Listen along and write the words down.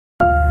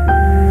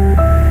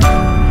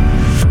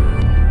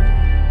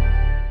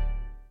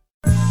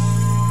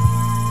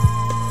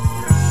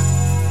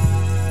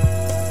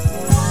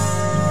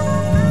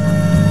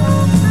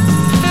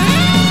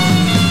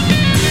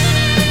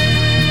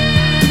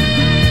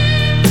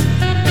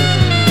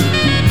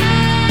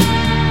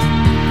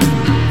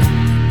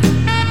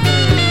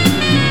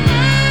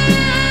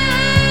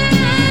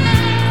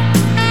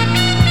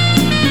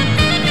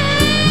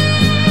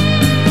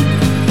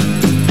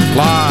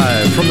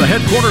the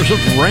headquarters of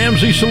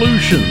Ramsey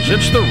Solutions.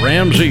 It's the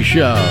Ramsey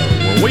Show,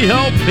 where we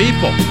help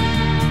people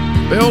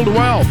build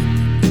wealth,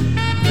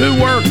 do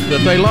work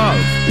that they love,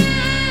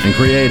 and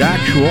create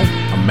actual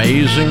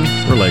amazing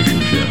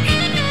relationships.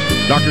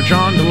 Dr.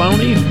 John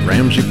Deloney,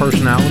 Ramsey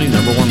personality,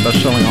 #1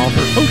 best-selling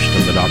author, host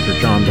of the Dr.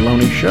 John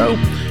Deloney Show,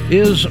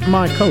 is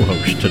my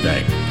co-host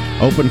today.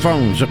 Open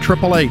phones at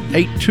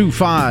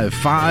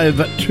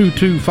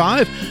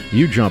 888-825-5225.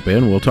 You jump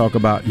in. We'll talk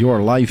about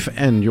your life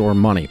and your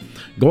money.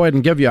 Go ahead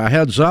and give you a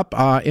heads up.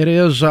 It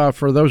is,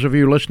 for those of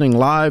you listening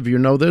live, you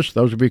know this.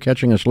 Those of you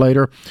catching us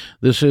later,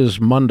 this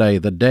is Monday,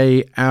 the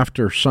day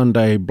after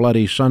Sunday,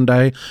 Bloody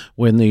Sunday,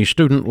 when the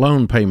student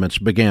loan payments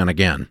began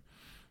again.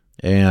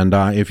 And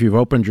if you've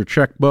opened your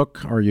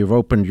checkbook or you've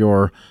opened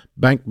your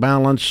bank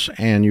balance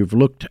and you've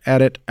looked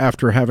at it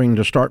after having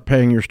to start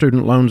paying your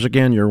student loans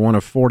again, you're one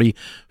of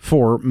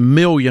 44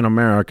 million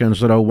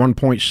Americans that owe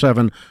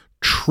 $1.7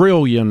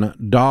 trillion.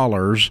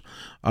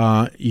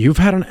 You've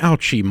had an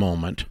ouchie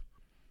moment.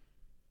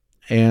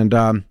 And,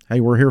 hey,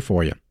 we're here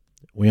for you.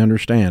 We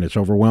understand. It's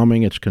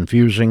overwhelming. It's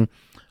confusing.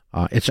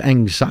 It's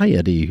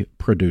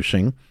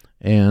anxiety-producing.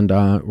 And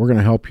we're going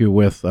to help you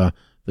with the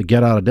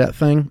get-out-of-debt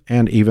thing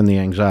and even the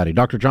anxiety.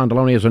 Dr. John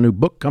Deloney has a new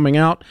book coming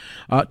out.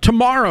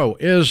 Tomorrow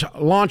is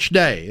launch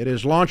day. It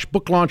is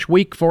book launch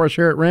week for us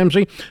here at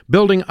Ramsey.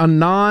 Building a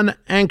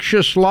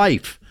Non-Anxious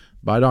Life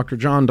by Dr.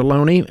 John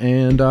Deloney.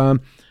 And,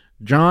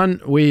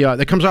 John,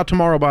 that comes out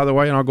tomorrow, by the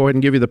way, and I'll go ahead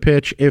and give you the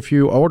pitch. If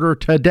you order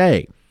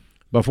today,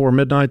 before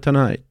midnight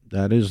tonight,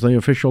 that is the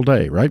official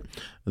day, right?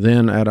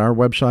 Then at our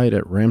website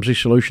at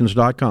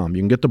RamseySolutions.com,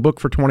 you can get the book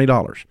for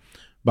 $20.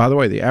 By the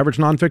way, the average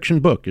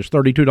nonfiction book is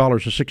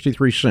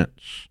 $32.63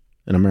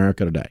 in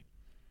America today,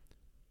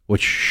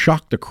 which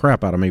shocked the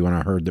crap out of me when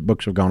I heard that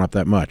books have gone up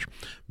that much.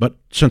 But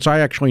since I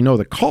actually know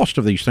the cost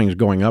of these things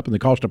going up and the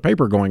cost of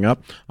paper going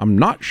up, I'm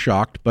not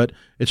shocked, but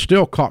it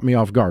still caught me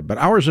off guard. But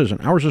ours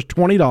isn't. Ours is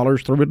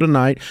 $20 through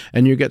tonight,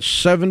 and you get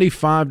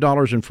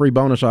 $75 in free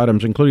bonus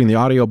items, including the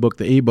audiobook,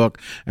 the ebook,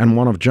 and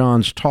one of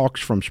John's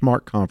talks from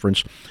Smart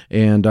Conference.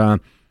 And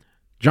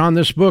John,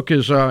 this book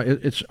is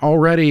it's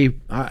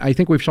already, I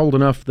think we've sold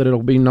enough that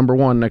it'll be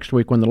 #1 next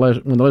week when the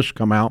lists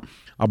come out.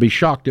 I'll be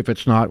shocked if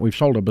it's not. We've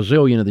sold a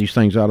bazillion of these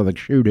things out of the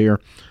chute here.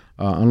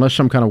 Unless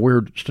some kind of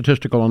weird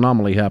statistical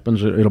anomaly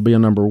happens, it'll be a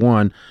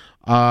 #1.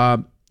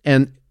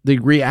 And the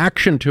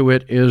reaction to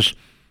it is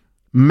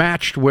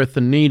matched with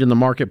the need in the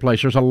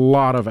marketplace. There's a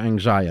lot of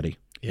anxiety.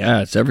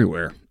 Yeah, it's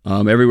everywhere.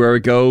 Everywhere we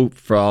go,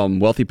 from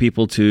wealthy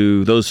people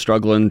to those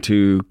struggling,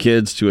 to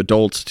kids, to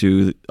adults,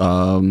 to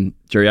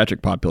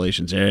geriatric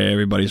populations.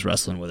 Everybody's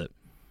wrestling with it.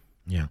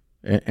 Yeah,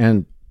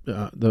 and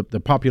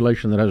the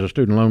population that has a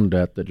student loan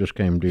debt that just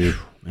came due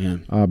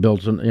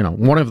builds,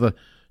 one of the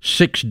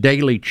 6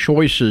 daily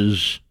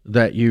choices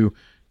that you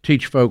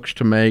teach folks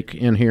to make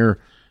in here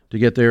to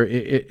get there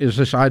is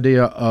this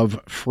idea of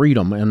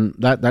freedom, and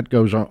that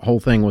goes a whole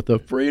thing with the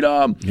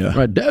freedom,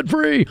 right? Debt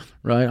free,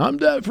 right? I'm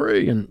debt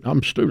free, and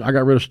I'm student. I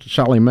got rid of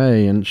Sally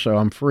Mae, and so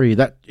I'm free.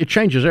 That it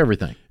changes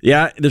everything.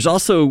 Yeah, there's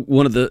also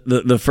one of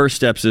the first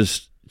steps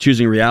is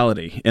choosing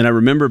reality, and I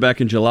remember back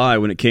in July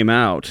when it came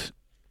out,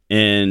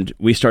 and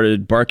we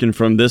started barking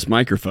from this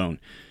microphone.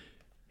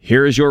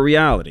 Here is your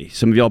reality.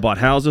 Some of y'all bought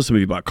houses, some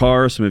of you bought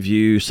cars, some of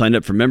you signed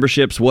up for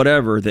memberships,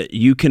 whatever, that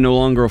you can no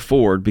longer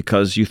afford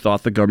because you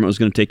thought the government was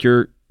going to take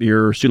your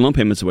student loan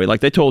payments away like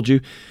they told you.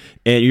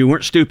 And you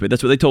weren't stupid.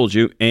 That's what they told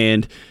you.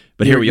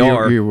 But here we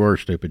are. You were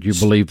stupid. You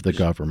believed the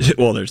government.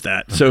 Well, there's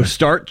that. Okay. So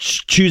start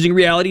choosing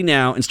reality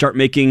now and start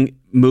making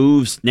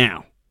moves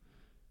now.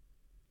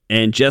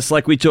 And just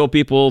like we told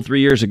people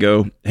 3 years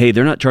ago, hey,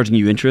 they're not charging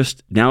you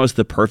interest. Now is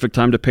the perfect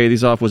time to pay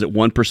these off. Was it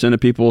 1% of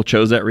people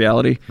chose that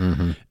reality?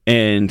 Mm-hmm.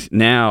 And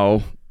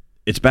now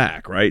it's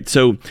back, right?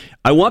 So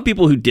I want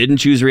people who didn't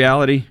choose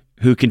reality,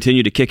 who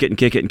continue to kick it and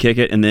kick it and kick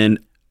it, and then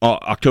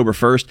October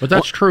 1st. But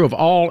that's true of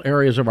all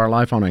areas of our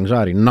life on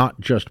anxiety,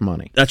 not just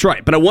money. That's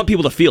right. But I want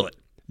people to feel it.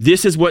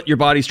 This is what your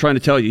body's trying to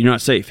tell you. You're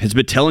not safe. It's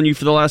been telling you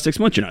for the last 6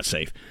 months you're not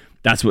safe.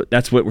 That's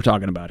what we're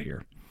talking about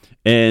here.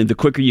 And the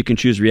quicker you can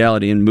choose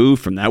reality and move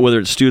from that, whether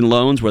it's student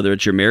loans, whether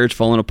it's your marriage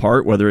falling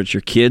apart, whether it's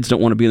your kids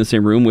don't want to be in the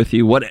same room with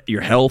you,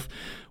 your health,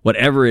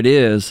 whatever it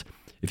is,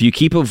 if you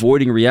keep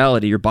avoiding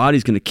reality, your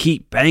body's going to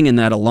keep banging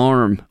that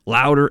alarm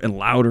louder and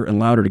louder and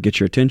louder to get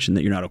your attention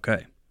that you're not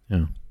okay.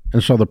 Yeah.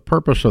 And so the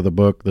purpose of the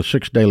book, The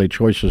 6 Daily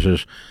Choices,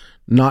 is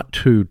not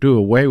to do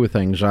away with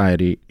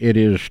anxiety. It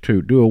is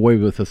to do away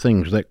with the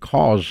things that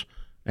cause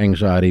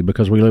anxiety,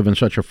 because we live in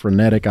such a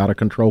frenetic,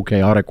 out-of-control,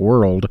 chaotic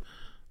world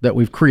that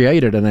we've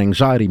created an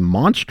anxiety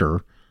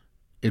monster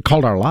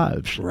called our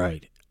lives.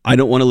 Right. I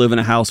don't want to live in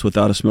a house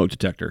without a smoke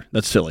detector.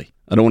 That's silly.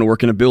 I don't want to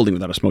work in a building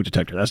without a smoke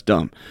detector. That's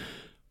dumb.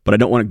 But I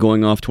don't want it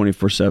going off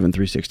 24/7,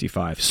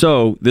 365.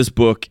 So this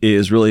book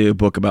is really a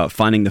book about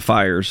finding the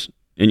fires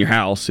in your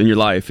house, in your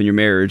life, in your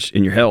marriage,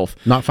 in your health.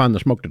 Not find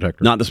the smoke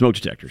detector. Not the smoke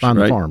detectors. Find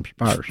right? the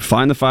fires.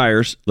 Find the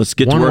fires. Let's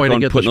get to work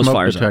on putting those fires out. One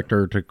way to get the smoke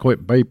detector to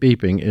quit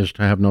beeping is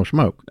to have no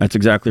smoke. That's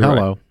exactly right.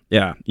 Hello.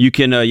 Yeah. You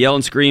can yell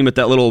and scream at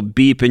that little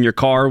beep in your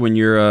car when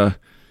you're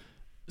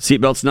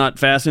seatbelt's not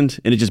fastened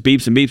and it just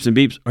beeps and beeps and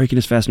beeps, or you can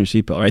just fasten your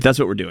seatbelt, right? That's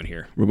what we're doing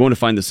here. We're going to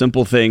find the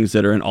simple things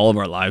that are in all of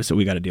our lives that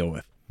we got to deal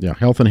with. Yeah,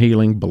 health and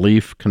healing,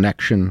 belief,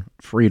 connection,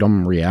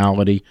 freedom,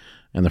 reality,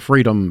 and the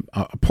freedom,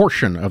 a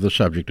portion of the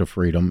subject of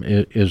freedom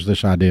is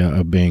this idea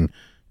of being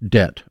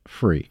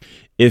debt-free.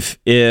 If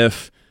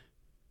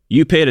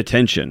you paid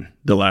attention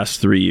the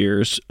last 3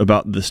 years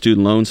about the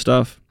student loan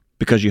stuff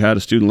because you had a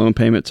student loan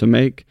payment to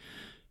make,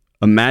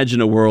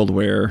 imagine a world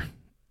where,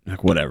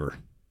 like, whatever.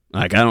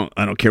 Like, I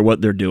don't care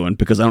what they're doing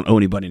because I don't owe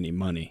anybody any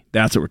money.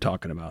 That's what we're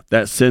talking about.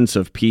 That sense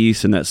of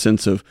peace and that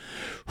sense of,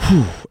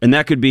 whew. And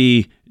that could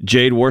be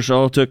Jade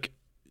Warshaw took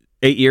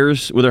 8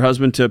 years with her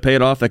husband to pay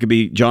it off. That could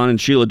be John and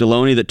Sheila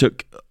Deloney that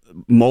took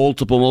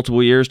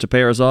multiple years to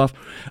pay ours off.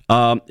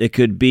 It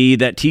could be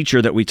that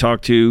teacher that we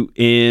talked to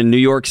in New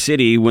York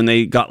City when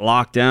they got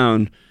locked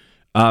down,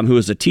 who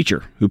was a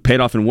teacher who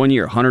paid off in 1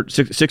 year,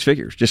 six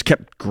figures, just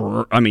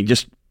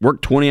just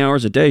worked 20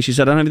 hours a day. She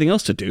said, I don't have anything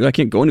else to do. I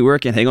can't go anywhere. I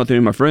can't hang out with any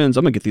of my friends.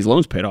 I'm going to get these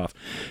loans paid off.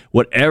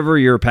 Whatever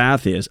your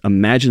path is,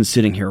 imagine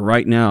sitting here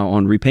right now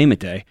on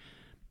repayment day.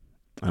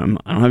 I don't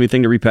have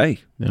anything to repay.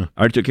 Yeah. I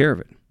already took care of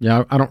it.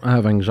 Yeah, I don't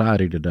have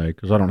anxiety today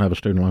because I don't have a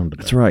student loan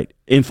today. That's right.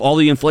 All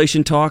the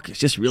inflation talk, it's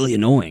just really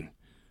annoying.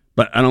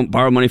 But I don't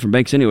borrow money from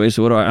banks anyway,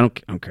 so what do I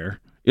don't care.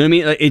 You know what I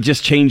mean? Like, it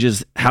just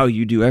changes how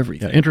you do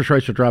everything. Yeah, interest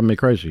rates are driving me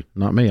crazy.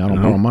 Not me. I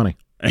don't borrow money.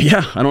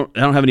 Yeah, I don't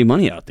have any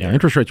money out there. Yeah,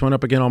 interest rates went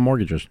up again on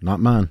mortgages. Not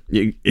mine.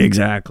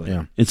 Exactly.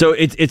 Yeah. And so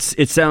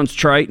it sounds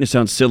trite and it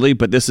sounds silly,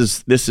 but this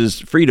is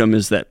freedom.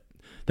 Is that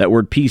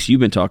word peace you've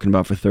been talking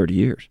about for 30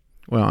 years?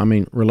 Well, I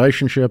mean,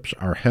 relationships,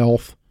 our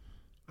health,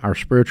 our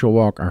spiritual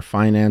walk, our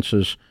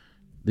finances,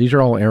 these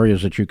are all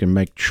areas that you can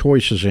make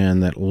choices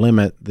in that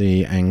limit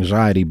the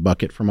anxiety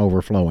bucket from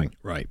overflowing.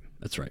 Right.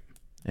 That's right.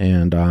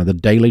 And the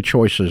daily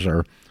choices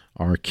are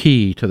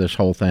key to this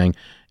whole thing.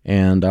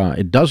 And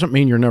it doesn't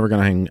mean you're never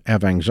going to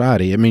have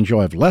anxiety. It means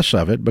you'll have less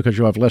of it because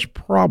you'll have less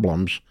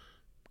problems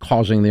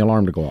causing the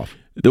alarm to go off.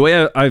 The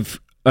way I've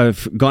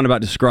gone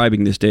about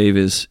describing this, Dave,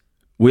 is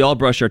we all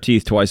brush our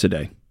teeth twice a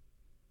day.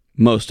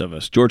 Most of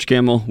us. George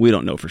Camel, we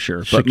don't know for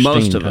sure, but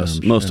most of us.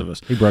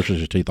 He brushes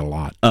his teeth a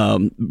lot.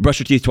 Brush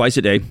your teeth twice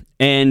a day,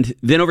 and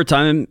then over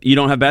time you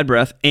don't have bad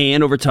breath,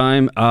 and over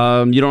time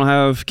you don't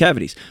have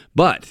cavities.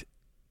 But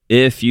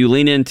if you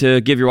lean in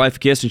to give your wife a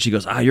kiss and she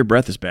goes, your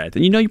breath is bad,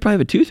 then you know you probably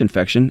have a tooth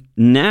infection.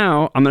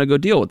 Now I'm going to go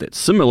deal with it.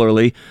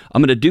 Similarly,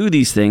 I'm going to do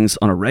these things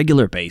on a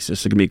regular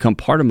basis. They're going to become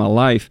part of my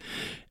life.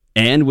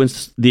 And when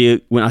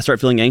I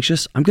start feeling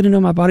anxious, I'm going to know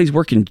my body's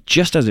working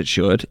just as it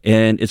should,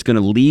 and it's going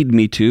to lead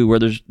me to where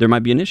there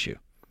might be an issue.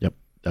 Yep,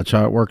 that's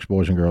how it works,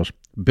 boys and girls.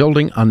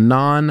 Building a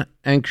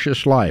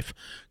non-anxious life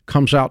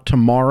comes out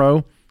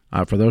tomorrow.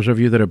 For those of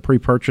you that have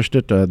pre-purchased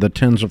it, the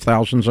tens of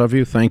thousands of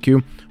you, thank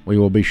you. We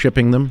will be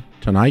shipping them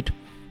tonight.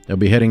 They'll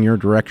be heading your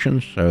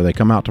direction, so they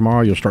come out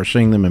tomorrow. You'll start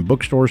seeing them in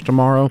bookstores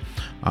tomorrow.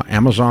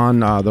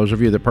 Amazon, those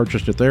of you that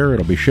purchased it there,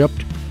 it'll be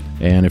shipped.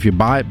 And if you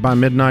buy it by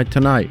midnight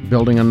tonight,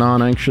 Building a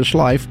Non-Anxious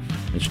Life,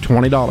 it's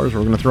 $20. We're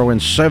going to throw in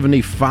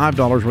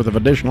 $75 worth of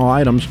additional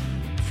items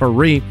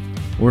free.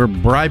 We're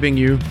bribing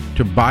you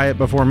to buy it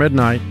before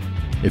midnight.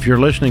 If you're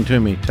listening to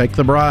me, take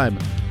the bribe.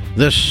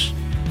 This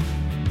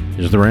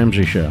is The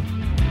Ramsey Show.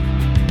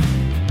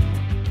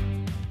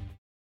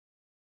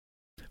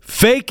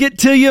 Fake it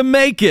till you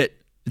make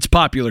it. It's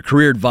popular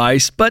career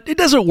advice, but it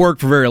doesn't work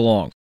for very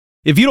long.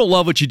 If you don't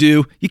love what you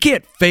do, you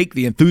can't fake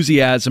the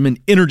enthusiasm and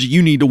energy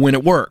you need to win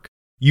at work.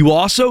 You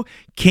also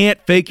can't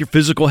fake your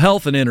physical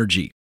health and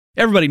energy.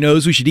 Everybody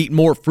knows we should eat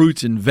more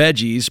fruits and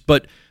veggies,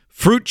 but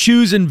fruit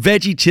chews and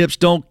veggie tips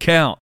don't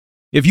count.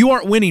 If you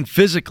aren't winning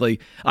physically,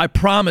 I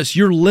promise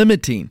you're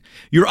limiting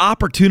your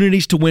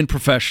opportunities to win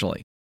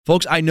professionally.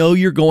 Folks, I know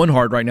you're going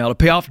hard right now to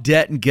pay off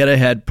debt and get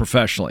ahead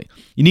professionally.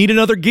 You need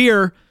another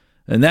gear,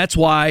 and that's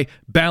why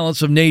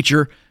Balance of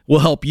Nature will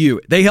help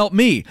you. They help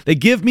me. They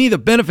give me the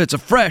benefits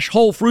of fresh,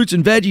 whole fruits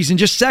and veggies in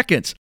just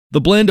seconds. The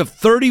blend of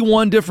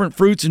 31 different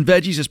fruits and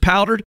veggies is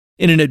powdered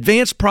in an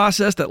advanced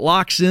process that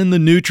locks in the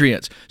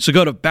nutrients. So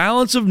go to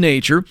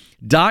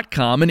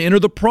balanceofnature.com and enter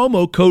the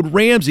promo code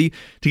Ramsey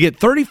to get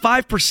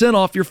 35%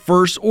 off your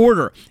first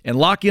order and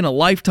lock in a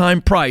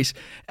lifetime price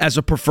as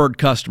a preferred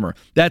customer.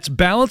 That's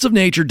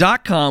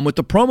balanceofnature.com with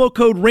the promo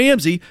code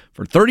Ramsey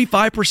for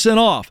 35%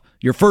 off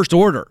your first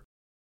order.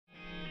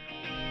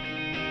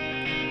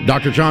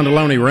 Dr. John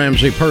Deloney,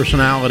 Ramsey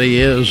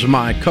Personality, is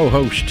my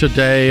co-host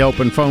today.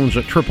 Open phones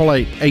at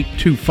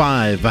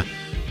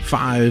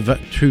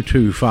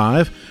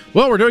 888-825-5225.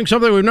 Well, we're doing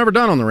something we've never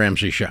done on the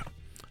Ramsey Show.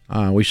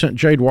 We sent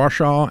Jade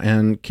Warshaw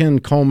and Ken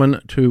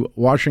Coleman to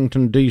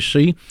Washington,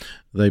 D.C.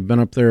 They've been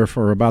up there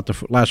for about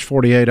the last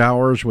 48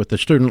 hours with the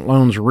student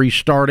loans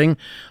restarting,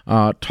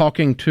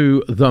 talking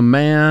to the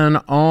man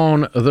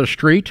on the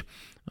street.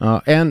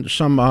 And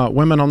some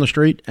women on the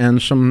street and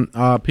some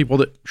people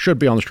that should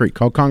be on the street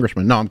called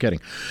congressmen. No, I'm kidding.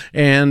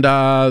 And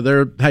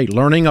they're,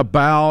 learning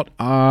about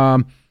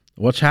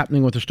what's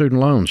happening with the student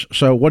loans.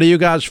 So what are you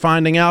guys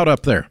finding out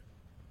up there?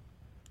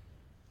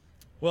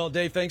 Well,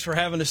 Dave, thanks for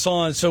having us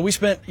on. So we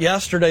spent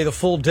yesterday the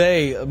full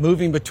day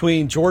moving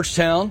between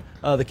Georgetown,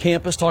 the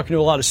campus, talking to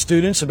a lot of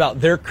students about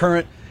their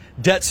current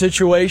debt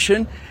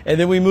situation, and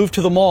then we moved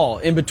to the mall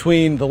in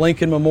between the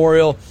Lincoln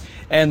Memorial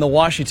and the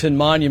Washington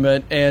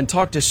Monument and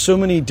talked to so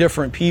many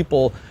different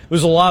people. It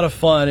was a lot of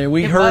fun, and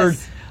we heard,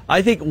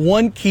 I think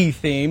one key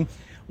theme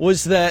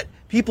was that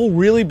people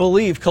really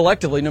believe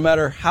collectively, no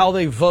matter how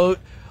they vote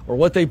or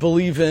what they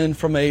believe in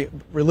from a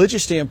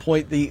religious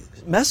standpoint, the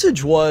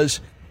message was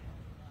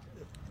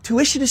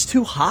tuition is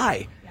too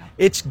high. Yeah.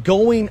 It's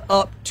going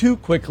up too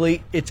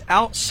quickly. It's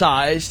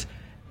outsized.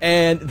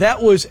 And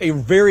that was a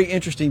very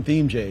interesting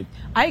theme, Jade.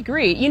 I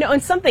agree. You know,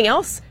 and something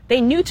else, they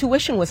knew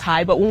tuition was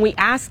high, but when we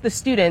asked the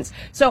students,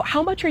 so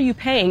how much are you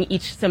paying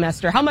each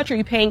semester? How much are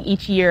you paying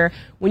each year?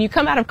 When you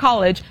come out of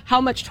college, how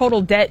much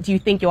total debt do you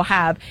think you'll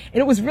have? And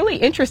it was really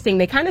interesting.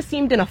 They kind of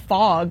seemed in a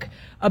fog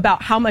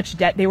about how much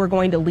debt they were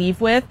going to leave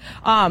with.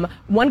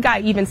 One guy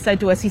even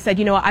said to us, he said,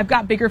 you know, I've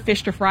got bigger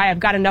fish to fry. I've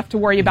got enough to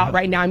worry about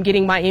right now. I'm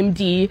getting my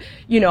MD.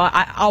 You know,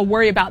 I'll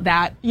worry about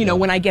that, you know,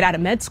 when I get out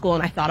of med school.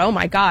 And I thought, oh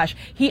my gosh,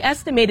 he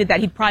estimated that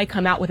he'd probably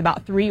come out with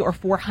about $300,000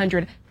 or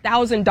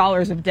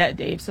 $400,000 of debt,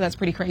 Dave. So that's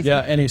pretty crazy.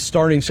 Yeah, and his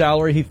starting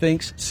salary, he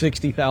thinks,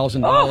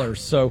 $60,000. Oh.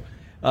 So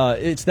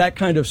it's that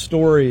kind of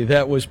story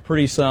that was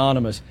pretty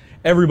synonymous.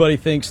 Everybody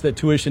thinks that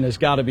tuition has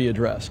got to be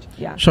addressed.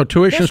 Yeah. So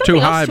tuition's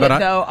too high,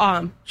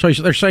 so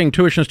they're saying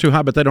tuition's too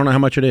high, but they don't know how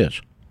much it is.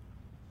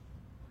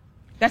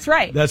 That's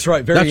right. That's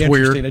right. Very That's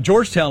interesting. Weird. At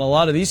Georgetown, a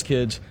lot of these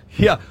kids,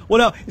 yeah. Well,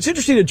 now, it's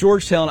interesting at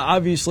Georgetown,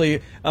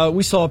 obviously,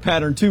 we saw a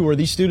pattern, too, where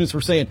these students were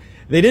saying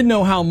they didn't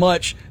know how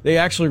much they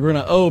actually were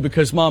going to owe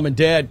because mom and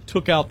dad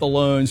took out the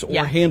loans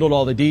or handled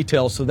all the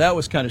details. So that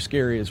was kind of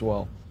scary as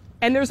well.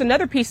 And there's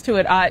another piece to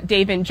it,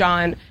 Dave and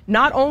John.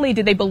 Not only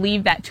did they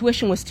believe that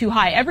tuition was too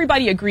high,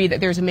 everybody agreed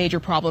that there's a major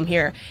problem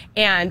here.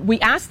 And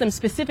we asked them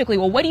specifically,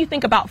 well, what do you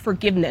think about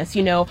forgiveness?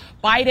 You know,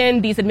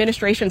 Biden, these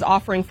administrations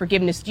offering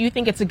forgiveness. Do you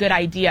think it's a good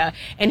idea?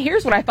 And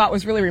here's what I thought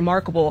was really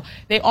remarkable.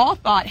 They all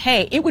thought,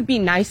 hey, it would be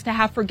nice to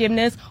have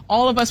forgiveness.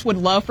 All of us would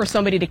love for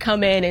somebody to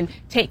come in and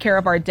take care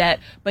of our debt.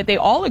 But they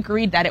all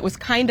agreed that it was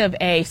kind of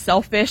a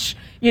selfish,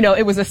 you know,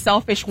 it was a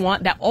selfish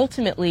want that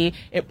ultimately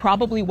it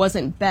probably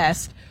wasn't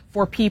best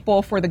for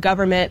people, for the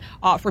government,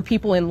 for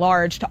people in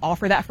large to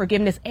offer that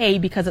forgiveness, A,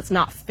 because it's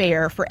not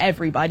fair for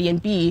everybody,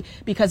 and B,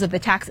 because of the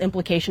tax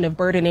implication of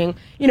burdening,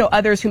 you know,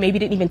 others who maybe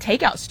didn't even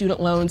take out student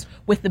loans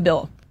with the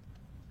bill.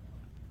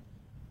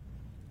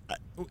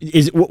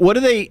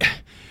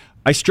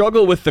 I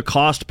struggle with the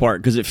cost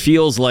part because it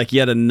feels like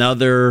yet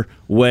another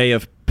way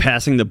of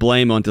passing the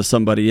blame onto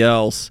somebody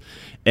else.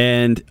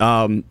 And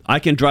I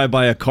can drive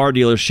by a car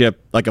dealership,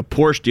 like a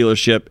Porsche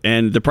dealership,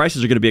 and the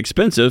prices are going to be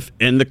expensive,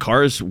 and the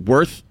car's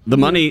worth the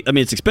money. I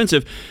mean, it's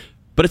expensive,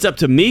 but it's up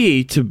to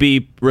me to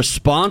be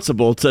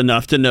responsible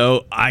enough to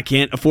know I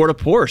can't afford a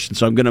Porsche, and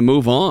so I'm going to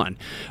move on.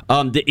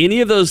 Did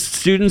any of those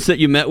students that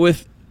you met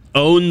with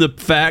own the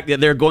fact that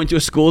they're going to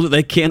a school that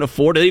they can't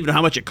afford? They don't even know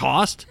how much it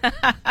costs?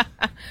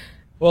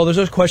 Well, there's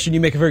no question. You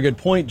make a very good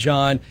point,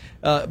 John.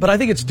 But I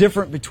think it's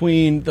different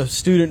between the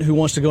student who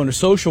wants to go into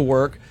social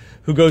work,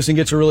 who goes and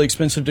gets a really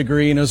expensive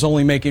degree and is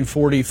only making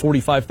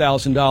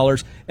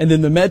 $45,000, and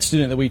then the med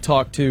student that we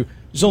talked to.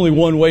 There's only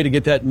one way to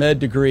get that med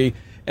degree,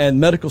 and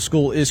medical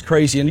school is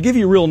crazy. And to give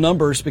you real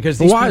numbers, because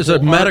these why is a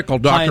medical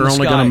doctor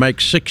only going to make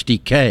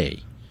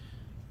 $60K?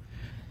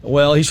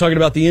 Well, he's talking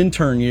about the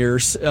intern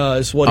years,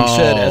 is what he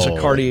said, as a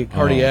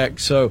cardiac.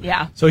 So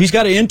he's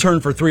got to intern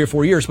for 3 or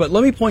 4 years. But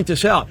let me point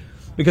this out,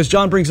 because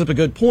John brings up a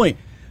good point.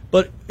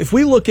 But if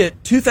we look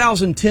at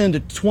 2010 to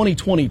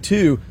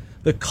 2022,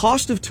 the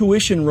cost of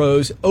tuition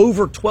rose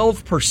over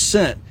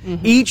 12%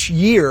 each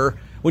year,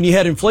 when you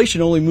had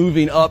inflation only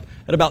moving up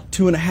at about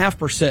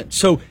 2.5%.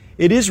 So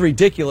it is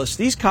ridiculous.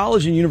 These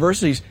colleges and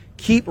universities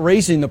keep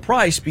raising the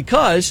price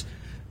because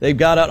they've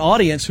got an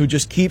audience who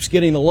just keeps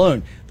getting the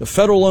loan. The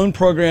federal loan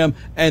program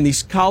and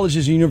these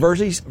colleges and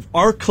universities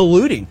are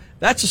colluding.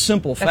 That's a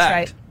simple fact.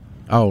 That's right.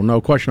 Oh,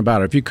 no question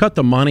about it. If you cut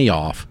the money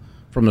off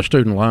from the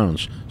student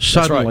loans,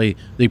 suddenly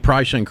the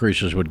price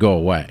increases would go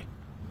away.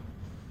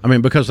 I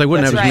mean, because they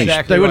wouldn't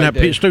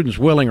have students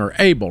willing or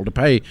able to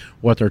pay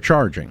what they're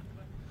charging.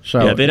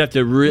 So yeah, they'd have to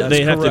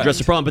address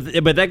the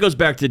problem. But that goes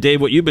back to, Dave,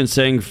 what you've been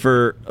saying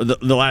for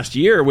the last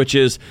year, which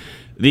is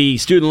the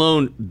student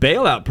loan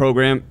bailout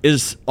program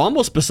is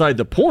almost beside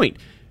the point.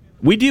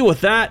 We deal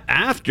with that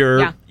after.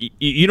 Yeah.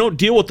 You don't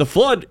deal with the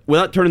flood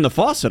without turning the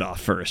faucet off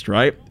first,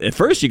 right? At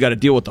first, you got to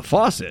deal with the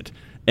faucet.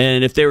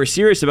 And if they were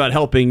serious about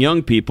helping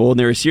young people, and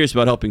they were serious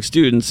about helping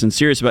students, and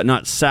serious about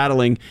not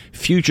saddling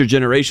future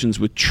generations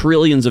with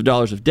trillions of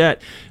dollars of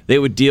debt, they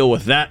would deal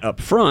with that up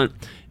front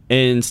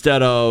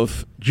instead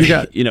of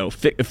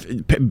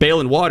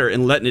bailing water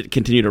and letting it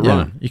continue to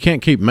run. You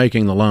can't keep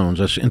making the loans.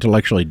 That's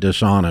intellectually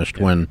dishonest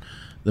when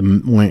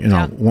we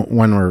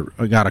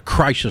got a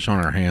crisis on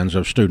our hands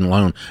of student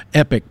loan,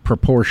 epic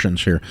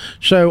proportions here.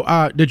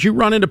 So, did you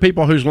run into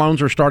people whose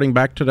loans are starting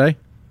back today?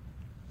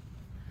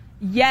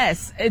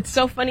 Yes, it's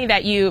so funny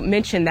that you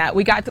mentioned that.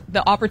 We got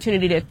the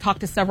opportunity to talk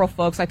to several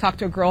folks. I talked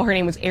to a girl, her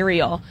name was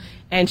Ariel,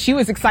 and she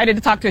was excited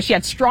to talk to us. She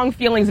had strong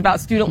feelings about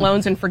student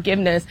loans and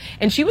forgiveness,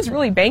 and she was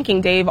really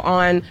banking, Dave,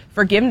 on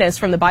forgiveness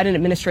from the Biden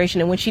administration.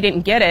 And when she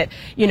didn't get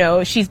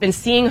it, she's been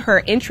seeing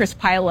her interest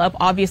pile up,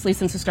 obviously,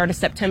 since the start of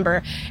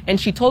September. And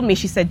she told me,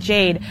 she said,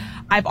 Jade,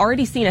 I've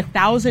already seen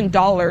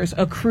 $1,000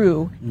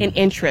 accrue in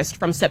interest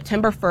from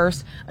September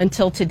 1st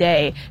until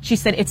today. She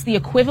said it's the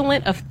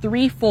equivalent of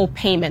 3 full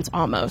payments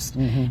almost.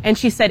 And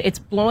she said it's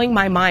blowing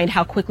my mind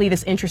how quickly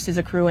this interest is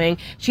accruing.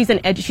 She's an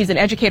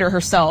educator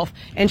herself,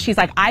 and she's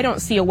like, I don't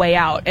see a way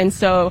out. And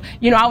so,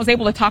 I was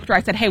able to talk to her.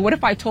 I said, hey, what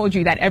if I told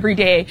you that every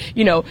day,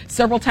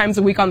 several times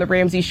a week on the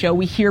Ramsey Show,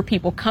 we hear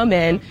people come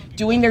in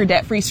doing their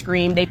debt-free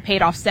scream. They've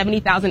paid off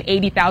 $70,000,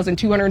 $80,000,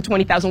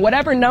 $220,000,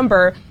 whatever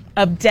number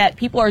of debt.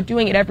 People are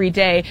doing it every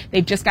day.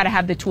 They've just got to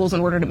have the tools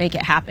in order to make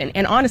it happen.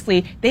 And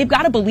honestly, they've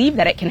got to believe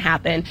that it can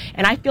happen.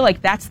 And I feel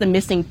like that's the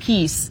missing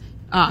piece,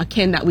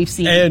 Ken, that we've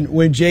seen. And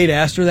when Jade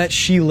asked her that,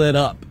 she lit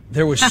up.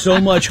 There was so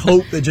much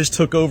hope that just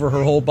took over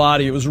her whole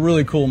body. It was a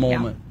really cool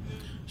moment. Yeah.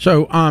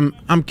 So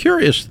I'm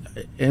curious.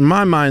 In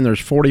my mind,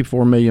 there's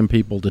 44 million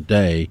people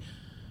today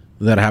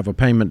that have a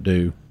payment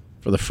due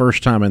for the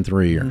first time in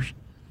 3 years.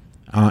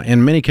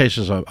 In many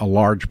cases, a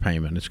large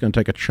payment. It's going to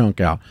take a chunk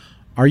out.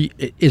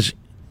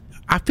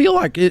 I feel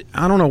like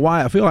I don't know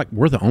why. I feel like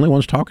we're the only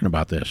ones talking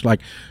about this. Like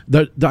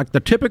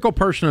the typical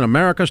person in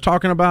America is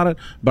talking about it,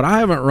 but I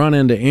haven't run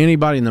into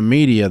anybody in the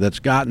media that's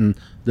gotten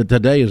that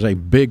today is a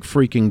big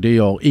freaking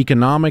deal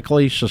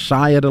economically,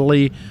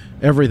 societally,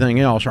 everything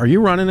else. Are you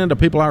running into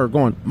people out there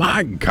going,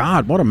 my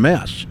God, what a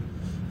mess?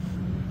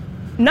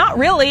 Not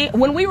really.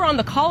 When we were on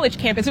the college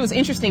campus, it was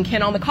interesting,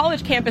 Ken. On the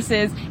college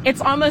campuses,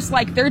 it's almost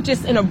like they're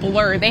just in a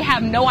blur. They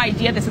have no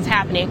idea this is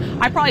happening.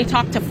 I probably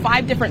talked to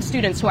 5 different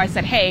students who I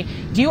said, hey,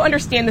 do you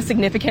understand the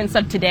significance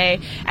of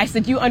today? I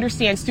said, do you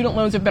understand student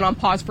loans have been on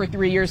pause for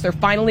 3 years? They're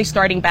finally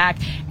starting back.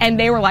 And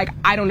they were like,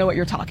 I don't know what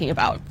you're talking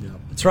about. Yeah,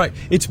 that's right.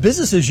 It's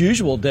business as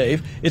usual,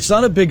 Dave. It's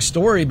not a big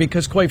story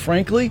because, quite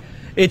frankly,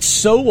 it's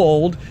so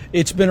old.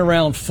 It's been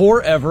around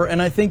forever.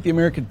 And I think the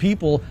American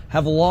people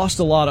have lost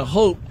a lot of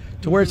hope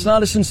to where it's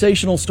not a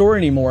sensational story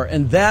anymore,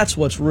 and that's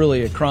what's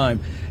really a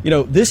crime.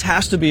 This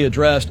has to be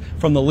addressed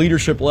from the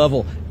leadership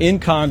level in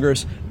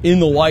Congress, in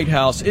the White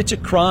House. It's a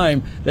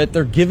crime that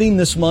they're giving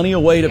this money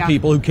away to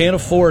people who can't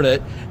afford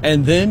it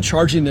and then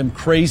charging them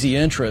crazy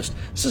interest.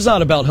 This is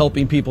not about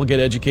helping people get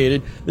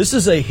educated. This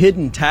is a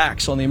hidden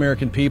tax on the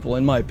American people,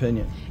 in my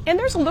opinion. And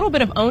there's a little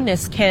bit of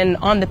onus, Ken,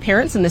 on the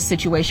parents in this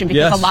situation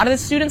because a lot of the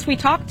students we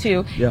talked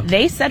to,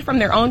 they said from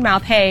their own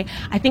mouth, hey,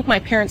 I think my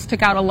parents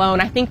took out a loan.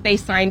 I think they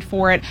signed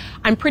for it.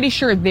 I'm pretty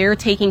sure they're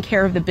taking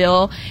care of the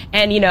bill.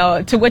 And,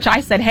 to which I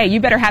said, hey, you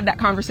better have that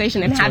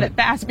conversation and have it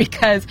fast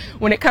because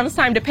when it comes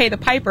time to pay the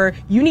piper,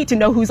 you need to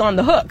know who's on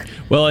the hook.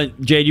 Well,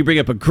 Jade, you bring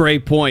up a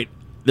great point.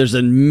 There's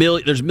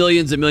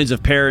millions and millions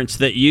of parents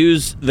that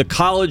use the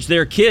college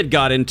their kid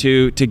got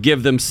into to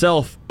give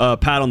themselves a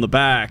pat on the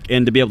back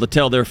and to be able to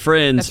tell their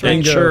friends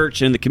and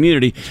church and the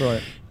community. That's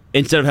right.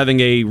 Instead of having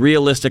a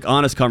realistic,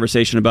 honest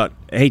conversation about,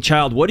 hey,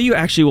 child, what do you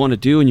actually want to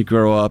do when you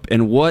grow up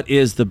and what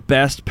is the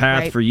best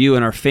path for you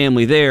and our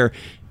family there?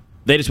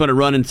 They just want to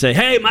run and say,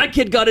 hey, my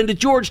kid got into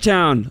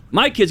Georgetown.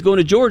 My kid's going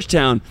to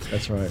Georgetown.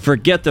 That's right.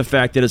 Forget the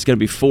fact that it's going to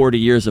be 40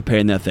 years of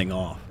paying that thing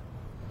off.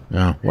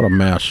 Yeah, what a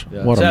mess.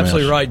 Yeah, that's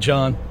absolutely right,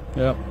 John.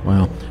 Yep.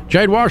 Well,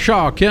 Jade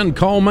Warshaw, Ken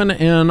Coleman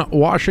in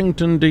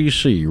Washington,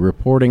 D.C.,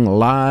 reporting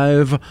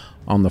live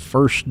on the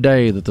first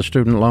day that the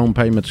student loan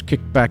payments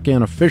kicked back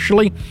in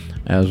officially,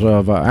 as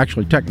of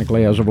actually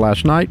technically as of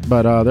last night,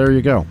 but there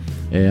you go.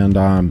 And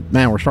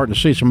man, we're starting to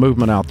see some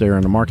movement out there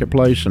in the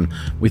marketplace, and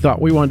we thought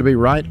we wanted to be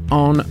right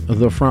on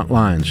the front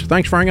lines.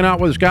 Thanks for hanging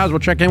out with us, guys. We'll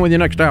check in with you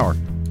next hour.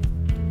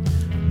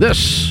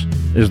 This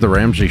is The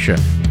Ramsey Show.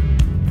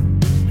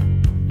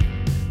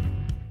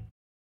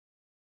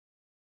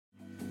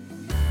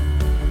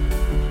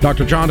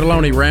 Dr. John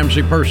Deloney,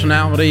 Ramsey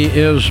Personality,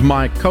 is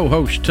my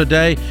co-host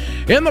today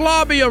in the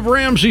lobby of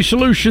Ramsey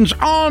Solutions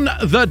on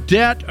the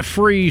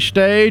debt-free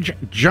stage.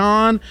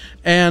 John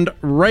and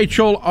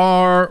Rachel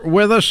are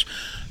with us,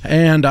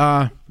 and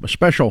a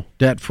special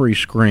debt-free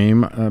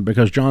scream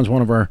because John's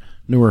one of our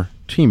newer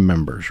team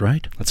members,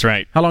 right? That's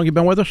right. How long have you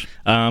been with us?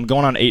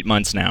 Going on 8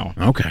 months now.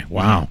 Okay,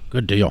 wow,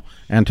 good deal.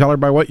 And tell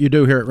everybody what you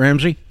do here at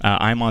Ramsey.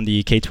 I'm on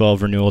the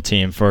K-12 renewal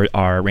team for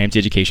our Ramsey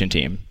education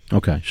team.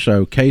 Okay,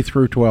 so K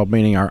through 12,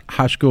 meaning our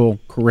high school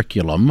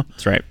curriculum.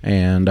 That's right.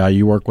 And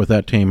you work with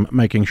that team,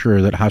 making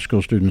sure that high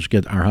school students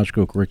get our high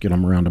school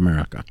curriculum around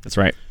America. That's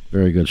right.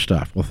 Very good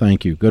stuff. Well,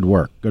 thank you. Good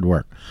work. Good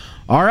work.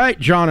 All right,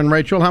 John and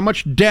Rachel, how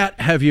much debt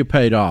have you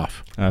paid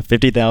off?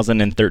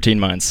 $50,000 in 13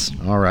 months.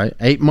 All right.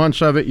 8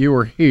 months of it you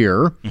were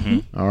here.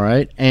 Mm-hmm. All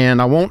right.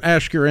 And I won't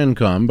ask your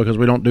income because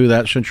we don't do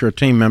that since you're a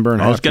team member.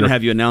 And I was going to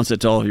have you announce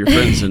it to all of your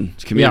friends and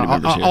community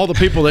members here. All the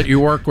people that you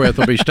work with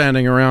will be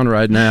standing around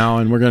right now,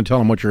 and we're going to tell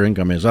them what your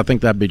income is. I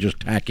think that'd be just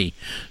tacky.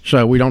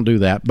 So we don't do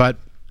that. But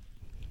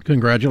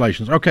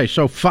congratulations. Okay,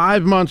 so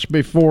 5 months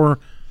before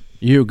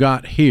you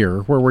got here,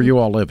 where were you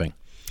all living?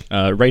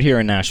 Right here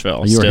in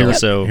Nashville. You were still, here,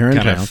 so here in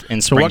kind town. of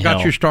in So Spring what got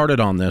Hill. you started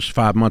on this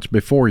 5 months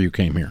before you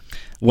came here?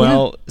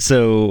 Well,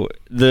 so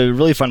the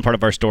really fun part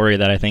of our story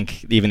that I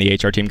think even the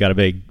HR team got a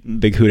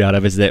big hoot out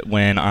of is that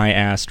when I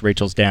asked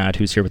Rachel's dad,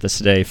 who's here with us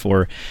today,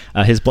 for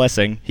his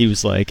blessing, he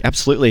was like,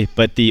 absolutely.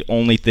 But the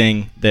only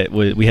thing that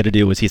we had to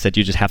do was he said,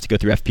 you just have to go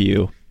through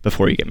FPU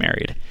before you get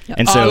married. Yep.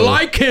 And so I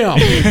like him.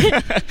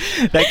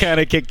 that kind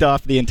of kicked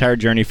off the entire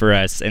journey for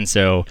us. And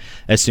so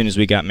as soon as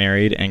we got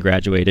married and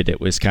graduated, it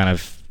was kind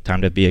of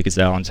time to be a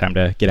gazelle and time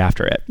to get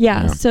after it.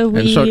 Yeah. So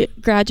we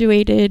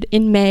graduated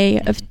in May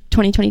of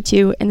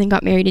 2022 and then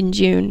got married in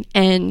June.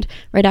 And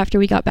right after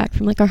we got back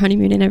from like our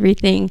honeymoon and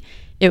everything,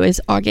 it was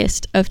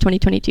August of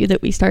 2022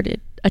 that we started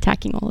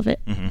attacking all of it.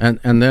 Mm-hmm.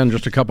 And then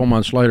just a couple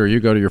months later, you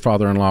go to your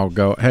father-in-law,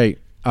 go, hey,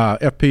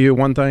 FPU,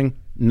 one thing.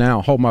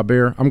 Now hold my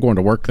beer. I'm going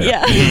to work there.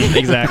 Yeah.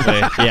 Exactly.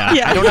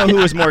 Yeah. I don't know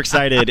who was more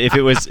excited, if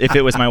it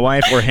was my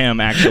wife or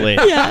him actually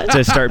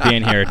to start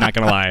being here. Not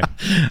gonna lie.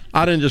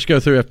 I didn't just go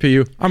through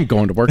FPU. I'm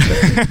going to work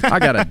there. I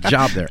got a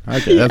job there.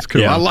 Okay, that's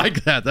cool. Yeah. I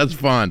like that. That's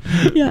fun.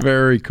 Yeah.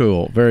 Very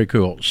cool. Very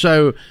cool.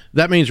 So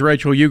that means,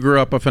 Rachel, you grew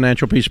up a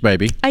financial peace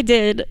baby. I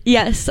did.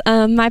 Yes.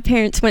 My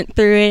parents went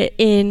through it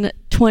in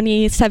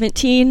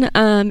 2017,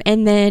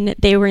 and then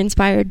they were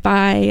inspired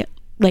by.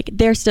 Like,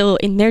 they're still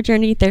in their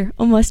journey. They're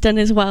almost done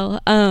as well.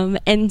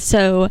 And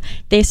so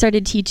they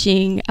started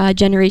teaching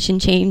Generation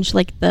Change,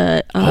 like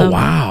the... oh,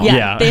 wow.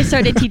 Yeah, they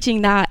started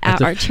teaching that at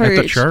our church.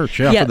 At the church,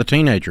 for the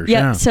teenagers. Yep.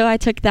 Yeah. So I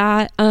took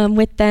that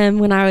with them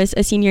when I was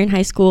a senior in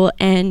high school,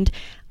 and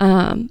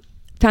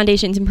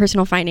Foundations in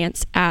Personal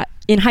Finance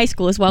in high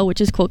school as well,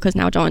 which is cool because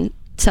now John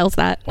sells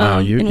that. Wow,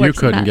 you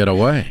couldn't get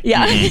away.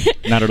 Yeah.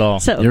 Not at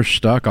all. So You're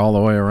stuck all the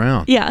way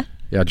around. Yeah.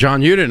 Yeah,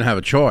 John, you didn't have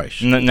a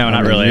choice. No,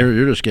 not really.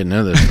 You're just getting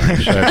into this thing.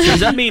 So.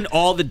 Does that mean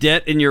all the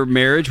debt in your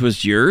marriage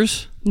was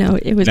yours? No,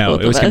 it was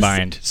both it was of us.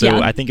 combined. So yeah.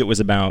 I think it was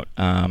about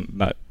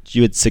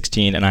you had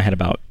 16 and I had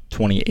about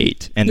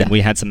 28, and then we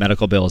had some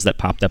medical bills that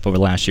popped up over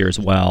the last year as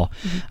well,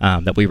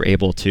 that we were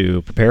able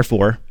to prepare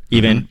for,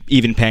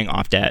 even paying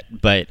off debt.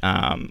 But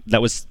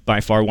that was by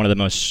far one of the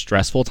most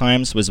stressful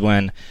times. Was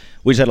when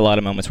we just had a lot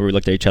of moments where we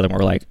looked at each other and we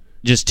were like,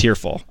 just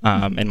tearful.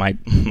 And my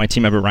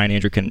team member Ryan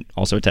Andrew can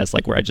also attest,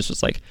 like, where I just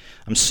was like,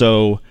 I'm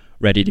so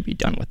ready to be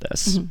done with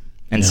this.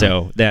 And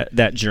so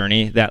that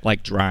journey, that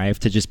like drive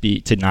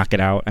to knock it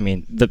out. I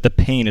mean, the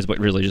pain is what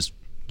really just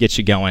gets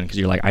you going, because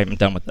you're like, I'm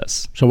done with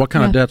this. So what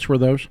kind of debts were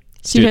those?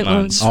 Student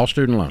loans. All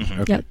student loans.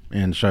 Okay. Yep.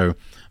 And so,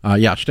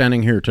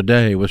 standing here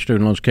today with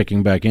student loans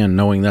kicking back in,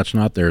 knowing that's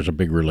not there is a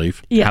big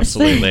relief. Yes.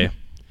 Absolutely.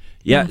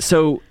 Yeah.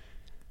 So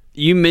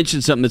you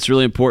mentioned something that's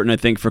really important, I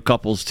think, for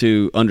couples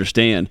to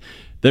understand.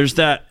 There's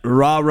that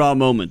rah-rah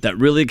moment, that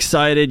really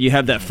excited. You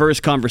have that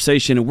first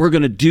conversation, and we're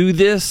going to do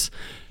this.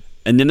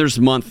 And then there's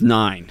month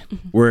 9,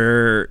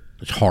 where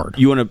it's hard.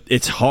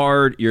 It's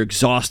hard. You're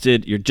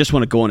exhausted. You just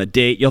want to go on a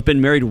date. You've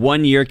been married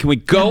 1 year. Can we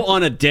go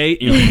on a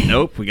date? And you're like,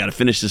 nope. We got to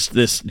finish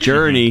this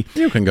journey.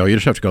 You can go. You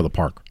just have to go to the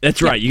park.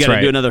 That's right. You got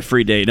to do another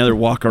free date, another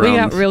walk around. We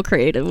got real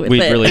creative with it. We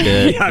really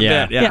did.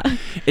 Yeah.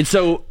 And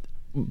so,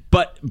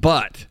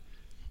 but.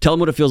 Tell them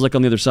what it feels like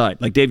on the other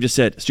side. Like Dave just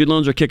said, student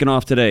loans are kicking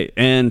off today.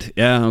 And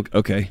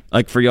okay.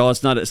 Like for y'all,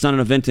 it's not an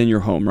event in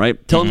your home,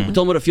 right? Tell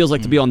them what it feels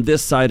like to be on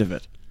this side of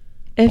it.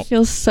 It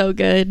feels so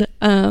good.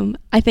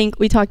 I think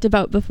we talked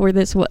about before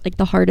this what like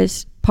the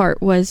hardest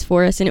part was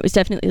for us, and it was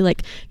definitely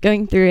like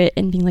going through it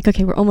and being like,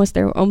 okay, we're almost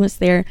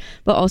there,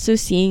 but also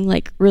seeing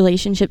like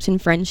relationships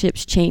and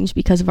friendships change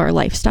because of our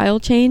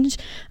lifestyle change.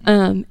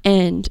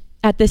 And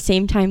at the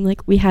same time,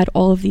 like we had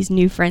all of these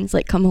new friends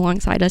like come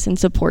alongside us and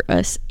support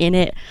us in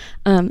it.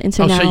 And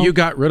so now, so you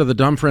got rid of the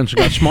dumb friends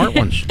and got smart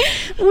ones.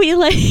 we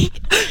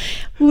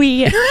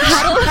had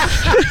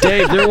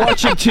Dave, they're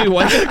watching too.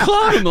 Why did you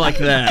call them like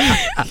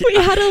that? we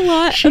had a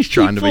lot. She's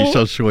trying to be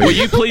so sweet. Will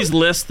you please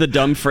list the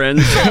dumb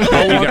friends?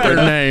 I want their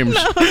names.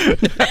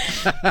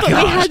 But we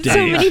had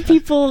so many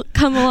people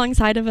come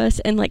alongside of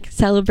us and like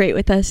celebrate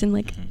with us, and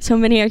like so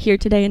many are here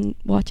today and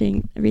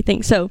watching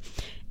everything. So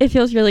it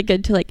feels really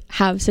good to like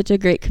have such a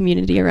great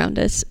community around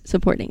us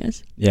supporting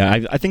us.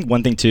 Yeah, I think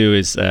one thing too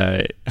is,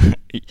 a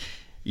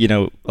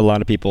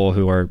lot of people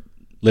who are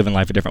living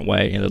life a different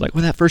way, and they're like,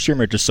 well, that first year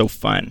marriage is so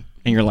fun.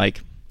 And you're like,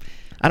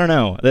 I don't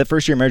know, that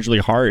first year marriage is really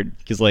hard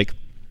because like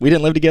we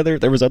didn't live together.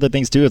 There was other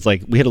things too. It's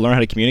like we had to learn how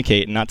to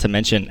communicate, and not to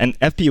mention, and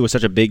FPU was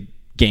such a big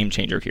game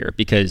changer here,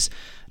 because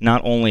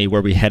not only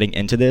were we heading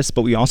into this,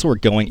 but we also were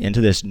going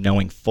into this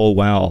knowing full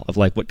well of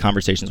like what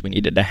conversations we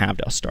needed to have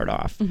to start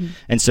off.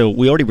 And so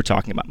we already were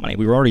talking about money.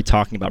 We were already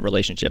talking about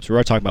relationships. We were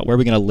already talking about where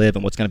we're going to live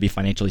and what's going to be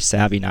financially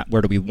savvy, not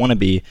where do we want to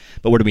be,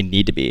 but where do we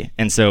need to be.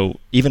 And so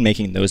even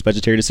making those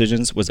budgetary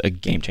decisions was a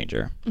game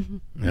changer.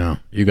 Yeah,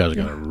 you guys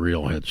got a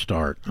real head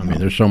start. I mean,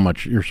 there's so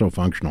much. You're so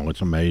functional. It's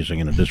amazing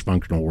in a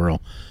dysfunctional world.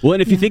 Well,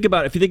 and if you think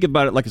about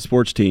it like a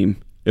sports team,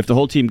 if the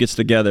whole team gets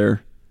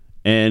together,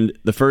 and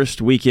the first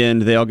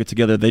weekend they all get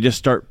together, they just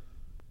start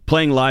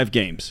playing live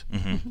games.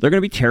 They're going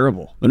to be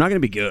terrible. They're not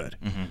going to be good.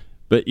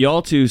 But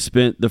y'all two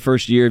spent the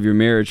first year of your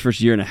marriage,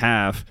 first year and a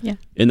half,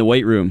 in the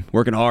weight room,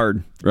 working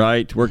hard,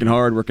 right? Working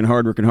hard,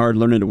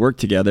 learning to work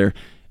together.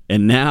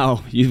 And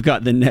now you've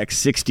got the next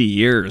 60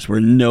 years where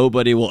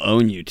nobody will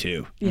own you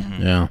to.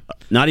 Yeah.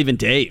 Not even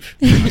Dave.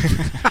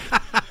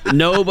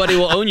 Nobody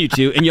will own you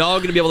to, and y'all are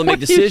going to be able to make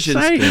decisions.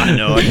 I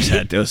know, I just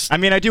had those. I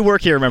mean, I do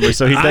work here, remember,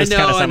 so he does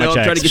kind of sign my checks.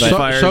 I'm trying to get you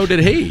fired. So did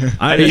he.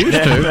 I used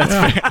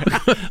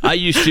to. I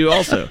used to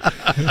also.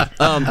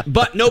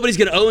 But nobody's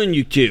going to own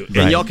you to,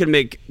 and y'all can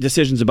make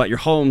decisions about your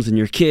homes and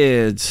your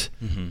kids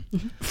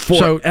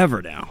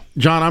forever now.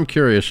 John, I'm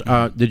curious.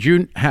 Did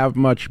you have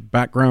much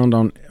background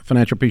on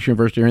Financial Peace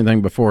University or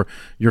anything before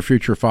your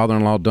future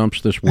father-in-law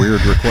dumps this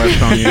weird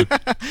request on you?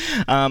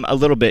 A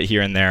little bit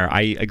here and there.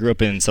 I grew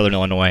up in Southern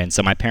Illinois, and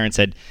so my parents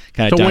had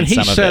kind of done some of it. So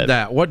when he said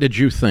that, what did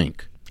you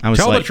think?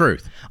 Tell the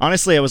truth.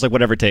 Honestly, I was like,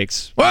 whatever it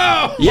takes.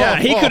 Whoa! Yeah,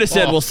 he could have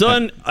said, well,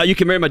 son, you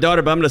can marry my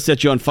daughter, but I'm going to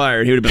set you on fire.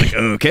 And he would have been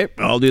like, okay,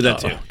 I'll do that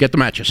too. Get the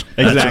matches.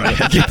 Exactly.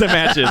 Right. Get the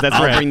matches. That's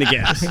I'll right. bring the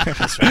gas.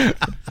 That's right.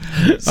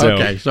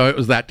 Okay, so it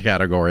was that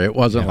category. It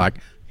wasn't like,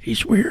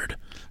 he's weird.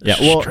 Yeah,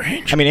 well,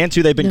 strange. I mean, and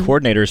two, they've been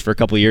coordinators for a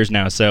couple of years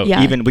now, so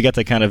even we got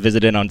to kind of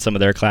visit in on some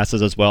of their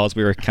classes as well, as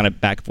we were kind of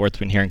back and forth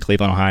between here in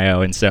Cleveland, Ohio,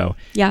 and so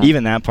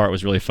even that part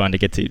was really fun to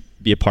get to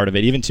be a part of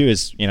it. Even too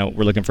is,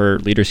 we're looking for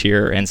leaders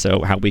here, and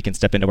so how we can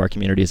step into our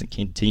communities and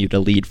continue to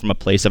lead from a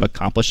place of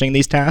accomplishing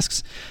these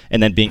tasks,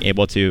 and then being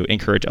able to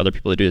encourage other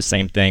people to do the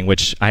same thing.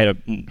 Which I had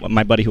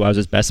my buddy who I was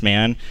his best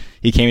man.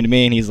 He came to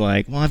me and he's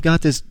like, "Well, I've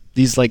got these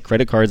like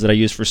credit cards that I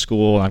use for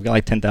school, and I've got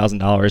like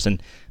 $10,000,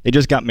 and they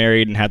just got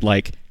married and had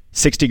like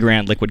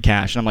 $60,000 liquid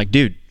cash." And I'm like,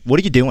 dude, what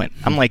are you doing?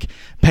 I'm like,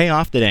 pay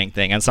off the dang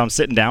thing. And so I'm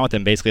sitting down with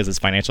him basically as his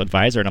financial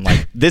advisor, and I'm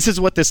like, this is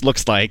what this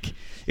looks like.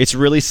 It's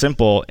really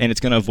simple, and it's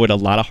going to avoid a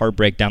lot of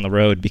heartbreak down the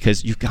road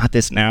because you've got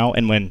this now.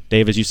 And when,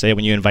 Dave, as you say,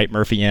 when you invite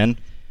Murphy in,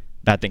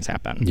 bad things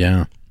happen.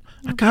 Yeah.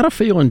 I got a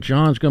feeling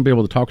John's going to be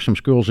able to talk some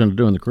schools into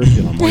doing the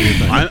curriculum. What do you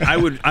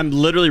think? I'm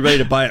literally ready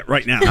to buy it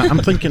right now. I'm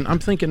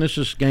thinking this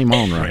is game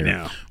on right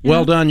now.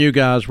 Well done, you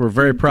guys. We're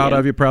very proud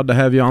of you. Proud to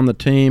have you on the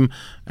team,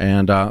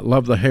 and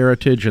love the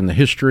heritage and the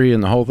history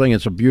and the whole thing.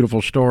 It's a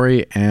beautiful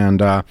story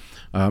and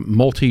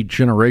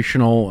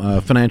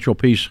multi-generational financial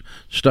peace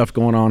stuff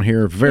going on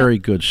here. Very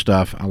good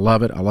stuff. I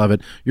love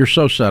it. You're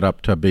so set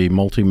up to be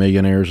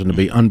multimillionaires and to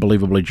be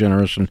unbelievably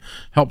generous and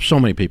help so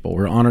many people.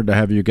 We're honored to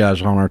have you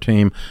guys on our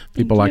team.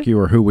 People like you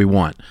are who we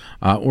want.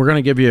 We're going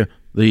to give you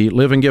the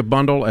Live and Give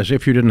bundle, as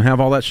if you didn't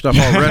have all that stuff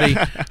already.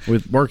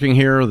 With working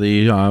here,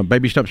 the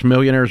Baby Steps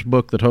Millionaires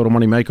book, the Total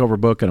Money Makeover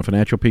book, and a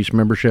Financial Peace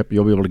membership.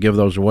 You'll be able to give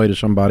those away to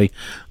somebody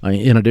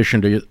in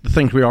addition to the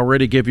things we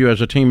already give you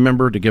as a team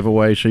member to give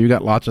away. So you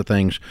got lots of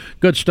things.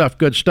 Good stuff.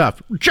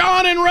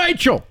 John and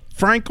Rachel,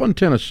 Franklin,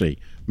 Tennessee,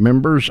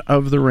 members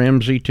of the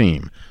Ramsey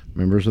team.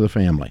 Members of the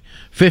family.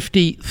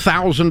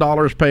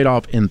 $50,000 paid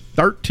off in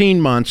 13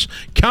 months.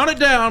 Count it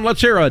down.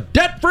 Let's hear a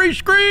debt-free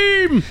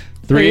scream.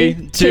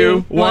 3,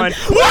 2, 1.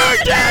 We're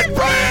debt-free!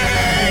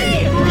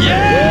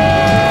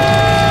 Yeah!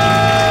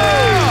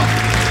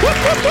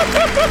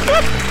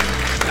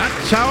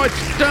 That's how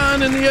it's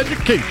done in the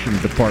education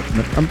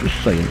department. I'm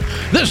just saying.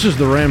 This is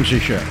The Ramsey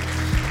Show.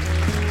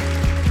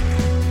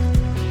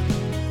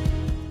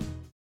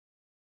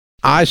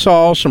 I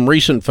saw some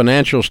recent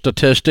financial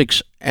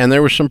statistics, and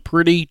there was some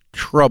pretty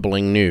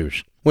troubling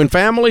news. When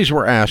families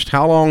were asked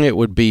how long it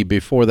would be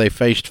before they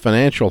faced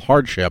financial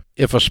hardship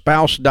if a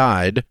spouse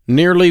died,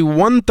 nearly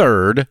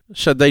one-third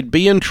said they'd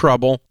be in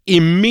trouble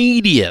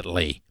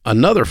immediately.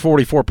 Another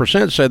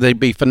 44% said they'd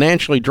be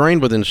financially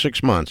drained within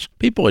 6 months.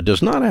 People, it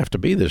does not have to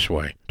be this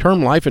way.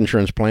 Term life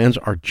insurance plans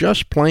are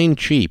just plain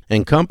cheap,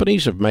 and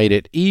companies have made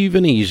it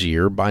even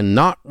easier by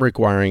not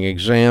requiring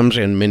exams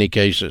in many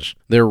cases.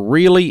 There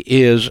really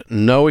is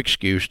no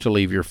excuse to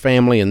leave your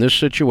family in this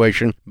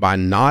situation by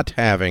not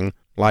having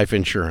life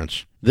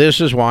insurance.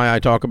 This is why I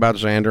talk about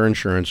Zander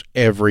Insurance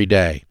every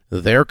day.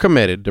 They're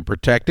committed to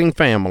protecting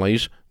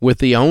families with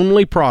the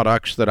only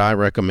products that I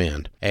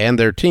recommend, and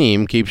their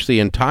team keeps the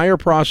entire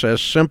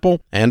process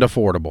simple and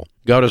affordable.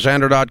 Go to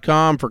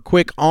Zander.com for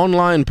quick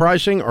online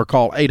pricing or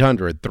call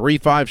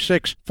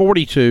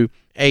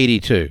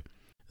 800-356-4282.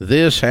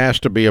 This has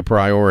to be a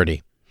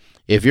priority.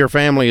 If your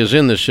family is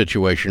in this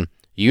situation,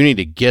 you need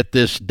to get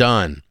this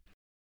done.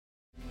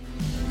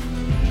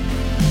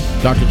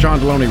 Dr. John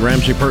Deloney,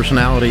 Ramsey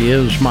Personality,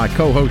 is my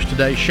co-host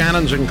today.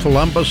 Shannon's in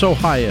Columbus,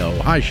 Ohio.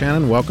 Hi,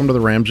 Shannon. Welcome to the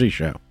Ramsey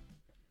Show.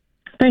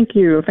 Thank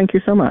you. Thank you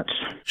so much.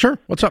 Sure.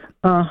 What's up?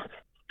 I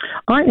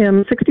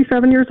am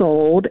 67 years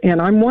old, and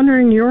I'm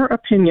wondering your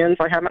opinions.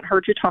 I haven't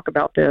heard you talk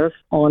about this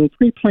on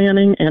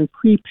pre-planning and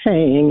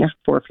prepaying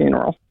for a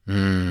funeral.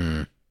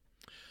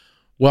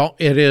 Well,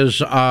 it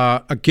is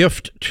a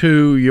gift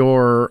to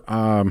your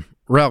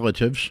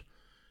relatives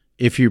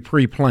if you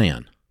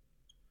pre-plan.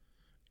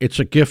 It's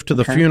a gift to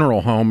the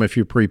funeral home if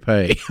you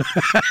prepay.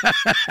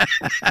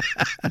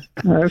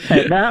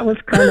 Okay, that was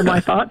kind of my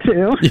thought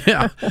too.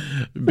 Yeah,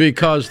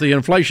 because the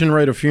inflation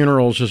rate of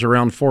funerals is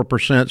around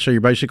 4%, so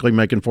you're basically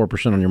making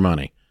 4% on your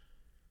money.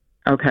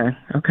 Okay.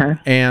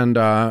 And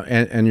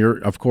you're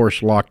of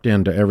course locked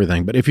into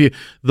everything. But if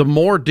the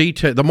more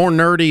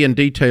nerdy and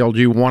detailed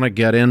you want to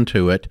get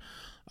into it,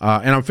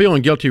 and I'm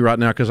feeling guilty right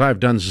now because I've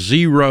done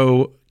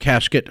zero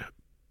casket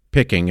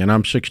picking, and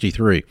I'm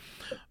 63.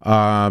 So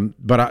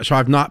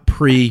I've not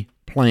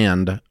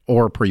pre-planned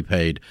or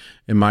prepaid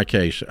in my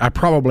case. I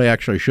probably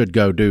actually should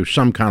go do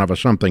some kind of a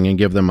something and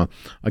give them a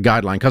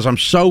guideline, because I'm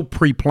so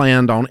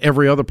pre-planned on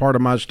every other part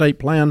of my estate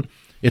plan.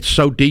 It's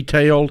so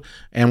detailed,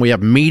 and we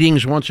have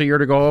meetings once a year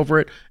to go over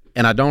it.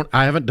 And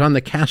I haven't done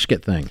the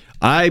casket thing.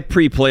 I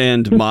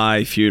pre-planned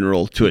my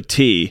funeral to a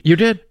T. You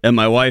did? And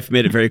my wife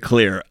made it very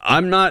clear,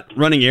 I'm not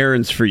running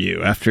errands for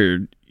you.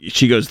 After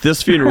she goes,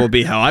 this funeral will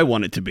be how I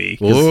want it to be.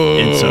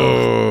 And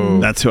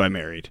so that's who I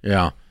married.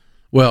 Yeah.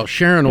 Well,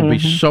 Sharon will be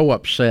so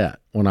upset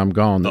when I'm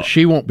gone that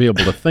she won't be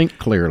able to think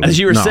clearly. As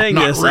you were saying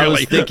this, really. I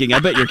was thinking,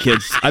 I bet your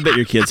kids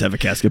have a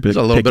casket. It's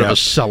a little bit of a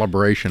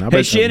celebration. I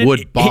bet Shannon, a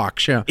wood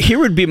box. Yeah. Here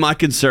would be my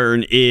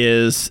concern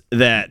is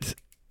that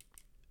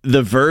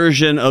the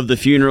version of the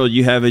funeral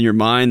you have in your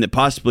mind that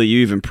possibly you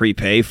even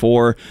prepay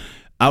for,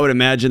 I would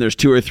imagine there's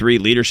 2 or 3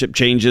 leadership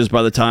changes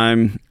by the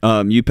time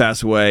you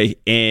pass away,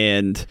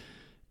 and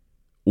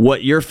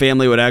what your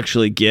family would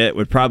actually get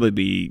would probably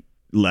be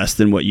less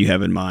than what you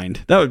have in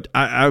mind.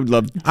 I would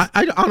love.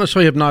 I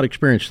honestly have not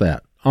experienced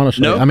that.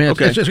 Honestly, no? I mean,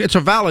 Okay. it's a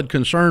valid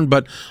concern,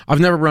 but I've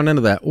never run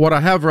into that. What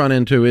I have run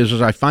into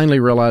is I finally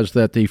realized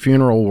that the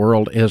funeral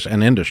world is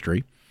an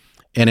industry.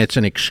 And it's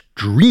an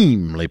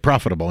extremely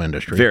profitable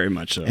industry. Very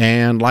much so.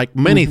 And like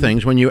many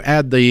things, when you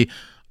add the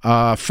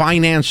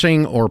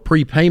financing or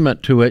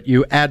prepayment to it,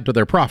 you add to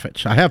their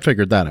profits. I have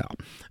figured that out.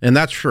 And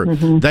that's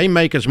true. They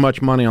make as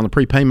much money on the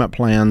prepayment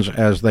plans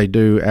as they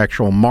do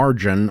actual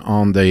margin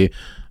on the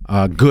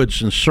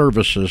goods and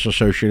services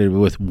associated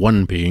with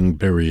one being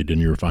buried in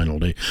your final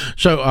day.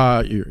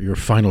 So your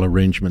final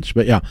arrangements.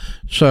 But yeah,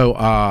 so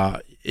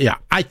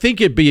I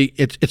think it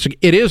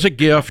is a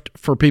gift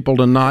for people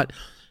to not,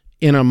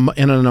 in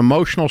an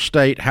emotional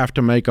state, have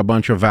to make a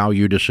bunch of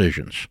value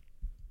decisions.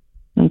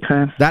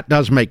 Okay. That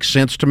does make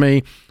sense to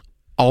me,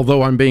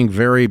 although I'm being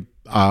very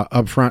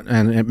upfront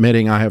and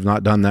admitting I have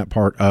not done that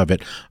part of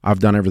it. I've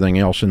done everything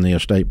else in the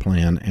estate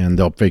plan, and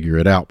they'll figure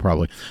it out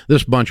probably.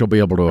 This bunch will be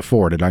able to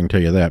afford it, I can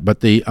tell you that.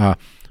 But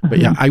but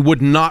yeah, I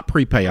would not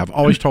prepay. I've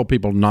always told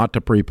people not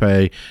to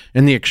prepay.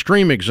 And the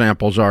extreme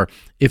examples are,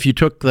 if you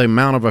took the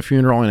amount of a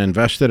funeral and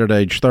invested at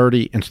age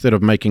 30, instead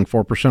of making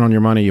 4% on your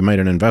money, you made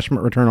an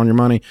investment return on your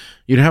money,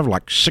 you'd have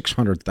like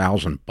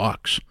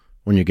 $600,000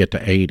 when you get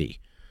to 80.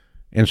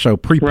 And so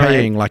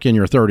prepaying like in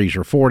your 30s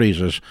or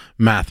 40s is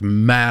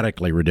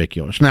mathematically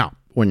ridiculous. Now,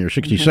 when you're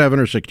 67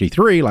 or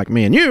 63, like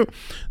me and you,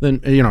 then,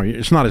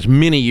 it's not as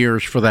many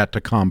years for that to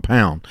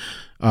compound.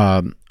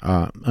 Even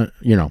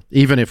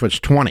if it's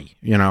 20,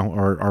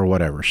 or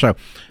whatever. So,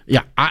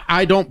 yeah,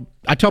 I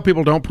tell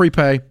people don't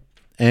prepay,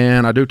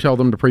 and I do tell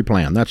them to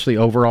pre-plan. That's the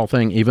overall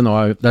thing, even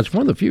though that's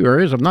one of the few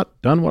areas I've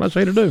not done what I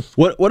say to do.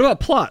 What about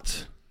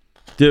plots?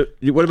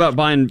 What about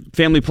buying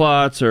family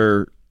plots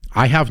or?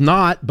 I have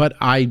not, but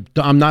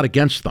I'm not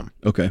against them.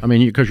 Okay. I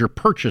mean, because you're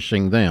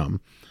purchasing them.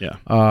 Yeah.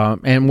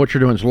 And what you're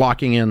doing is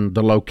locking in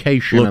the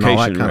location and all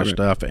that kind of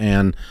stuff.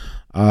 And,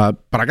 but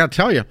I got to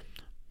tell you,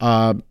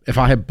 if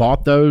I had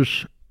bought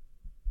those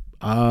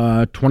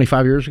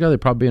 25 years ago,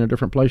 they'd probably be in a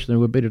different place than they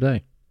would be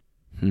today.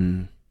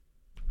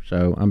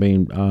 So, I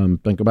mean,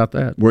 think about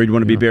that. Where you'd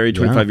want to be buried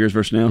 25 years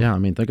versus now? Yeah, I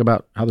mean, think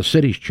about how the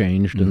city's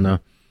changed and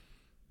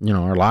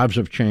our lives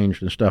have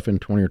changed and stuff in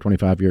 20 or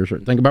 25 years. Or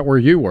think about where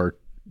you were,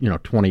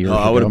 20 years ago.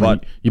 I would have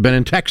bought. You've been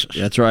in Texas.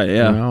 That's right,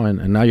 yeah.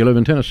 And now you live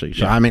in Tennessee.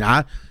 So, I mean,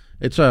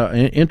 it's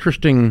an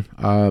interesting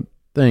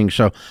thing.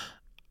 So,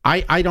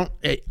 I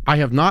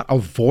have not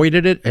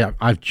avoided it.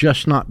 I've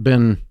just not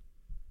been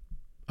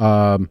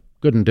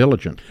good and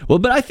diligent. Well,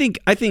 but I think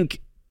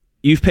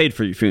you've paid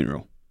for your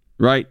funeral,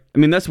 right? I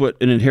mean, that's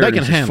what an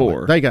inheritance is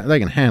for. They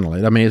can handle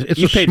it. I mean, it's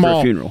you a paid small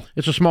for a funeral.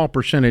 It's a small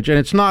percentage, and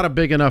it's not a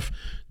big enough.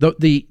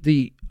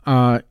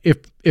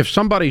 If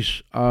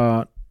somebody's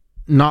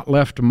not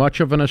left much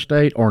of an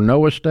estate or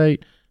no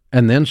estate,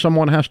 and then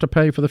someone has to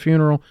pay for the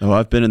funeral. Oh,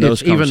 I've been in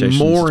those conversations.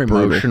 It's even more it's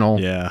brutal. emotional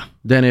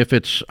than if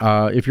it's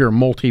if you're a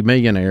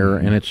multimillionaire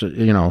and it's I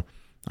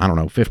don't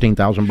know,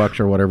 $15,000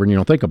 or whatever, and you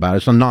don't think about it.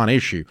 It's a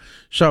non-issue.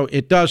 So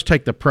it does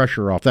take the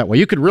pressure off that way.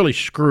 You could really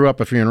screw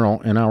up a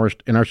funeral in our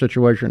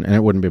situation, and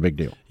it wouldn't be a big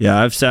deal.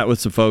 Yeah, I've sat with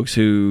some folks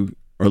who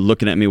are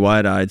looking at me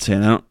wide-eyed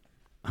saying, how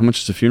much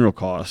does a funeral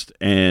cost?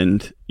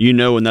 And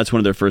and that's one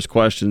of their first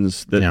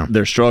questions that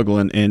they're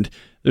struggling, and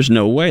there's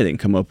no way they can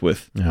come up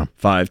with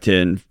 5,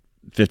 10,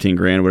 15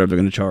 grand, whatever they're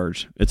going to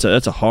charge.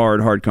 That's a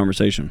hard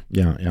conversation.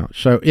 Yeah.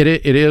 So it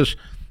is.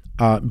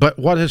 But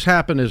what has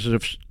happened is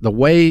let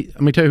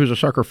me tell you who's a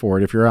sucker for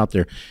it if you're out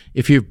there.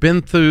 If you've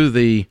been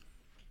through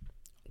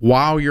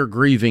while you're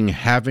grieving,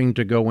 having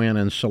to go in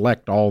and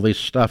select all this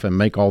stuff and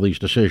make all these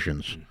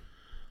decisions,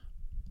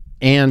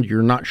 and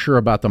you're not sure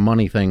about the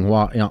money thing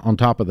on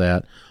top of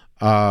that,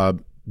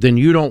 then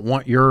you don't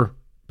want your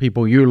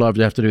people you love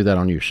to have to do that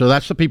on you. So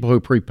that's the people who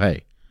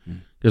prepay,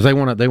 because they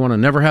want to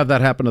never have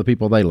that happen to the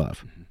people they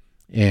love.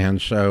 And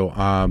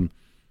so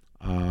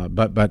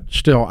but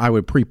still, I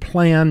would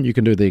pre-plan. You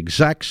can do the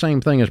exact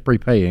same thing as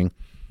prepaying,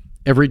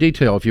 every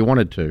detail if you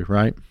wanted to,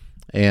 right?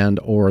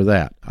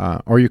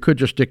 Or you could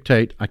just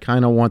dictate, I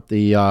kind of want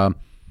the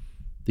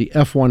the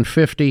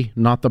F-150,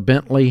 not the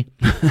Bentley,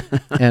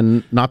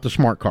 and not the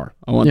smart car.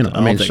 I'll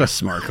take a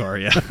smart car,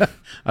 yeah.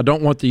 I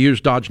don't want the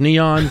used Dodge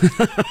Neon.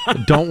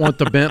 Don't want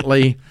the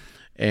Bentley.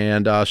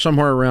 And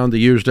somewhere around the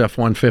used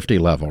F-150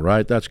 level,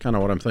 right? That's kind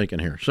of what I'm thinking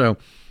here. So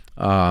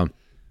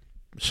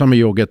some of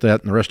you will get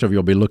that, and the rest of you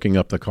will be looking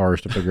up the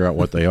cars to figure out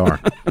what they are.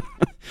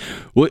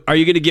 Well, are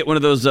you going to get one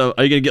of those? Are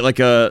you going to get like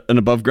an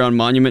above-ground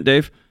monument,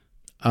 Dave?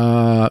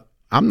 I'm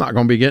not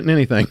going to be getting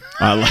anything.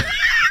 I'm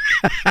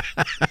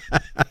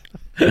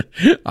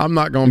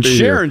not going to be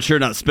Sharon's sure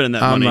not spending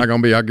that money. I'm not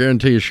going to be. I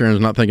guarantee you Sharon's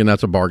not thinking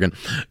that's a bargain.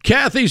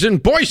 Kathy's in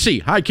Boise.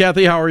 Hi,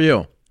 Kathy. How are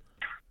you?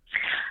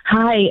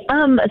 Hi.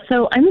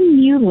 So I'm a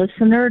new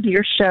listener to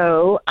your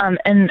show,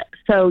 and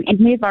so you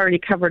may have already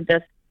covered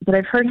this, but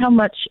I've heard how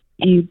much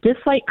you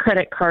dislike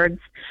credit cards.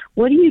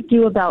 What do you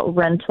do about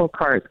rental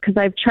cars? Because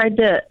I've tried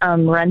to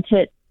rent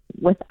it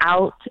with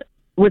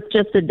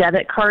just a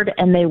debit card,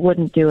 and they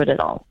wouldn't do it at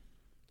all.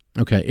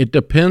 Okay. It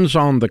depends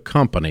on the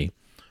company.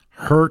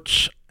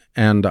 Hertz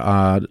and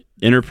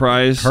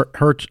Enterprise.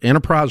 Hertz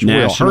Enterprise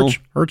National. will.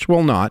 Hertz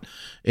will not.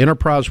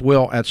 Enterprise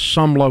will at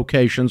some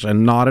locations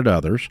and not at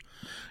others.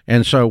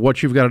 And so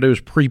what you've got to do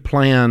is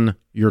pre-plan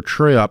your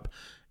trip.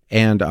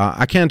 And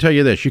I can tell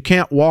you this, you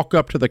can't walk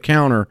up to the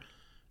counter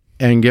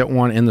and get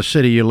one in the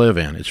city you live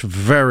in. It's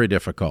very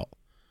difficult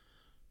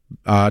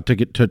to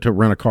get to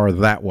rent a car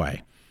that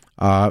way.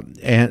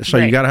 And so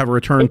you got to have a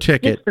return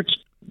ticket,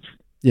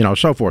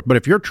 so forth. But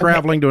if you're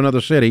traveling to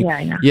another city,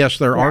 yes,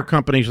 there are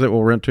companies that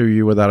will rent to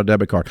you without a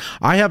debit card.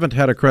 I haven't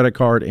had a credit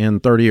card in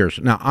 30 years.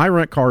 Now, I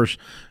rent cars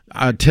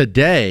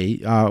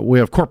today. We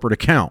have corporate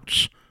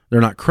accounts.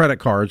 They're not credit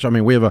cards. I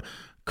mean, we have a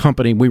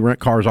company. We rent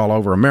cars all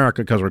over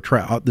America because we're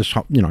got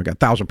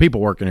 1,000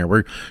 people working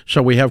here.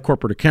 So we have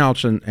corporate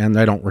accounts, and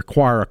they don't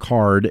require a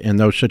card in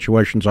those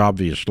situations,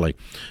 obviously.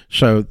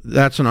 So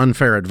that's an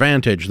unfair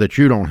advantage that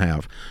you don't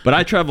have. But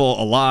I travel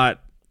a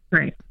lot,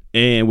 right?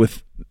 And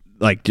with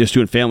just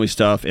doing family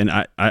stuff, and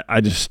I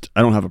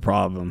don't have a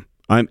problem.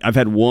 I've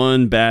had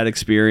one bad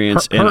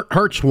experience.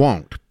 Hertz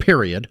won't,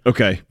 period.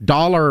 Okay.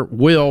 Dollar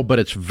will, but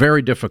it's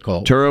very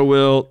difficult. Turo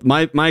will.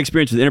 My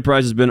experience with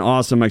Enterprise has been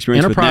awesome. My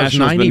experience Enterprise,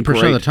 with National has been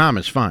great. 90% of the time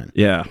is fine.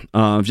 Yeah.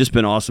 Just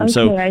been awesome. Okay,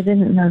 So I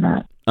didn't know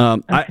that.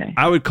 Okay.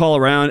 I would call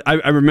around.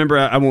 I remember,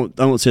 I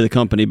won't say the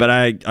company, but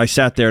I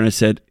sat there and I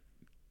said,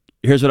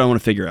 here's what I want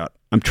to figure out.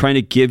 I'm trying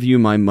to give you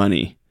my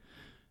money.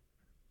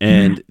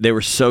 And they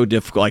were so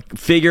difficult. Like,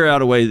 figure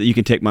out a way that you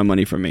can take my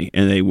money from me,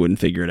 and they wouldn't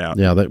figure it out.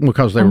 Yeah,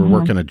 because they were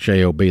working at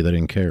JOB, they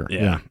didn't care.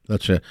 Yeah,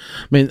 that's it.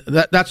 I mean,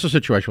 that's the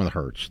situation with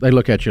Hertz. They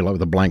look at you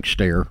with a blank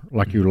stare,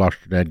 like you lost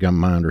your dadgum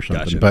mind or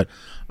something. Gotcha.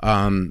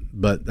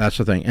 But that's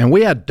the thing. And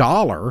we had the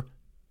Dollar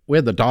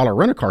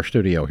Rent-A-Car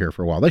Studio here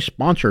for a while. They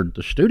sponsored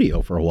the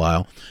studio for a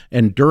while,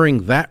 and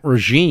during that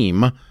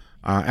regime.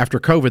 After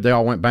COVID, they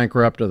all went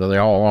bankrupt, or they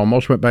all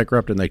almost went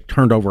bankrupt, and they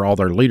turned over all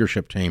their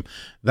leadership team.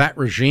 That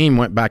regime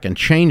went back and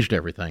changed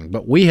everything.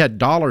 But we had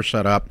Dollar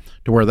set up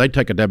to where they'd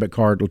take a debit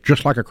card,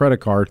 just like a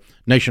credit card,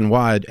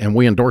 nationwide, and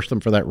we endorsed them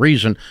for that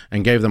reason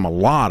and gave them a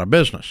lot of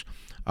business.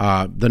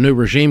 The new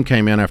regime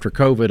came in after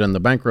COVID and the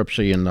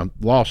bankruptcy and the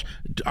loss.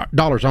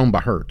 Dollar's owned by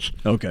Hertz.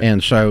 Okay.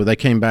 And so they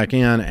came back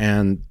in,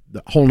 and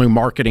the whole new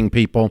marketing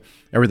people,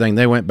 everything,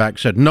 they went back,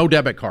 said no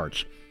debit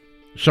cards.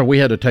 So we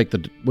had to take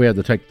the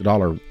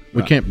Dollar.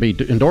 We can't be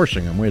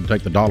endorsing them. We had to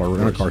take the Dollar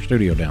Rent-A-Car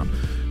Studio down,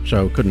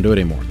 so couldn't do it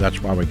anymore. That's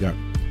why we got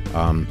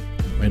we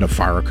had to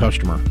fire a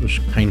customer. It was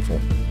painful,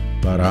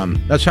 but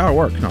that's how it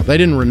worked. No, they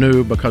didn't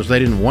renew because they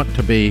didn't want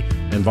to be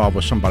involved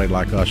with somebody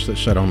like us that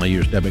said only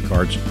use debit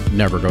cards,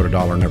 never go to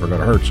Dollar, never go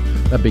to Hertz.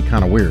 That'd be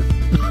kind of weird.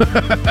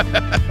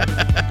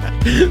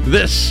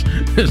 This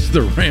is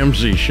the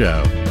Ramsey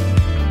Show.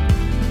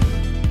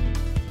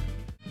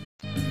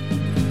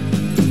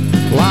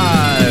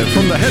 Live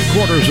from the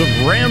headquarters of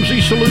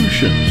Ramsey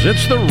Solutions,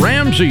 it's the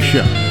Ramsey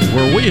Show,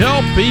 where we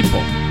help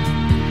people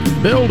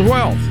build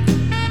wealth,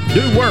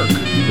 do work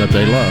that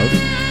they love,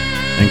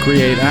 and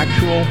create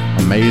actual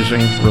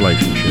amazing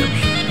relationships.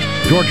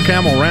 George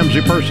Kamel, Ramsey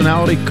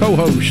personality,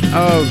 co-host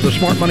of the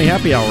Smart Money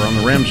Happy Hour on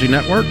the Ramsey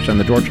Networks and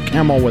the George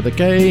Kamel with a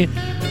K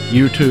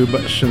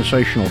YouTube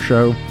sensational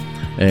show,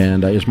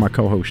 and is my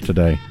co-host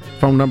today.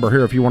 Phone number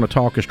here if you want to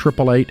talk is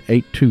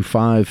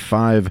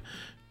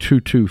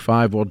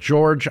 888-825-5225. Well,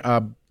 George,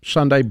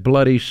 Sunday,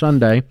 Bloody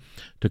Sunday,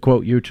 to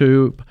quote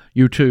YouTube,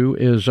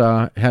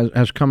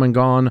 has come and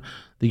gone.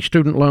 The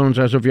student loans,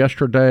 as of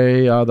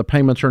yesterday, the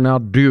payments are now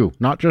due.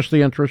 Not just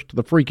the interest,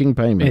 the freaking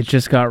payments. It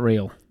just got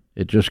real.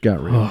 It just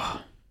got real.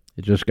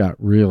 It just got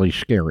really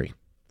scary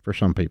for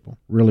some people,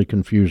 really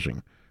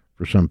confusing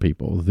for some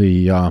people.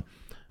 The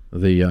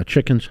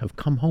chickens have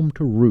come home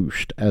to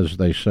roost, as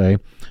they say,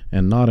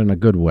 and not in a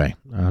good way.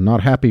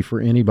 Not happy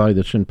for anybody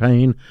that's in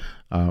pain.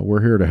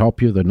 We're here to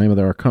help you. The name of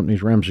our company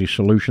is Ramsey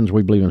Solutions.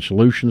 We believe in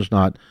solutions,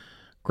 not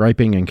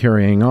griping and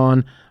carrying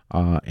on.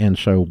 And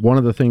so one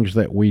of the things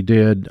that we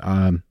did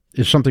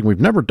is something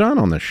we've never done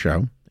on this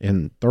show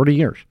in 30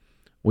 years.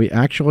 We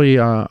actually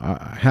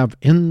have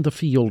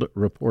in-the-field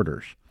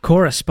reporters.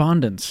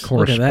 Correspondence.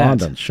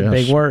 Correspondence, yes.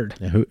 Big word.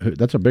 Yeah,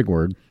 that's a big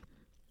word.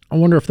 I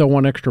wonder if they'll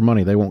want extra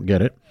money. They won't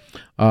get it.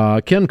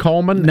 Ken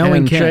Coleman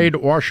and Shade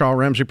Warshaw,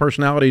 Ramsey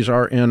Personalities,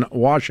 are in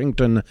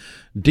Washington,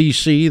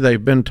 D.C.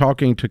 They've been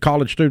talking to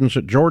college students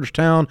at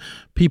Georgetown,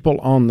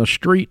 people on the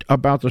street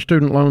about the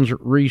student loans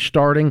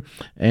restarting.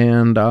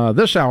 And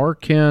this hour,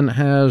 Ken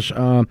has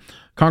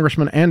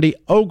Congressman Andy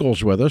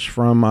Ogles with us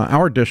from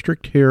our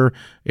district here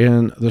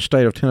in the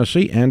state of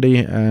Tennessee. Andy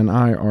and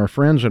I are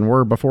friends and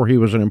were before he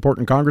was an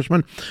important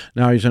congressman.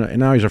 Now he's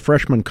a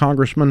freshman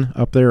congressman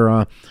up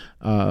there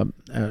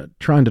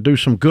trying to do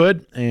some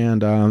good,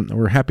 and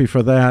we're happy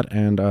for that.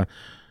 And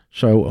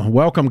so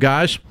welcome,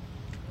 guys.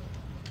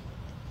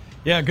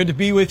 Yeah, good to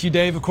be with you,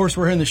 Dave. Of course,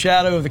 we're in the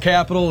shadow of the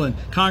Capitol, and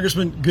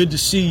Congressman, good to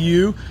see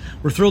you.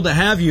 We're thrilled to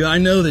have you. I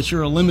know that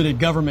you're a limited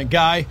government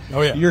guy.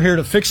 Oh, yeah. You're here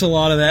to fix a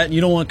lot of that, and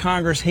you don't want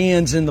Congress'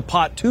 hands in the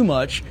pot too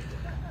much.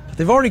 But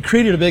they've already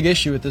created a big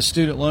issue with this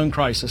student loan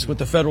crisis, with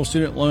the federal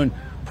student loan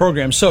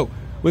program. So,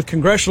 with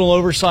congressional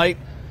oversight,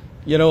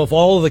 of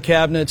all of the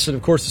cabinets, and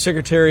of course the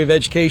Secretary of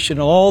Education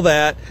and all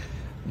that,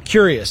 I'm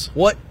curious,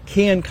 what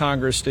can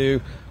Congress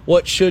do?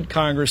 What should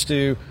Congress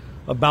do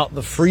about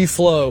the free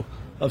flow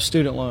of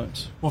student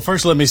loans? Well,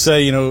 first let me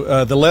say,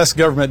 the less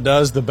government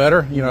does, the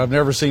better. I've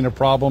never seen a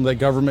problem that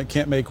government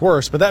can't make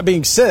worse. But that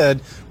being said,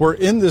 we're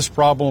in this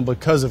problem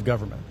because of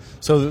government.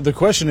 So the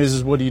question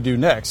is what do you do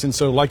next? And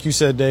so, like you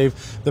said,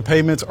 Dave, the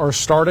payments are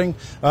starting.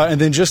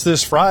 And then just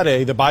this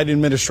Friday, the Biden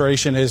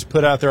administration has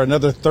put out there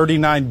another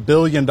 $39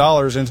 billion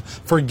in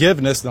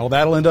forgiveness. Now,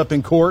 that'll end up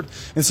in court.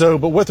 And so,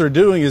 but what they're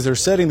doing is they're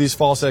setting these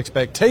false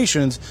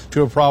expectations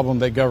to a problem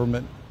that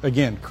government,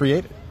 again,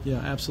 created. Yeah,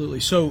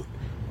 absolutely. So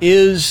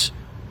is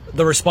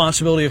the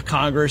responsibility of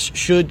Congress,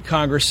 should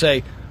Congress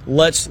say,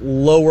 let's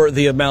lower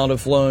the amount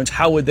of loans?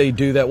 How would they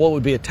do that? What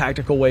would be a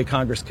tactical way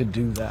Congress could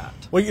do that?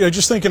 Well,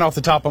 just thinking off the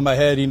top of my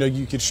head,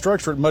 you could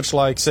structure it much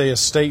like, say, a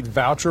state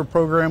voucher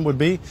program would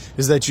be,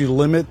 is that you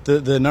limit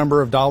the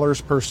number of dollars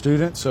per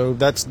student. So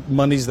that's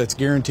monies that's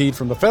guaranteed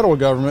from the federal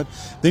government.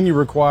 Then you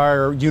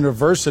require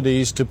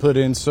universities to put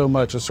in so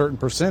much, a certain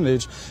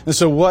percentage. And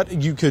so what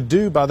you could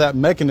do by that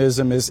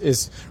mechanism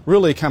is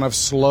really kind of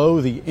slow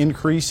the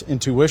increase in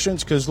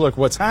tuitions. Because, look,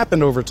 what's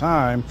happened over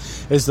time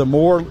is the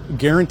more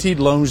guaranteed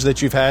loans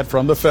that you've had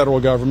from the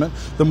federal government,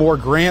 the more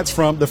grants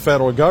from the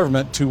federal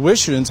government,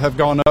 tuitions have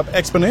gone up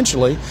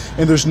exponentially,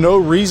 and there's no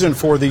reason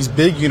for these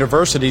big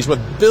universities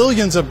with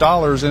billions of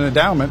dollars in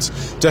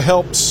endowments to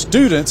help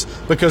students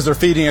because they're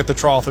feeding at the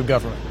trough of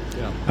government.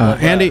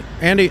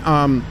 Andy,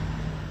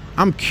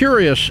 I'm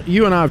curious.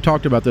 You and I have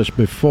talked about this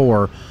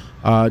before,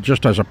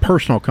 just as a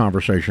personal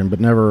conversation, but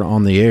never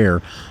on the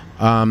air.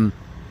 As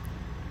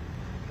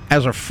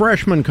a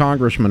freshman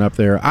congressman up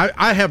there,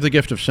 I have the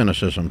gift of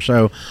cynicism.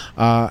 So,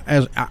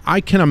 as I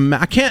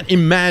can't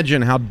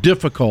imagine how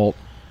difficult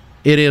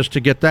it is to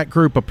get that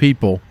group of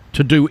people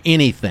to do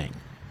anything.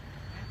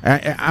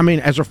 I mean,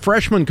 as a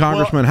freshman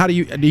congressman, how do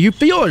you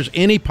feel there's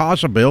any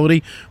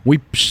possibility we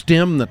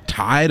stem the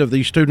tide of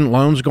these student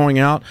loans going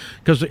out?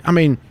 Because, I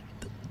mean,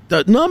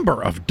 the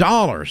number of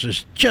dollars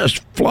is just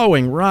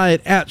flowing right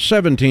at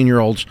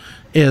 17-year-olds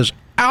is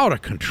out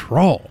of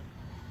control.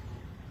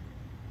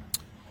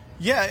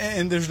 Yeah,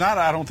 and there's not,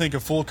 I don't think, a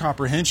full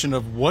comprehension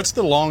of what's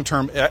the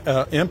long-term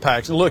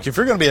impact. And look, if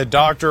you're going to be a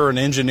doctor or an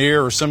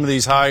engineer or some of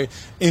these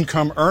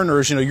high-income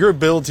earners, your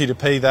ability to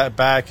pay that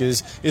back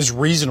is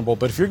reasonable.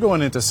 But if you're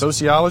going into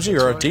sociology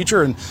or a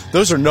teacher, and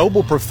those are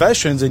noble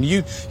professions, and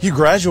you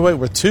graduate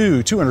with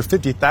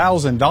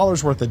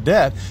 $250,000 worth of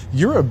debt,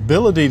 your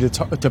ability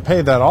to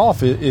pay that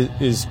off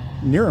is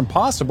near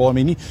impossible. I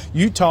mean,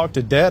 you talk to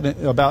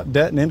about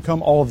debt and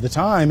income all of the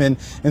time, and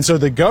so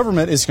the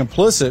government is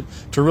complicit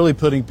to really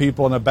putting people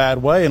in a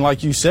bad way. And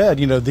like you said,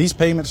 these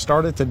payments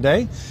started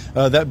today.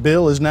 That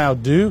bill is now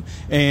due,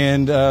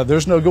 and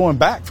there's no going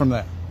back from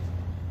that.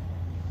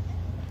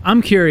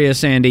 I'm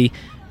curious, Andy,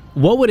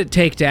 what would it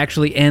take to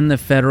actually end the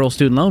federal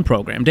student loan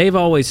program? Dave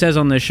always says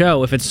on this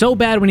show, if it's so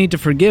bad we need to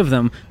forgive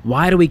them,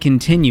 why do we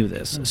continue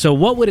this? So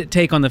what would it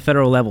take on the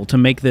federal level to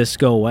make this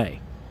go away?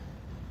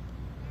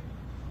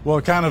 Well,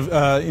 kind of,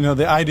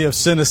 the idea of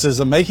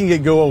cynicism, making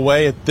it go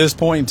away at this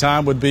point in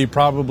time would be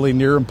probably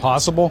near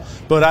impossible.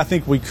 But I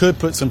think we could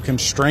put some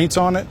constraints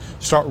on it,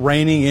 start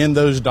reining in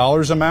those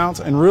dollars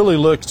amounts, and really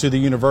look to the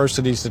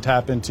universities to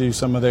tap into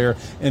some of their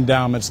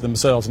endowments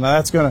themselves.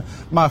 Now,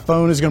 my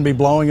phone is going to be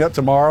blowing up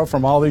tomorrow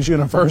from all these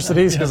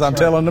universities because I'm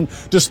telling them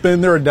to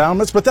spend their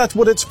endowments. But that's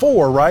what it's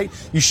for, right?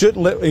 You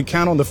shouldn't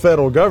count on the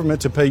federal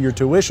government to pay your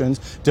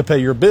tuitions, to pay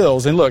your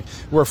bills. And look,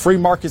 we're a free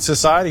market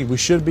society. We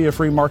should be a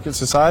free market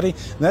society.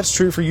 And that's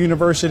true for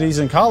universities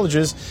and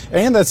colleges,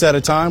 and that's at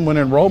a time when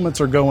enrollments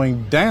are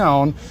going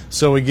down.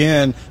 So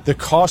again, the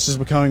cost is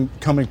becoming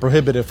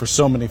prohibitive for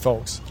so many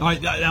folks. All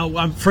right, now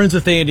I'm friends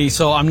with Andy,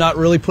 so I'm not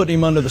really putting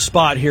him under the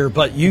spot here,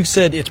 but you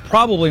said it's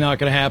probably not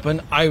going to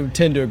happen. I would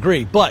tend to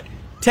agree. But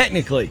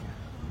technically,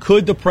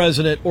 could the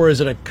president, or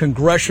is it a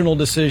congressional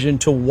decision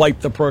to wipe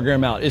the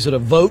program out? Is it a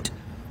vote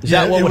Is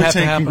that what would have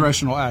to happen?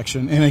 Congressional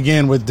action. And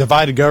again, with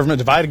divided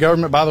government,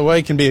 by the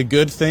way, can be a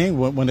good thing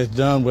when it's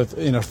done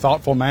in a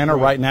thoughtful manner.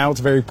 Right now, it's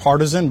very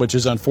partisan, which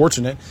is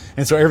unfortunate.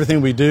 And so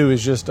everything we do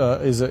is just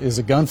is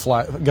a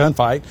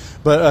gunfight.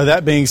 But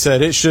that being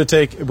said,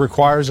 it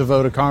requires a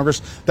vote of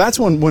Congress. That's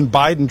when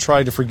Biden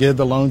tried to forgive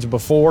the loans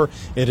before.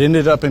 It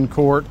ended up in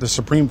court. The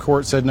Supreme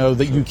Court said no,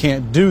 that you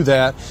can't do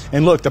that.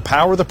 And look, the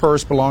power of the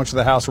purse belongs to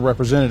the House of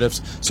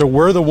Representatives. So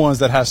we're the ones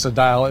that has to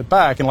dial it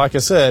back. And like I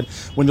said,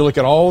 when you look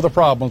at all the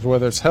problems,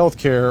 whether it's health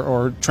care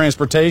or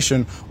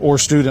transportation or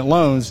student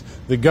loans,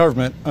 the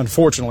government,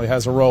 unfortunately,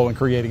 has a role in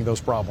creating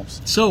those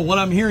problems. So what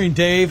I'm hearing,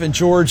 Dave and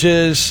George,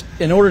 is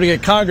in order to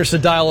get Congress to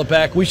dial it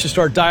back, we should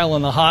start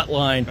dialing the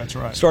hotline. That's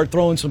right. Start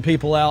throwing some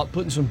people out,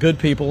 putting some good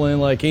people in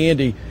like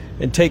Andy,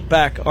 and take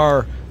back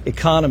our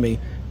economy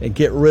and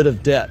get rid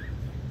of debt.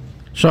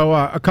 So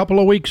a couple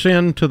of weeks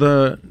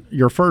into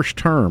your first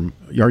term,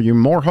 are you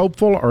more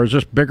hopeful, or is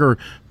this bigger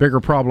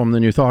problem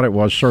than you thought it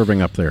was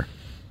serving up there?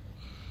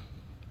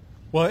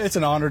 Well, it's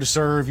an honor to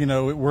serve.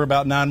 We're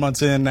about 9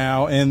 months in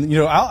now, and we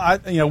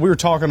were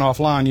talking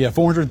offline.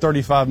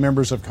 435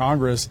 members of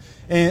Congress,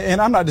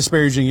 and I'm not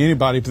disparaging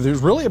anybody, but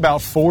there's really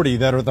about 40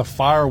 that are the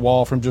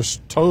firewall from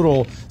just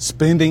total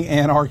spending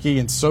anarchy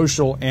and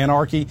social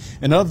anarchy.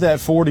 And of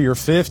that 40 or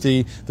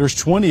 50, there's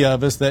 20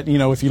 of us that,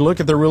 if you look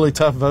at the really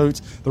tough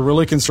votes, the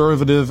really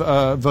conservative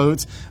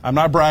votes, I'm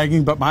not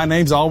bragging, but my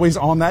name's always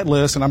on that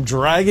list, and I'm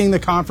dragging the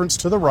conference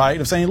to the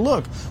right of saying,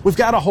 look, we've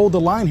got to hold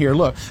the line here.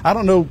 Look, I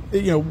don't know,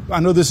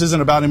 I know this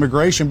isn't about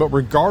immigration, but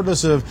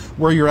regardless of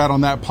where you're at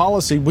on that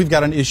policy, we've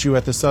got an issue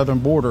at the southern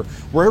border.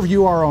 Wherever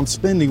you are on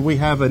spending, we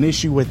have an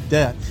issue with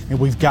debt, and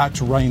we've got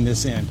to rein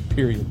this in,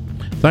 period.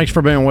 Thanks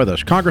for being with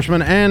us.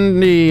 Congressman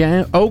Andy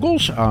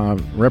Ogles,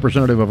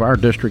 representative of our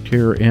district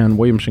here in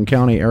Williamson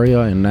County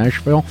area in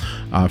Nashville,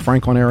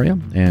 Franklin area,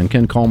 and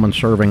Ken Coleman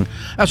serving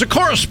as a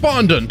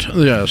correspondent,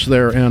 yes,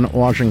 there in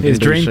Washington, His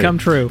dream D.C. come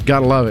true.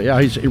 Gotta love it.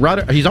 Yeah,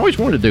 he's always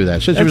wanted to do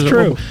that since That's he was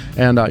true.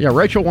 And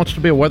Rachel wants to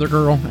be a weather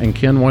girl, and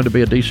Ken wanted to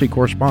be a D.C.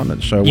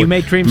 correspondent. So you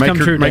make dreams come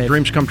true, Make Dave.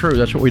 dreams come true.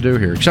 That's what we do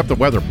here, except the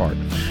weather part.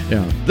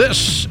 Yeah.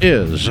 This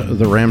is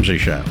The Ramsey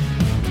Show.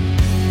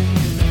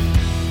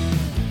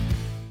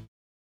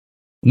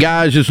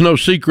 Guys, it's no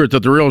secret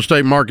that the real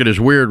estate market is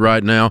weird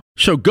right now,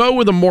 so go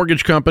with a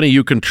mortgage company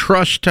you can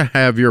trust to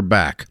have your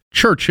back.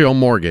 Churchill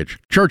Mortgage.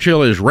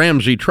 Churchill is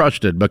Ramsey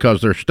trusted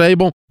because they're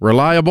stable,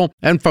 reliable,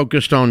 and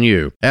focused on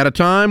you. At a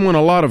time when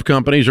a lot of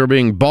companies are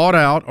being bought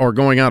out or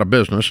going out of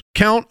business,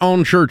 count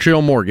on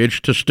Churchill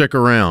Mortgage to stick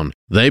around.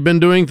 They've been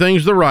doing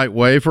things the right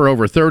way for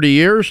over 30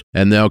 years,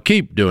 and they'll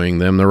keep doing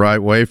them the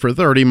right way for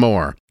 30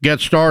 more. Get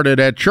started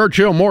at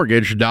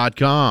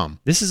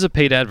ChurchillMortgage.com. This is a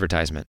paid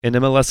advertisement.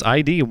 NMLS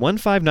ID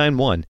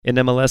 1591.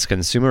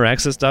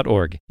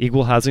 NMLSConsumerAccess.org.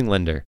 Equal Housing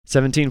Lender.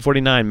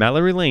 1749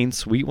 Mallory Lane,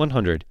 Suite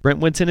 100.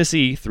 Brentwood,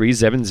 Tennessee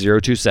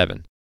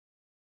 37027.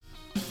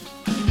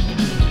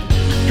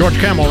 George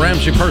Kamel,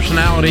 Ramsey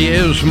Personality,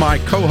 is my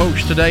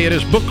co-host today. It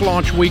is book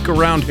launch week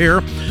around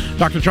here.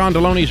 Dr. John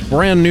Deloney's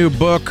brand new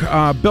book,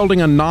 Building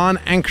a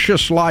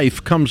Non-Anxious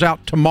Life, comes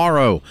out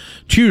tomorrow,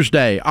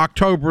 Tuesday,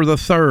 October the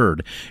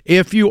 3rd.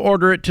 If you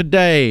order it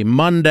today,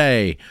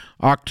 Monday,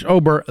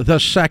 October the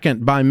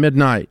 2nd by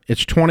midnight,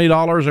 it's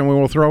 $20, and we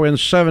will throw in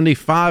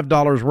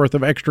 $75 worth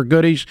of extra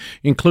goodies,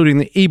 including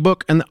the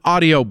ebook and the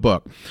audio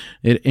book.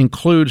 It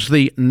includes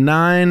the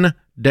 9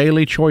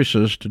 daily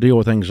choices to deal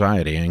with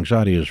anxiety.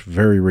 Anxiety is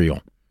very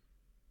real.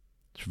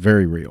 It's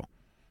very real.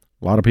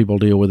 A lot of people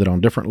deal with it on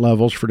different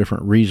levels for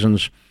different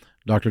reasons.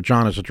 Dr.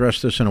 John has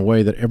addressed this in a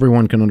way that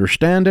everyone can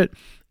understand it,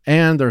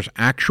 and there's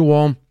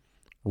actual,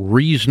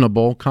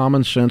 reasonable,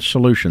 common sense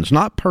solutions.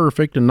 Not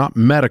perfect and not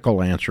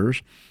medical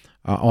answers,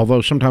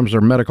 although sometimes there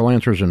are medical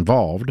answers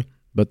involved,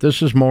 but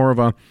this is more of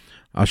a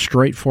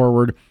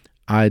straightforward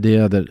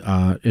idea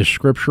that is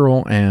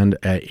scriptural and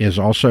is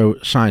also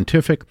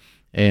scientific,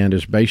 and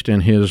is based in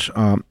his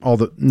all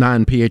the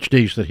 9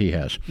 PhDs that he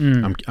has.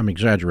 I'm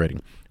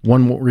exaggerating.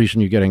 One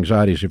reason you get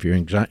anxiety is if you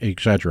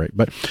exaggerate.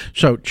 But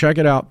so check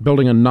it out,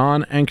 Building a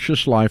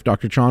Non-Anxious Life,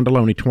 Dr. John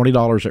Deloney,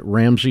 $20 at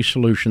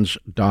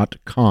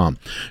RamseySolutions.com.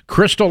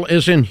 Crystal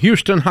is in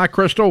Houston. Hi,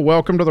 Crystal.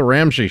 Welcome to The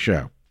Ramsey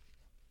Show.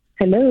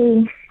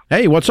 Hello.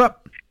 Hey, what's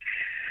up?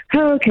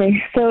 Oh,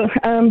 okay. So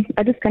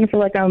I just kind of feel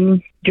like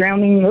I'm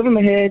drowning over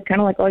my head, kind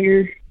of like all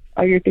your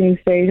things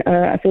say.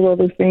 I feel all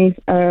those things.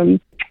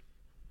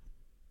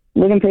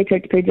 Living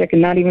paycheck to paycheck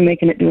and not even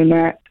making it doing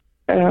that.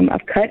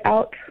 I've cut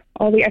out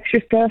all the extra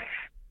stuff,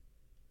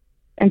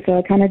 and so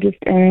I kind of just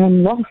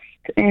am lost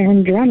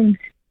and drowning.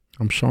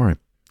 I'm sorry.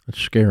 That's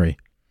scary.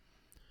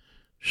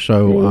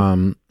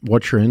 So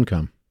what's your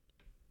income?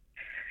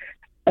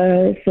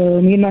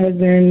 So me and my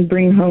husband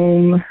bring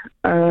home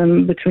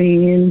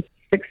between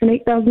 $6,000 and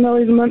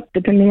 $8,000 a month,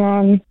 depending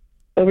on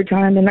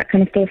overtime and that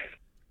kind of stuff.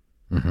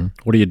 Mm-hmm.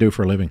 What do you do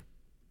for a living?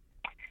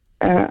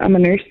 I'm a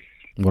nurse.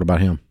 What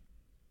about him?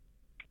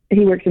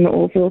 He works in the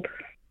oil field.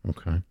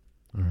 Okay.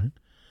 All right.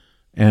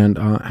 And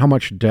how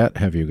much debt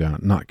have you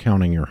got, not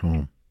counting your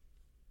home?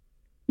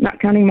 not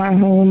counting my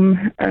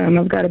home.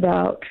 I've got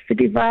about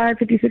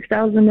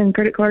 $56,000 in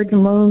credit cards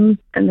and loans,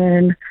 and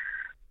then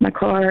my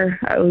car,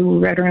 I owe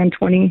right around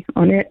 $20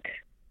 on it.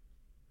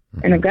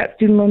 And I've got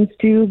student loans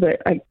too,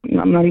 but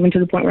I'm not even to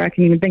the point where I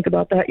can even think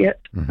about that yet.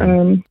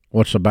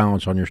 What's the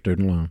balance on your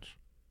student loans?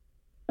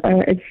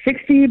 It's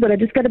 $60, but I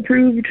just got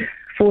approved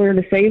for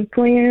the SAVE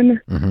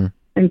plan.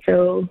 And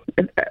so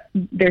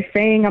they're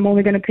saying I'm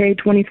only going to pay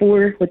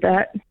 $24 with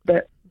that,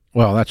 but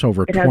well, that's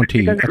over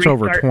 20. That's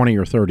over 20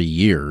 or 30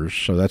 years,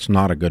 so that's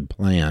not a good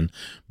plan.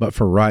 But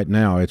for right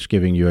now, it's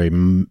giving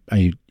you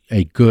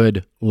a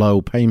good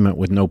low payment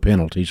with no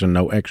penalties and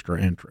no extra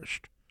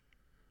interest.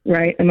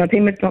 Right, and my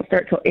payments don't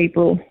start till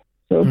April.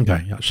 So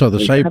okay, so the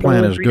SAVE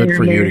plan is good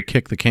for you to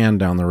kick the can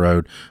down the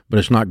road, but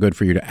it's not good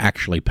for you to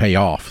actually pay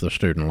off the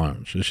student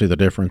loans. You see the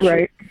difference?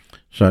 Right.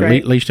 So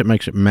at least it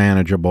makes it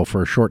manageable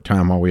for a short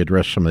time while we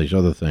address some of these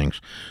other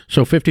things.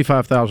 So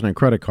 $55,000 in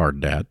credit card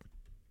debt.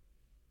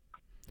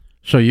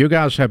 So you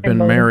guys have been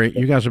married.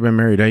 You guys have been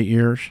married 8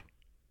 years.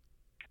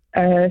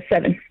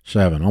 7.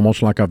 7,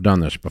 almost like I've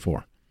done this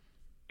before.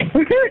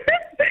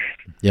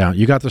 Yeah,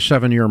 you got the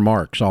 7-year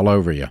marks all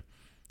over you.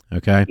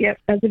 Okay. Yep,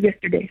 as of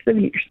yesterday,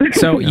 7 years.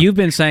 So you've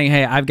been saying,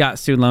 hey, I've got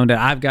student loan debt,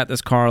 I've got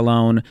this car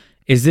loan.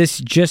 Is this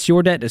just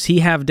your debt? Does he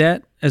have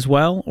debt as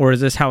well, or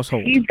is this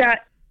household? He's got,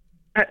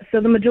 so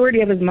the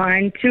majority of is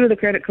mine. 2 of the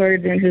credit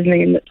cards in his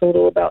name that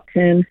total about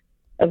 10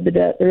 of the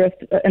debt. The rest,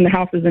 and the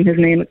house is in his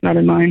name. It's not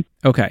in mine.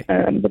 Okay.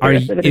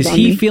 Is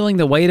he me. feeling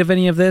the weight of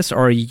any of this,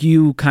 or are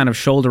you kind of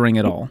shouldering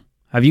it all?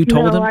 Have you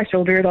told him? No, I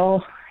shoulder it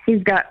all.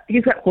 He's got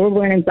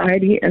horrible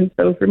anxiety, and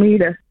so for me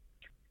to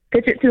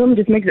pitch it to him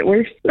just makes it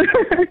worse.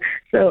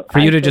 So for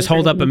you to just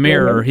hold up a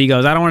mirror, he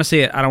goes, I don't want to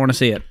see it. I don't want to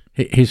see it.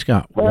 He's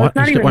got what?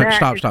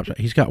 Stop.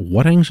 He's got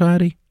what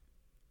anxiety?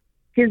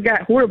 He's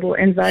got horrible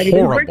anxiety.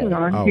 Horrible. He's working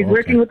on. He's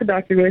working with the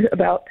doctor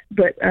about,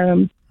 but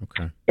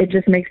okay. It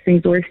just makes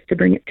things worse to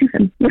bring it to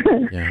him.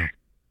 Yeah.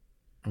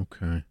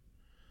 Okay.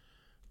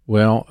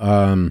 Well,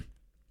 all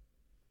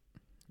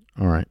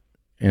right.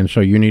 And so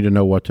you need to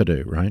know what to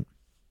do, right?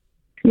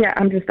 Yeah,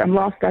 I'm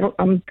lost.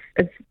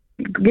 It's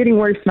getting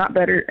worse, not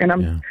better, and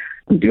I'm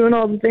doing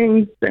all the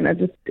things, and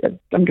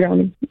I'm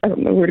drowning. I don't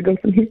know where to go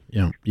from here.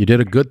 Yeah, you did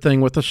a good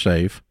thing with the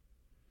SAVE,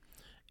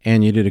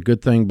 and you did a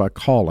good thing by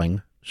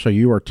calling. So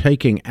you are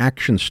taking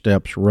action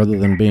steps rather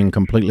than being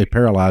completely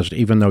paralyzed,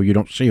 even though you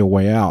don't see a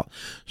way out.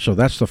 So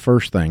that's the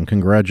first thing.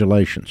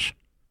 Congratulations.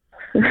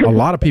 A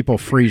lot of people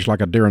freeze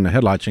like a deer in the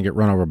headlights and get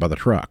run over by the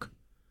truck.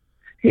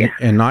 Yeah.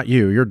 And not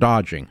you. You're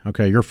dodging.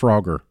 Okay, you're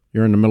Frogger.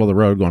 You're in the middle of the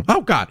road going,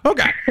 oh, God, oh,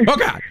 God, oh,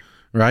 God.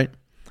 Right?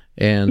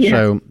 And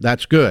so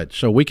that's good.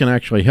 So we can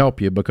actually help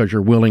you because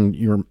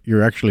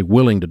you're actually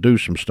willing to do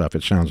some stuff,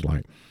 it sounds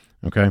like.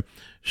 Okay?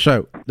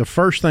 So the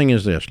first thing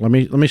is this. Let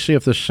me see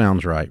if this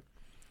sounds right.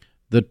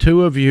 The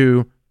two of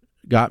you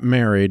got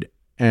married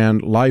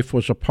and life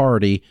was a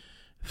party.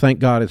 Thank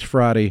God it's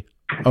Friday.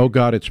 Oh,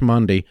 God, it's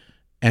Monday.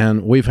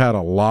 And we've had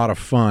a lot of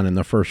fun in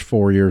the first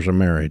 4 years of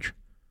marriage.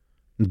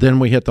 Then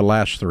we hit the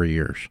last 3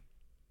 years.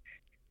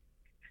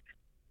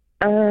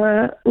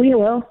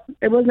 Well,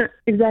 it wasn't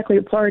exactly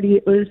a party.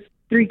 It was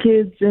 3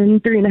 kids in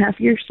 3.5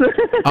 years.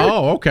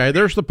 Oh, okay.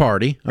 There's the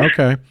party.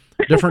 Okay.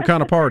 Different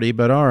kind of party,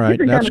 but all right.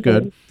 That's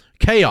good.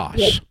 Chaos.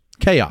 Yeah.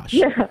 Chaos.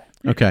 Yeah.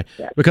 Okay.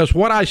 Yeah. Because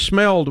what I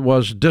smelled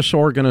was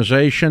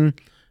disorganization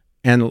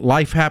and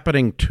life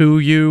happening to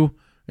you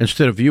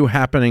instead of you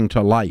happening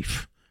to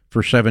life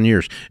for 7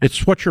 years.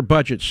 It's what your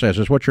budget says.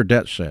 It's what your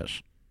debt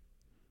says.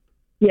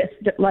 Yes,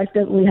 life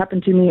definitely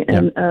happened to me,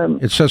 and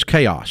it says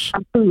chaos.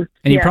 And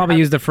you probably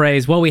used the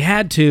phrase, "Well, we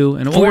had to,"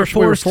 and we were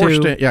forced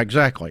to. Yeah,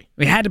 exactly.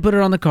 We had to put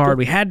it on the card.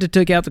 We had to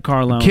take out the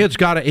car loan. Kids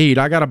got to eat.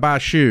 I got to buy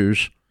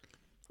shoes,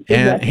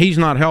 and he's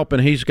not helping.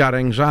 He's got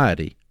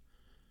anxiety.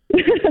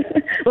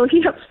 Well,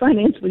 he helps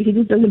financially. He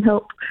just doesn't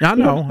help. I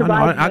know.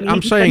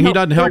 I'm saying he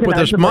doesn't help with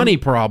this money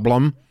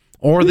problem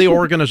or the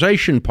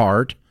organization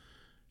part.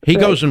 He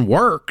goes and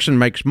works and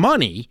makes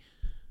money,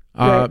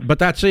 but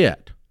that's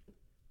it.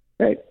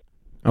 Right.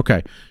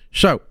 Okay.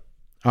 So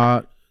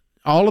all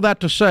of that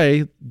to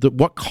say that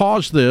what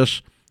caused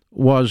this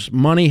was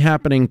money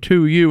happening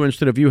to you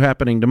instead of you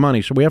happening to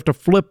money. So we have to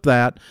flip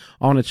that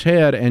on its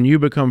head, and you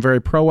become very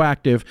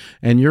proactive,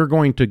 and you're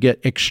going to get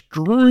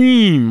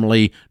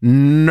extremely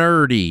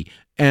nerdy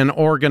and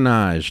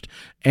organized.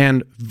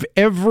 And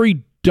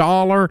every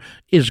dollar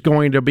is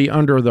going to be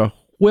under the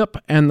whip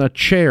and the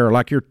chair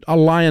like you're a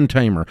lion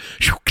tamer.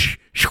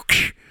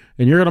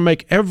 And you're going to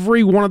make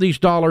every one of these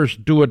dollars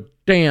do a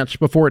dance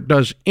before it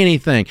does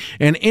anything.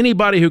 And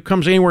anybody who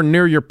comes anywhere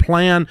near your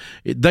plan,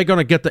 they're going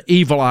to get the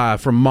evil eye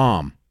from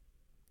mom.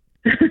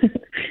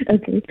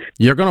 Okay.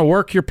 You're going to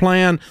work your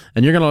plan,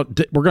 and we're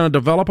going to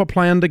develop a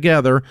plan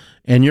together,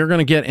 and you're going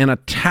to get in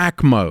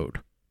attack mode.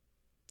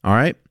 All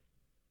right?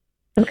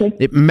 Okay.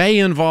 It may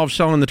involve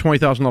selling the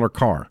 $20,000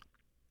 car.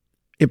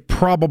 It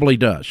probably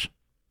does.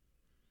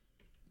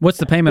 What's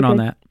the payment on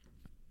that?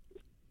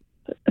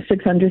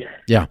 $600.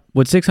 Yeah.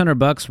 Would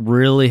 $600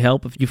 really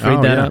help if you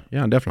freed that up?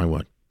 Yeah, definitely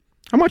would.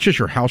 How much is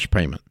your house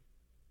payment?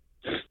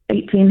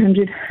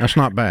 $1,800. That's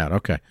not bad.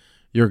 Okay.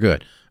 You're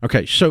good.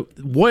 Okay, so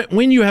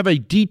when you have a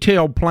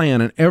detailed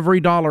plan and every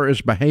dollar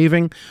is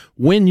behaving,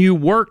 when you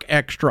work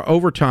extra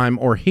overtime,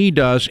 or he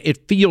does,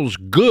 it feels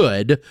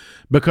good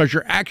because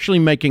you're actually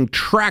making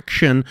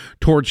traction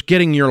towards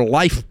getting your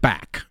life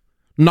back,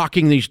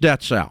 knocking these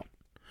debts out,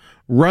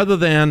 rather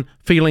than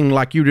feeling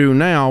like you do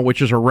now,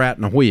 which is a rat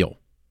in a wheel.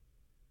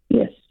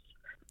 Yes.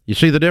 You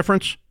see the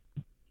difference?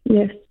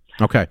 Yes.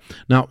 Okay.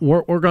 Now,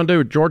 what we're going to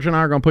do, George and I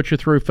are going to put you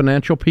through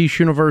Financial Peace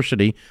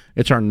University.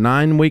 It's our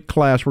 9-week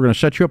class. We're going to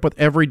set you up with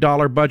Every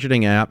Dollar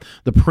budgeting app,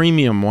 the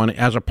premium one,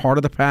 as a part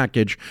of the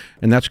package,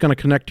 and that's going to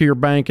connect to your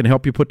bank and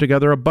help you put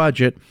together a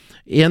budget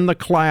in the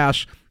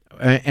class,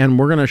 and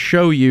we're going to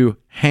show you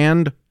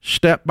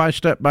step by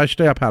step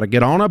how to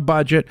get on a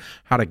budget,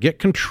 how to get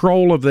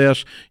control of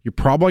this. You're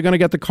probably going to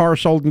get the car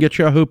sold and get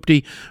you a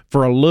hoopty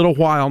for a little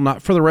while,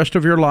 not for the rest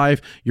of your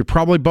life. You're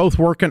probably both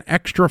working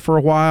extra for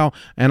a while,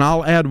 and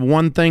I'll add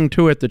one thing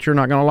to it that you're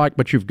not going to like,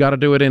 but you've got to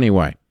do it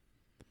anyway.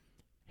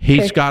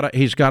 He's got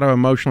to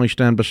emotionally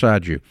stand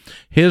beside you.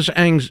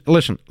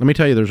 Listen, let me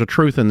tell you, there's a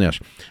truth in this.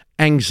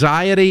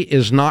 Anxiety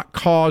is not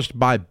caused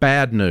by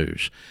bad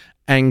news.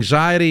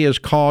 Anxiety is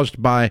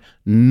caused by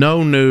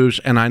no news,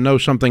 and I know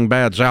something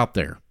bad's out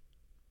there.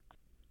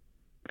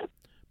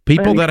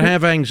 People that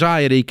have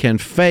anxiety can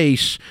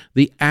face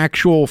the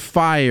actual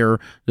fire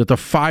that the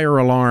fire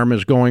alarm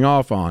is going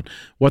off on.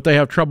 What they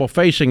have trouble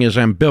facing is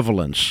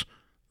ambivalence,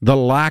 the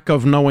lack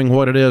of knowing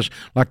what it is.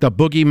 Like the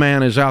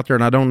boogeyman is out there,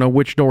 and I don't know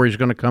which door he's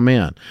going to come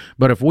in.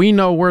 But if we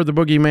know where the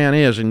boogeyman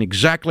is and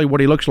exactly what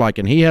he looks like,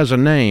 and he has a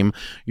name,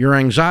 your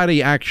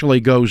anxiety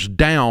actually goes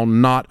down,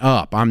 not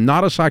up. I'm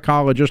not a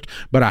psychologist,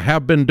 but I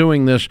have been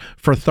doing this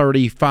for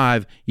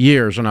 35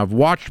 years, and I've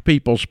watched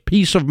people's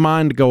peace of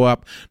mind go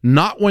up,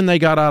 not when they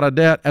got out of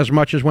debt as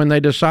much as when they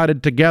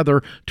decided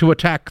together to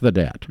attack the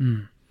debt.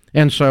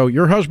 And so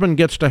your husband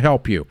gets to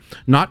help you,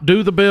 not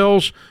do the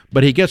bills,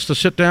 but he gets to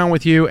sit down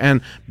with you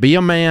and be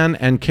a man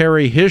and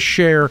carry his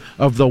share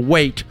of the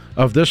weight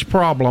of this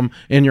problem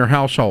in your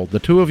household. The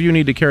two of you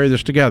need to carry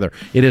this together.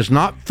 It is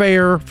not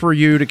fair for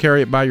you to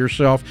carry it by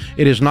yourself.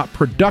 It is not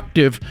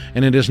productive,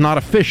 and it is not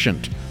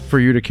efficient for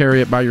you to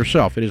carry it by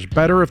yourself. It is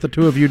better if the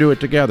two of you do it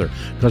together,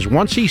 because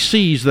once he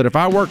sees that if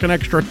I work an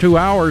extra 2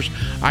 hours,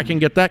 I can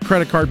get that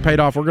credit card paid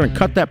off, we're going to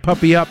cut that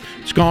puppy up,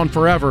 it's gone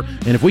forever,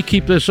 and if we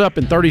keep this up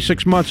in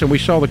 36 months and we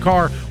sell the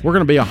car, we're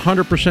going to be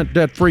 100%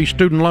 debt-free,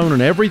 student loan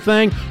and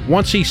everything.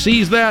 Once he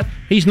sees that,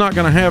 he's not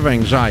going to have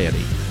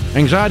anxiety.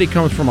 Anxiety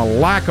comes from a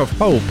lack of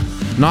hope,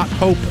 not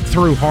hope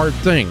through hard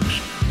things.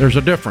 There's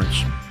a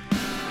difference.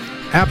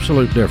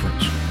 Absolute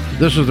difference.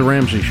 This is The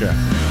Ramsey Show.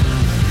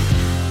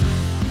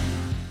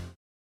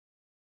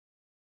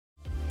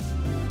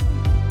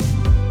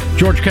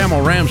 George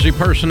Camel, Ramsey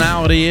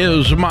Personality,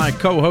 is my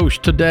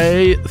co-host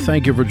today.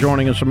 Thank you for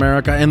joining us,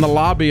 America. In the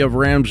lobby of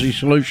Ramsey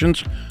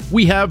Solutions,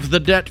 we have the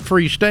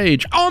debt-free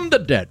stage. On the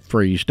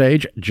debt-free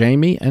stage,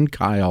 Jamie and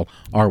Kyle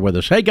are with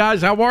us. Hey,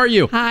 guys, how are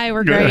you? Hi,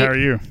 we're great. How are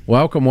you?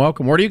 Welcome,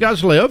 welcome. Where do you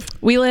guys live?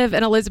 We live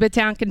in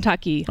Elizabethtown,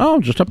 Kentucky. Oh,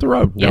 just up the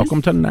road. Yes.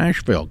 Welcome to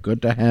Nashville.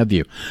 Good to have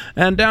you.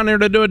 And down here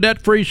to do a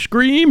debt-free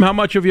scream, how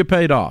much have you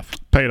paid off?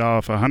 Paid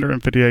off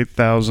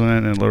 $158,000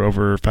 in a little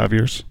over 5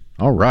 years.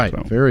 All right,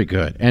 very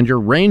good. And your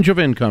range of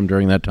income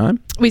during that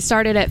time? We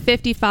started at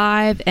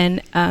 $55,000 and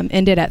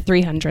ended at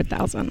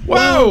 $300,000.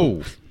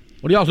 Whoa!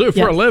 What do y'all do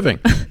for a living?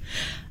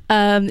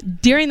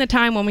 During the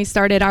time when we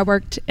started, I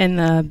worked in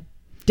the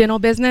dental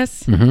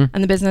business on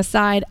the business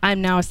side.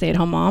 I'm now a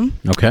stay-at-home mom.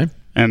 Okay.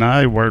 And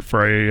I work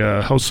for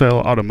a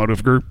wholesale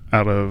automotive group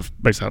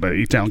based out of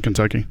E-Town,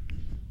 Kentucky.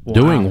 Wow.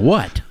 Doing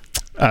what?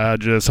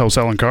 Just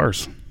wholesaling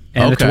cars.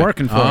 And it's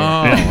working for you.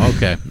 Oh,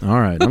 okay.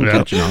 All right. I'm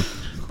catching on.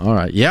 All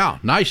right. Yeah.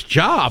 Nice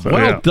job.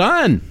 Well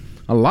done.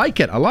 I like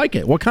it. I like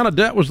it. What kind of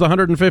debt was the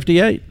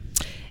 $158,000?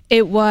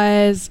 It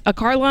was a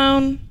car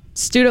loan,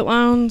 student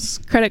loans,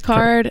 credit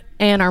card,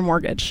 and our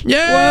mortgage.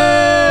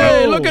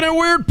 Yay! Looking at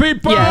weird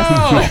people.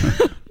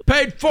 Yes.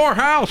 Paid for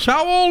house.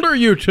 How old are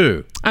you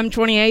two? I'm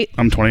 28.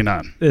 I'm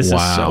 29. This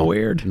is so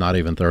weird. Not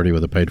even 30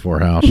 with a paid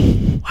for house.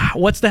 Wow.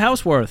 What's the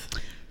house worth?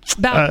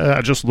 I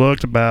just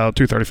looked, about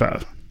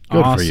 $235,000.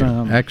 Good for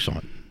you.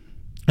 Excellent.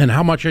 And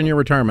how much in your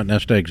retirement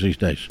nest eggs these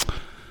days?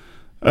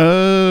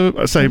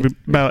 I'd say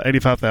about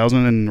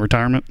 $85,000 in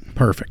retirement.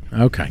 Perfect.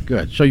 Okay,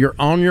 good. So you're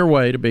on your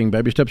way to being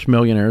Baby Steps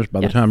millionaires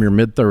by the time you're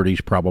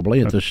mid-30s,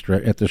 probably at this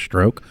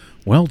stroke.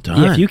 Well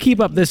done. Yeah, if you keep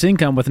up this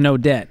income with no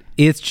debt,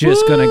 it's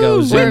just going to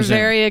go zoom. We're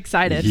very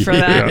excited for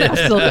that.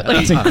 Absolutely.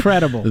 It's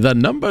incredible. The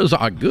numbers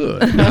are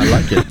good. I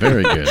like it.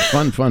 Very good.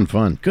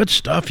 Fun. Good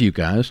stuff, you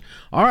guys.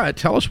 All right,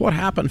 tell us what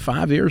happened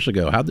 5 years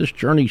ago. How'd this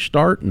journey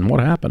start and what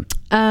happened?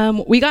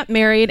 We got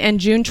married in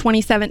June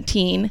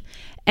 2017.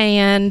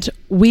 And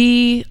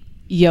we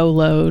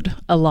YOLO'd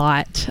a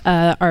lot.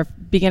 Our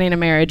beginning of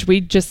marriage, we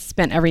just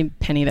spent every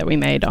penny that we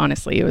made,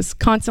 honestly. It was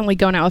constantly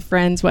going out with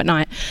friends,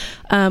 whatnot.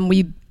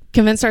 We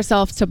convinced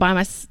ourselves to buy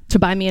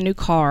me a new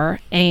car,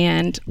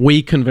 and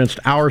we convinced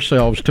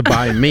ourselves to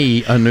buy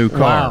me a new car.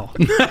 Wow.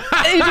 It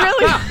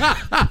really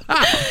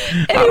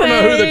I don't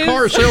know who the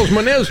car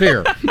salesman is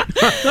here.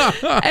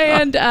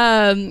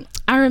 And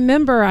I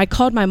remember I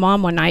called my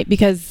mom one night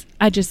because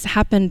I just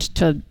happened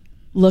to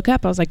look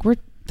up. I was like, we're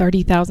a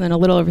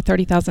little over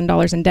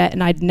 $30,000 in debt,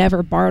 and I'd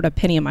never borrowed a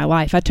penny in my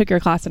life. I took your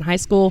class in high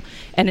school,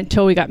 and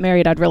until we got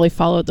married, I'd really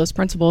followed those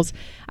principles.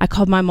 I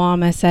called my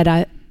mom. I said,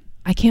 I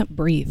can't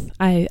breathe.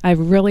 I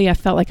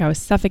felt like I was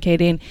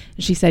suffocating.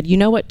 And she said, you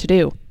know what to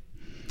do.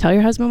 Tell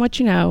your husband what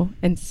you know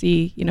and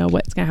see,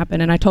 what's going to happen.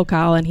 And I told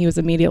Kyle, and he was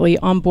immediately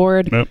on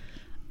board. Yep.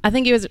 I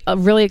think he was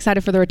really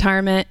excited for the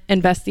retirement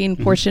investing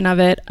portion of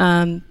it.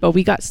 But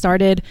we got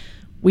started.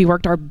 We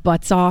worked our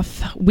butts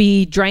off.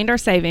 We drained our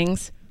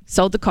savings,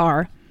 sold the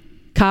car.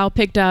 Kyle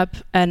picked up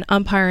an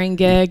umpiring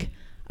gig.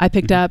 I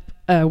picked up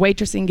a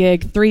waitressing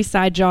gig, 3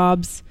 side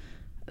jobs,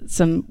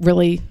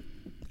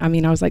 I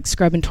was like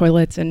scrubbing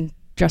toilets and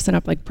dressing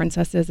up like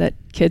princesses at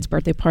kids'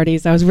 birthday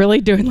parties. I was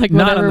really doing like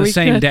whatever Not on the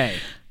same day.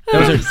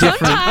 Those are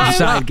different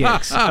side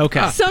gigs.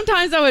 Okay.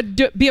 Sometimes I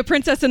would be a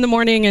princess in the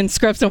morning and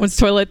scrub someone's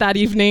toilet that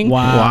evening.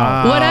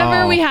 Wow.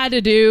 Whatever we had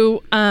to do,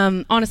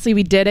 honestly,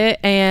 we did it.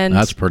 And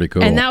that's pretty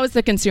cool. And that was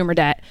the consumer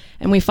debt.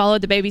 And we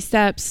followed the baby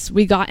steps.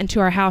 We got into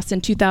our house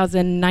in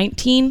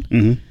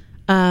 2019.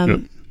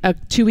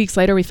 2 weeks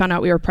later, we found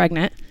out we were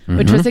pregnant,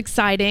 which was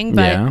exciting,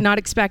 but not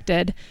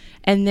expected.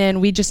 And then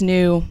we just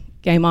knew,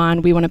 game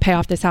on. We want to pay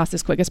off this house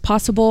as quick as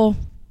possible.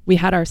 We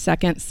had our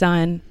second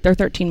son. They're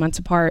 13 months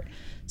apart.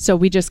 So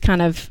we just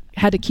kind of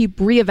had to keep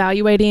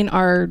reevaluating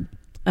our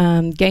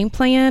game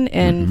plan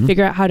and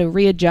figure out how to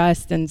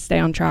readjust and stay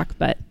on track.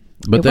 But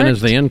then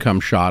as the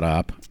income shot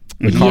up,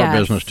 the car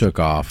business took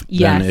off,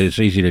 then it's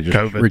easy to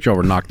just reach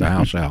over and knock the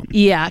house out.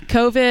 Yeah,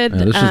 COVID.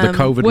 This is the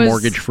COVID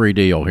mortgage-free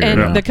deal here.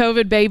 And the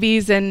COVID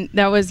babies, and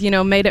that was,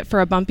 made it for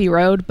a bumpy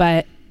road,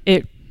 but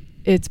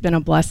it's been a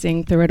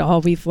blessing through it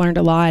all. We've learned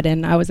a lot,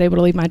 and I was able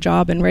to leave my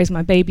job and raise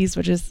my babies,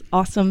 which is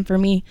awesome for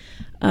me.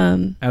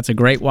 That's a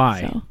great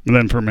why. So. And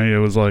then for me, it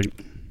was like,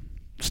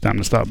 it's time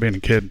to stop being a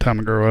kid, time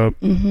to grow up.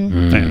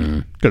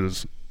 And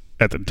because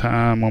at the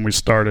time when we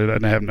started, I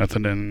didn't have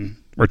nothing in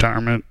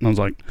retirement. And I was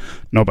like,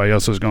 nobody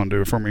else is going to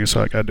do it for me,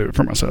 so I got to do it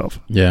for myself.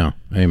 Yeah.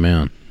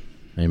 Amen.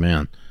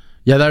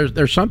 Yeah,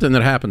 there's something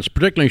that happens,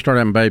 particularly when you start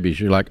having babies.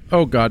 You're like,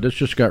 oh, God, this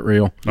just got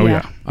real. Oh,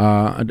 yeah.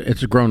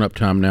 It's a grown-up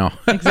time now.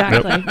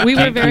 Exactly. We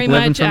were very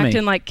much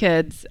acting like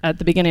kids at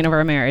the beginning of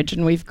our marriage,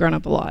 and we've grown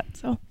up a lot.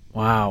 So.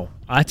 Wow.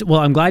 Well,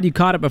 I'm glad you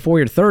caught it before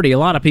you're 30. A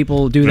lot of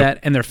people do that,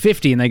 and they're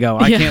 50, and they go,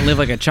 I can't live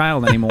like a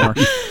child anymore.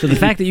 So the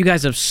fact that you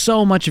guys have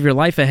so much of your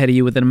life ahead of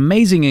you with an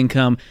amazing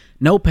income,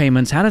 no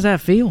payments, how does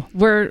that feel?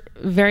 We're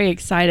very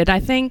excited. I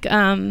think...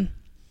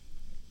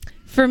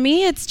 for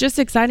me, it's just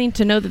exciting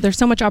to know that there's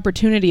so much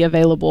opportunity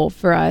available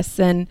for us.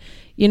 And,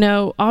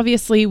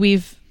 obviously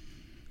we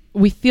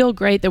feel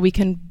great that we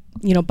can,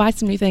 buy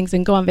some new things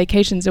and go on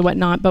vacations and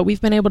whatnot, but we've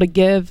been able to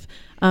give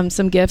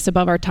some gifts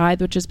above our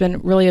tithe, which has been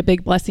really a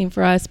big blessing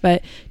for us.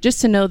 But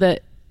just to know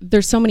that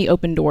there's so many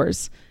open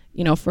doors,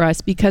 for us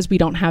because we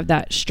don't have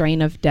that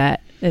strain of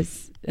debt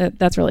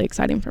that's really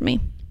exciting for me.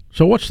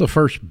 So what's the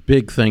first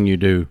big thing you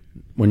do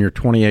when you're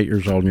 28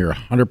 years old and you're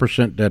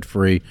 100%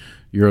 debt-free?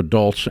 You're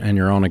adults and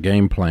you're on a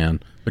game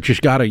plan, but you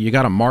got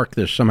to mark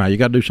this somehow. You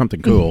got to do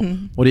something cool.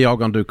 What are y'all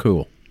going to do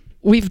cool?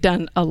 We've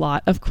done a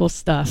lot of cool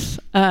stuff.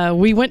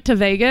 We went to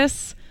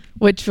Vegas,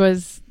 which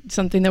was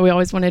something that we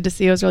always wanted to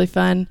see. It was really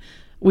fun.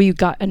 We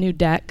got a new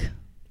deck.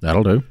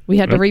 That'll do. We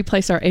had to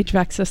replace our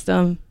HVAC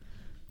system.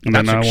 And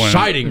that's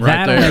exciting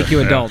right That'll there. make you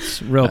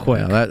adults real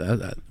quick.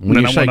 When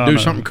you say do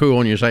something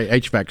cool and you say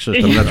HVAC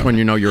system, that's when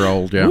you know you're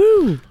old, yeah.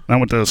 Woo. I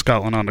went to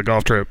Scotland on the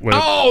golf trip.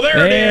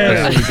 There it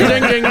is. Ding,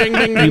 ding, ding, ding, ding,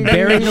 ding, ding.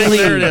 There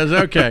it is.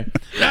 Okay.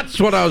 That's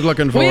what I was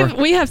looking for.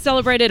 We have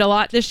celebrated a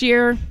lot this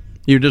year.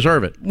 You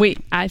deserve it.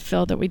 I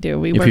feel that we do.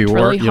 We if worked you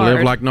really hard. You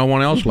live like no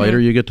one else. Later,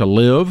 you get to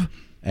live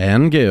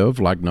and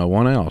give like no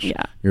one else.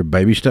 Yeah. You're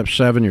baby step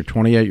 7. You're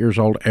 28 years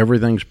old.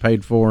 Everything's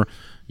paid for.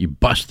 You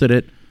busted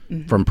it.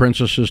 From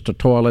princesses to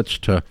toilets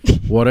to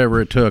whatever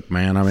it took,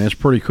 man. I mean, it's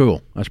pretty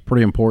cool. That's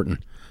pretty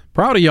important.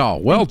 Proud of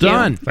y'all. Well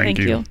done. Thank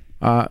you.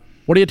 What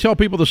do you tell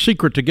people the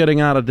secret to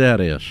getting out of debt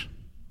is?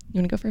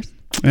 You want to go first?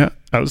 Yeah,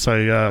 I would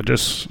say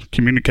just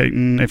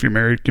communicating. If you're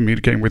married,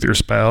 communicating with your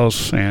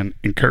spouse and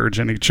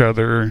encouraging each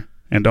other.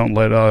 And don't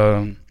let,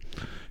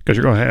 because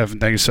you're going to have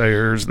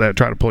naysayers that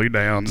try to pull you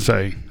down and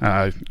say,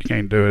 you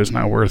can't do it. It's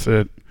not worth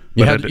it.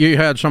 You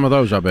had some of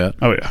those, I bet.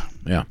 Oh, yeah.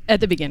 Yeah. At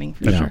the beginning,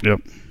 for sure.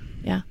 Yep.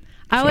 Yeah.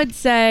 I would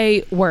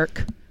say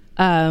work,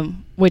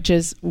 which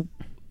is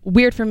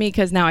weird for me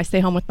because now I stay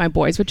home with my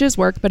boys, which is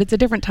work, but it's a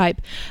different type.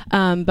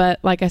 But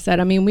like I said,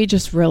 I mean, we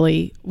just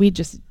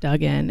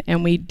dug in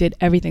and we did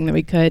everything that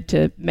we could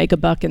to make a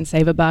buck and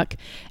save a buck,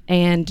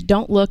 and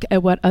don't look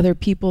at what other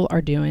people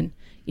are doing,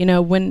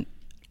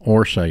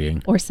 or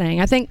saying.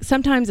 I think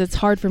sometimes it's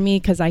hard for me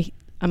because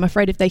I'm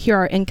afraid if they hear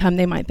our income,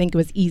 they might think it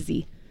was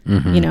easy.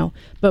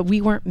 But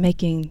we weren't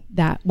making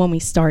that when we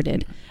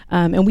started.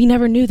 And we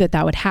never knew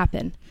that would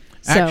happen.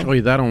 Actually,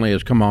 that only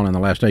has come on in the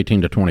last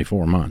 18 to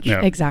 24 months.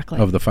 Yeah. Exactly.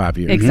 Of the 5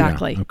 years.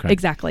 Exactly. Yeah. Okay.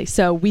 Exactly.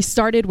 So we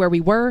started where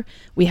we were.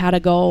 We had a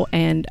goal,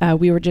 and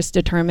we were just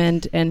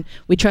determined, and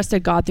we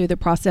trusted God through the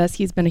process.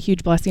 He's been a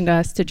huge blessing to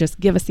us to just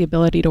give us the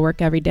ability to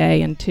work every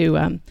day and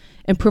to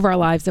improve our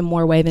lives in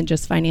more way than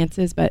just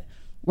finances, but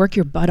work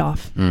your butt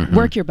off. Mm-hmm.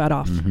 Work your butt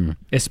off. Mm-hmm.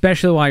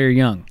 Especially while you're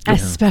young.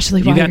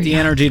 Especially you while got you're the young.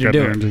 energy to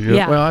do it.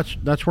 Yeah. Well,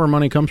 that's where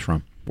money comes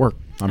from. Work.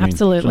 I mean,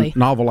 Absolutely. It's a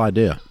novel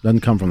idea.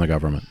 Doesn't come from the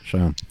government. So,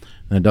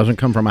 and it doesn't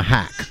come from a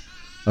hack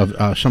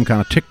of some kind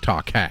of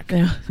TikTok hack.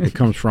 Yeah. It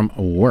comes from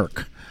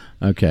work.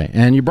 Okay,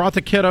 and you brought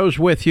the kiddos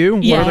with you.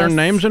 What are their Yes.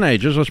 names and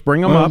ages? Let's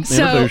bring them up,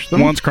 So- introduce them.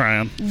 One's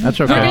crying.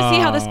 That's okay. We're going to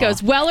see how this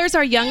goes. Weller's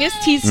our youngest.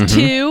 He's Mhm.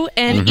 2,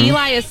 and Mhm.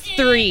 Eli is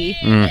 3.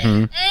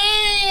 Mm-hmm.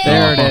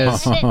 There it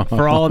is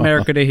for all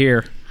America to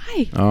hear.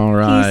 Hi. All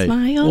right. He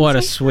smiles. What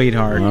a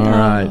sweetheart. All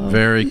right.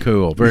 Very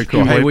cool. Very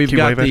cool. Hey, we've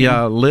got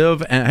the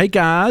Live and hey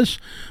guys,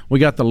 we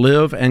got the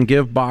Live and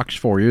Give box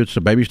for you. It's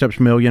the Baby Steps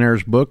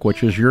Millionaires book,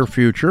 which is your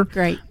future.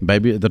 Great.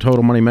 The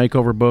Total Money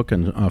Makeover book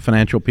and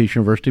Financial Peace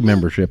University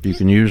membership. You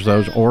can use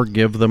those or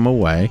give them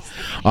away.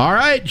 All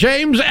right,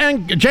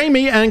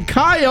 Jamie and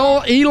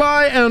Kyle,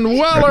 Eli and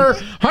Weller,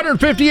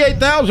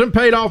 $158,000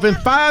 paid off in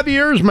 5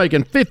 years,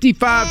 making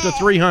 $55 to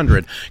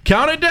 $300.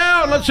 Count it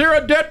down. Let's hear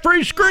a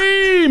debt-free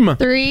scream.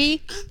 3,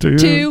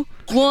 2,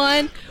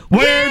 1.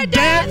 We're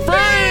debt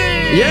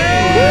free!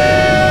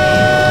 Yeah!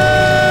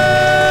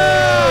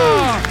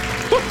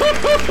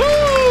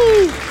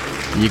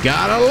 You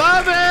gotta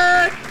love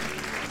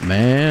it!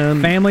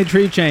 Man. Family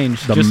tree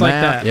changed, The just like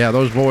map- that. Yeah,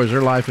 those boys,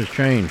 their life has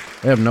changed.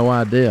 They have no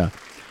idea.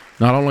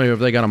 Not only have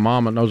they got a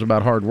mom that knows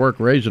about hard work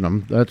raising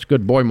them, that's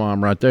good boy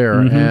mom right there.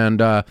 Mhm. And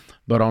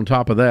but on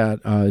top of that,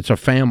 it's a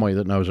family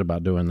that knows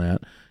about doing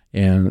that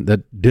and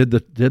that did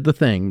the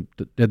thing,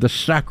 did the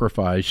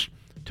sacrifice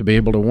to be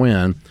able to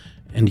win.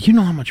 And you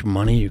know how much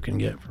money you can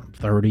get from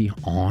 30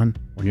 on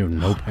when you have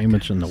no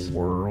payments in the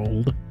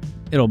world?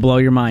 It'll blow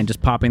your mind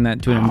just popping that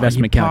into an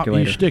investment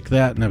calculator. You stick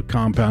that in a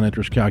compound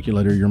interest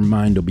calculator, your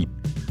mind will be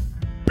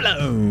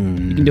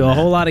blown. You can do a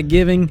whole lot of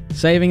giving,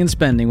 saving, and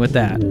spending with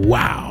that.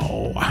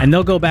 Wow. And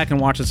they'll go back and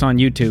watch this on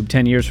YouTube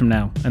 10 years from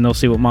now, and they'll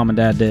see what mom and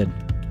dad did.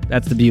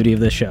 That's the beauty of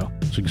this show.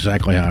 That's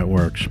exactly how it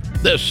works.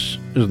 This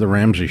is The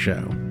Ramsey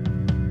Show.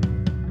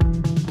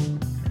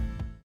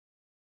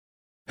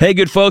 Hey,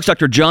 good folks,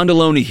 Dr. John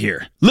Deloney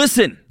here.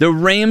 Listen, the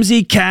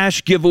Ramsey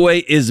Cash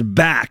Giveaway is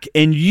back,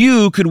 and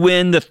you could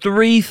win the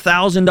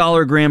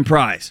 $3,000 grand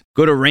prize.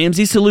 Go to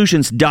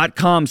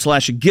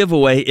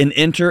RamseySolutions.com/giveaway and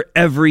enter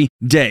every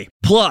day.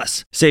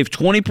 Plus, save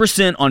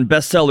 20% on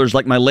bestsellers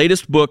like my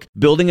latest book,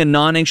 Building a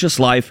Non-Anxious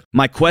Life,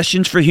 My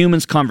Questions for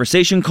Humans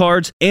conversation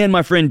cards, and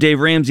my friend Dave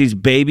Ramsey's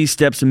Baby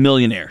Steps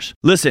Millionaires.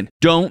 Listen,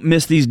 don't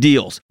miss these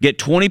deals. Get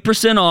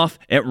 20% off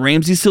at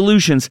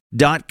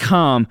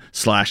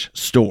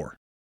RamseySolutions.com/store.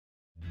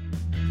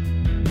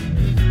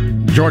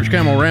 George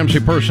Camel Ramsey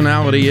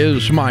Personality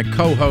is my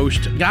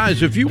co-host.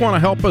 Guys, if you want to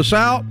help us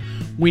out,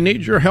 we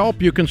need your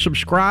help. You can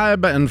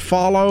subscribe and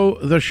follow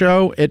the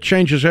show. It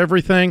changes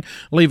everything.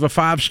 Leave a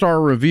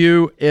 5-star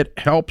review. It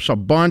helps a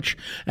bunch.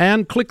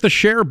 And click the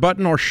share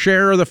button or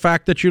share the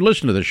fact that you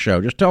listen to this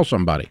show. Just tell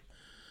somebody.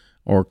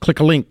 Or click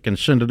a link and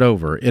send it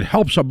over. It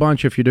helps a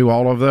bunch if you do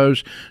all of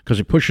those because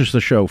it pushes the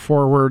show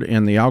forward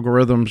in the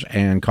algorithms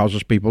and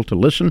causes people to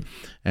listen,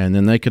 and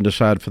then they can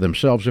decide for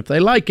themselves if they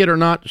like it or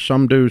not.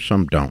 Some do,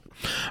 some don't.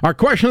 Our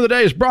question of the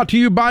day is brought to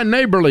you by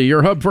Neighborly,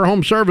 your hub for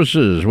home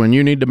services. When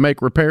you need to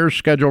make repairs,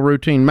 schedule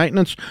routine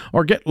maintenance,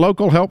 or get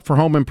local help for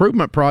home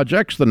improvement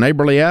projects, the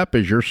Neighborly app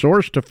is your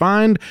source to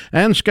find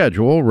and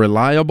schedule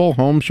reliable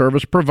home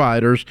service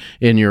providers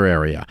in your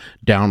area.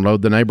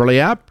 Download the Neighborly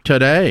app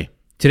today.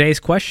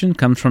 Today's question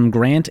comes from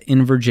Grant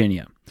in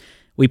Virginia.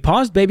 We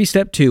paused baby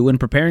step 2 when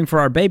preparing for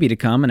our baby to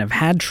come and have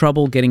had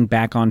trouble getting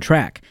back on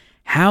track.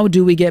 How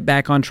do we get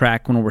back on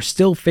track when we're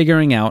still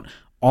figuring out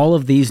all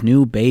of these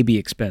new baby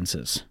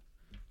expenses?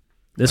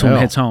 This one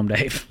hits home,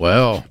 Dave.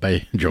 Well,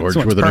 George This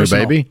one's with a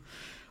personal. new baby.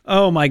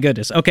 Oh, my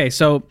goodness. Okay,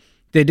 so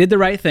they did the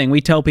right thing.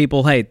 We tell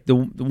people, hey,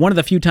 one of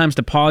the few times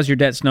to pause your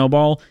debt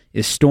snowball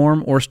is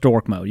storm or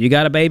stork mode. You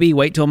got a baby,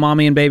 wait till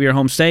mommy and baby are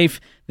home safe,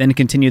 then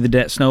continue the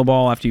debt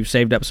snowball after you've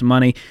saved up some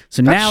money.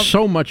 So That's now,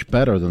 so much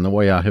better than the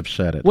way I have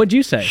said it. What'd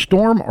you say?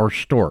 Storm or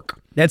stork?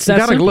 That's You that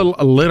got simple. a little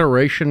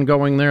alliteration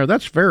going there.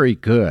 That's very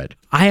good.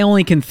 I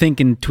only can think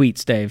in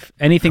tweets, Dave.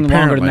 Anything longer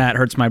Apparently. than that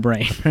hurts my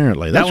brain.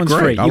 Apparently. That That's one's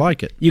great. free. I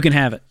like it. You can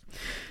have it.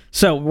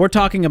 So we're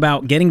talking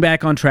about getting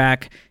back on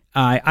track.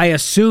 I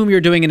assume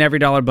you're doing an every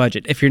dollar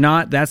budget. If you're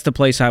not, that's the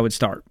place I would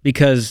start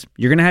because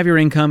you're going to have your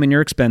income and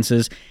your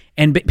expenses.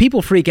 And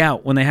people freak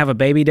out when they have a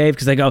baby, Dave,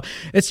 because they go,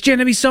 it's going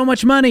to be so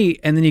much money.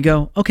 And then you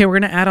go, okay, we're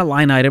going to add a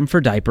line item for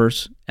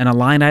diapers and a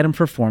line item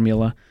for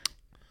formula.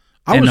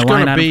 I and was a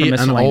going line to item for be an old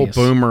miscellaneous.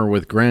 boomer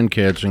with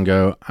grandkids and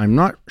go, I'm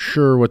not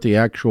sure what the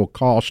actual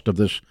cost of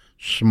this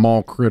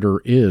small critter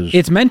is.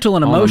 It's mental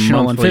and emotional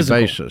on a and monthly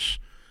physical. basis.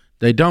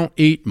 They don't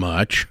eat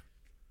much.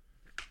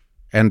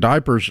 And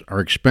diapers are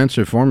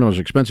expensive, formula's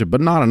expensive,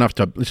 but not enough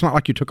to, it's not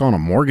like you took on a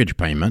mortgage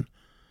payment.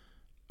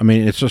 I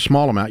mean, it's a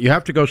small amount. You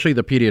have to go see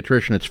the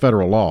pediatrician. It's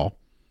federal law.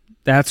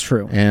 That's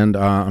true. And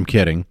I'm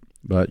kidding,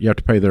 but you have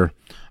to pay their.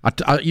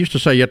 I used to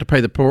say you have to pay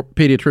the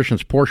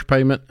pediatrician's Porsche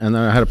payment, and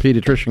then I had a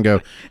pediatrician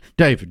go,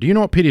 Dave, do you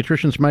know what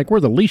pediatricians make? We're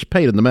the least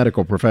paid in the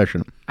medical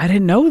profession. I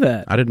didn't know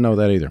that. I didn't know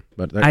that either.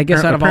 But I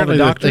guess out of all the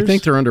doctors, they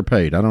think they're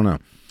underpaid. I don't know.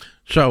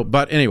 So,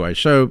 but anyway,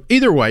 so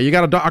either way, you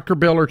got a doctor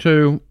bill or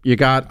two. You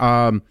got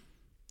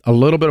a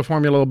little bit of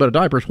formula, a little bit of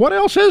diapers. What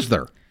else is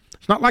there?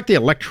 It's not like the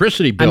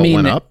electricity bill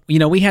went up. You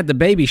know, we had the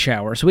baby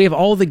shower, so we have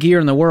all the gear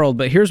in the world,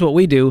 but here's what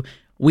we do.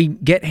 We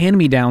get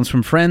hand-me-downs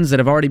from friends that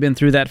have already been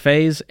through that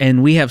phase,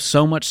 and we have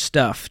so much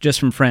stuff just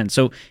from friends.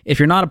 So if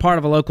you're not a part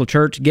of a local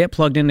church, get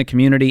plugged into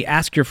community,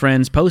 ask your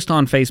friends, post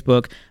on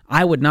Facebook.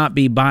 I would not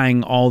be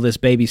buying all this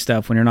baby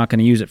stuff when you're not going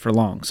to use it for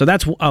long. So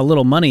that's a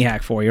little money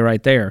hack for you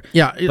right there.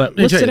 Yeah, but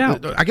list it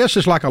out. I guess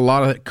it's like a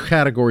lot of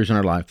categories in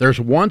our life. There's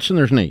wants and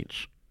there's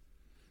needs.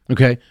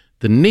 Okay?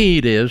 The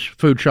need is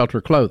food, shelter,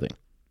 clothing,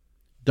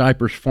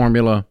 diapers,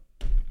 formula,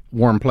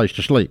 warm place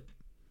to sleep.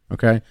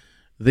 Okay?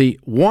 The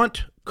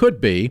want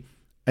could be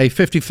a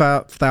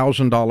 $55,000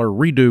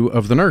 redo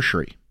of the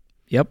nursery.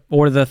 Yep,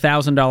 or the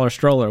 $1,000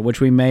 stroller,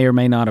 which we may or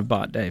may not have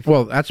bought, Dave.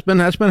 Well, that's been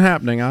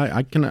happening.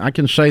 I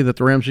can say that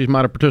the Ramseys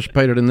might have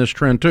participated in this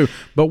trend too,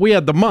 but we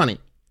had the money.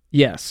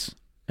 Yes,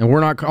 and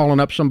we're not calling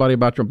up somebody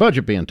about your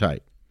budget being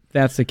tight.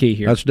 That's the key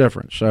here. That's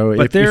different. So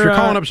if you're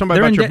calling up somebody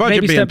about your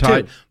budget being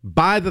tight,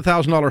 buy the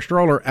 $1,000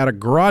 stroller at a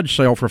garage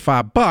sale for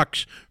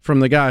 $5 from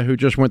the guy who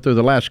just went through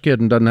the last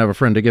kid and doesn't have a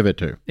friend to give it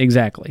to.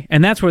 Exactly.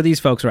 And that's where these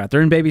folks are at. They're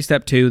in baby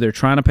step 2. They're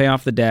trying to pay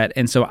off the debt.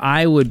 And so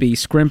I would be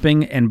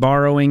scrimping and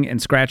borrowing and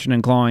scratching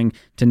and clawing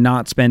to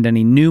not spend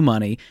any new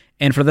money.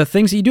 And for the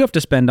things that you do have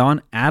to spend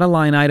on, add a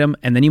line item,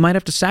 and then you might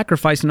have to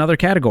sacrifice in other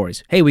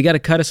categories. Hey, we got to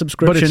cut a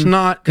subscription, but it's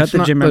not, cut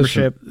the gym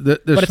membership.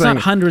 But it's not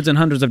hundreds and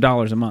hundreds of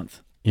dollars a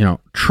month. You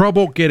know,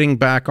 trouble getting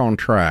back on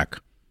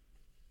track.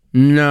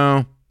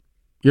 No,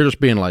 you're just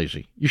being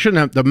lazy. You shouldn't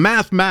have the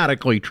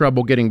mathematically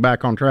trouble getting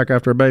back on track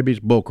after a baby's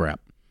bullcrap.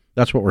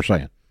 That's what we're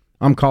saying.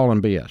 I'm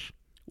calling BS.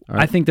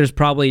 Right? I think there's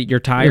probably you're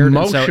tired.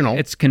 Emotional. So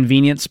it's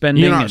convenient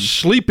spending. You're not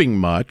sleeping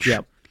much.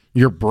 Yep.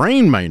 Your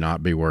brain may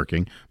not be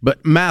working,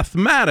 but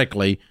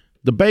mathematically,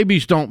 the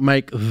babies don't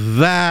make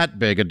that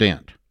big a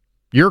dent.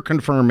 You're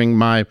confirming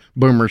my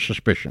boomer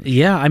suspicions.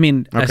 Yeah, I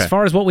mean, as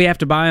far as what we have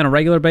to buy on a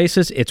regular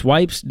basis, it's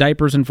wipes,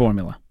 diapers, and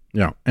formula.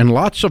 Yeah, and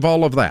lots of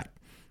all of that,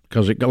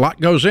 because a lot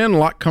goes in, a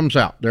lot comes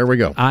out. There we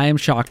go. I am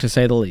shocked, to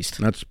say the least.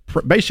 That's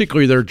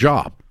basically their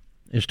job,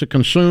 is to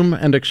consume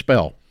and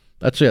expel.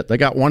 That's it. They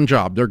got one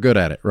job. They're good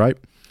at it, right?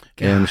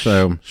 Gosh. And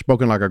so,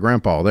 spoken like a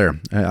grandpa there.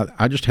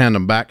 I just hand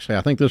them back, say,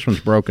 I think this one's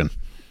broken.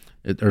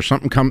 There's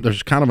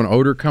kind of an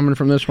odor coming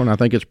from this one. I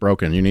think it's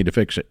broken. You need to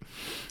fix it.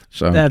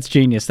 So that's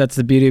genius. That's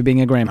the beauty of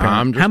being a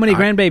grandparent. How many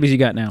grandbabies you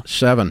got now?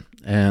 7.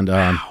 And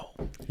wow.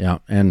 Yeah,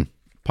 and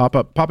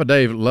Papa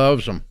Dave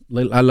loves them.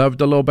 I love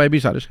the little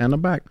babies. I just hand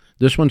them back.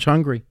 This one's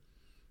hungry.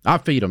 I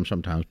feed them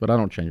sometimes, but I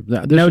don't change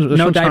them.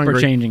 No diaper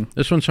hungry. Changing.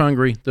 This one's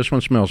hungry. This one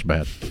smells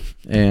bad.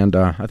 And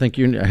I think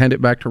you hand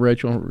it back to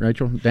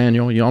Rachel,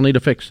 Daniel, you all need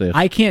to fix this.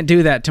 I can't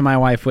do that to my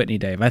wife, Whitney,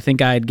 Dave. I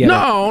think I'd get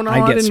I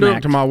didn't smacked. do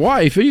it to my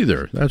wife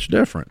either. That's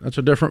different. That's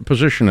a different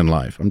position in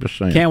life. I'm just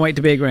saying. Can't wait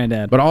to be a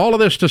granddad. But all of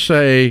this to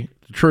say,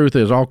 the truth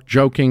is, all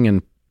joking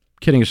and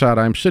kidding aside,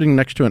 I'm sitting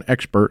next to an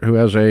expert who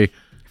has a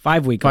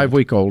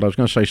 5-week-old. I was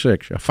going to say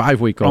 6. A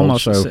 5-week-old.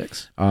 Almost so,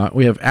 6.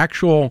 We have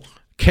actual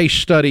case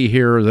study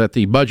here that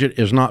the budget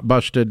is not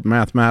busted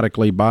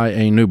mathematically by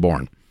a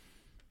newborn.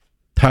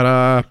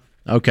 Ta-da!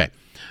 Okay.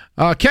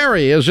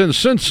 Carrie is in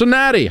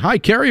Cincinnati. Hi,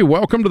 Carrie.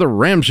 Welcome to the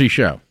Ramsey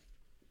Show.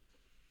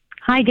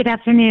 Hi, good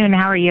afternoon.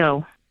 How are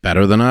you?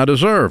 Better than I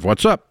deserve.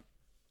 What's up?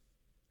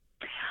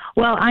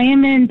 Well, I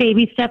am in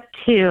baby step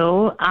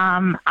 2.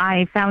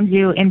 I found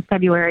you in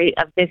February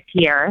of this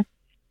year.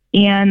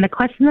 And the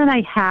question that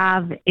I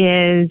have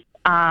is,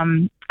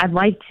 I'd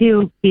like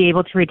to be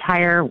able to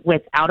retire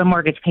without a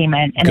mortgage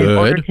payment. And in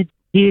order to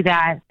do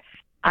that,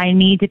 I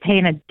need to pay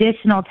an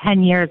additional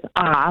 10 years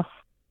off.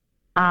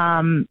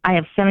 I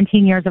have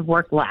 17 years of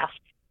work left.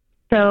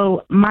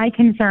 So my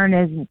concern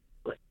is,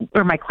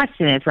 or my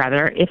question is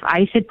rather, if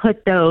I should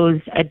put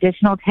those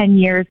additional 10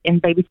 years in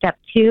baby step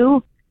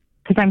 2,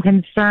 because I'm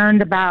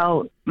concerned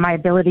about my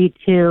ability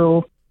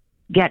to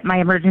get my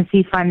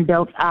emergency fund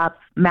built up,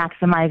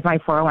 maximize my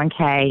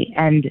 401k,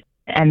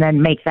 and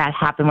then make that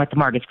happen with the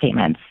mortgage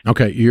payments.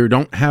 Okay, you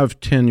don't have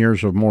 10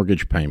 years of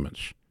mortgage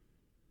payments.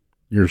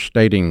 You're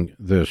stating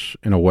this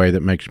in a way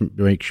that makes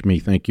me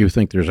think you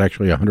think there's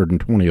actually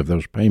 120 of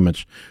those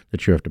payments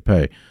that you have to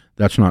pay.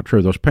 That's not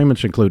true. Those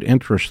payments include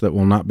interest that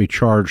will not be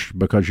charged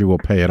because you will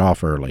pay it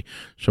off early.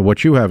 So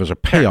what you have is a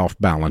payoff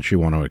balance you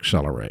want to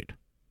accelerate.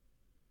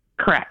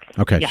 Correct.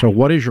 Okay, yes. So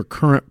what is your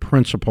current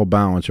principal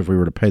balance if we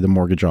were to pay the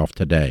mortgage off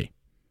today?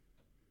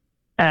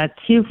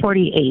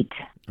 $248.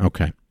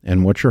 Okay.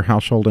 And what's your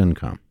household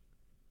income?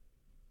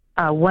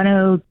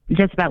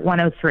 Just about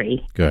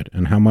 $103. Good.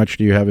 And how much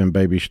do you have in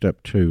baby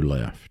step 2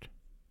 left?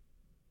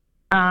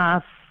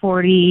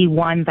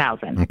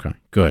 $41,000. Okay,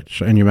 good.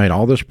 So, and you made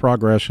all this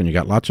progress, and you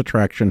got lots of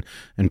traction,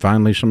 and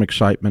finally some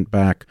excitement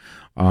back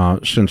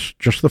since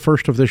just the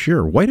first of this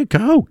year. Way to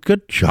go!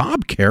 Good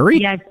job,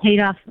 Carrie. Yeah,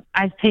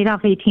 I've paid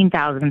off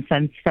 $18,000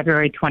 since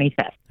February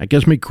 25th. That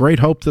gives me great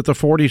hope that the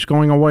 40's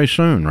going away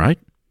soon, right?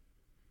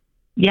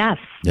 Yes.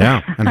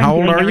 Yeah. And how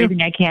old I'm are doing you?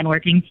 everything I can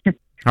working.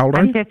 How old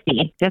are I'm you?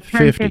 50. Just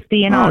turned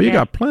 50 in Oh, August. you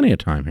got plenty of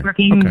time here.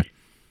 Working Okay.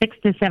 6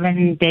 to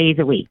 7 days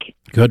a week.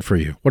 Good for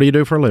you. What do you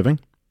do for a living?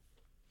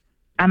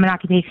 I'm an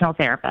occupational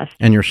therapist.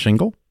 And you're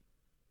single?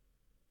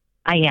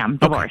 I am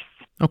divorced.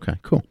 Okay,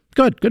 cool.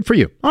 Good for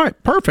you. All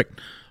right,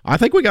 perfect. I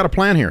think we got a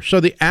plan here.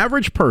 So the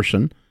average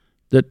person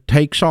that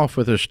takes off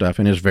with this stuff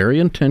and is very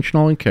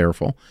intentional and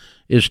careful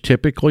is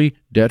typically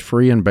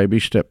debt-free in baby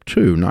step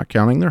 2, not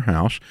counting their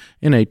house,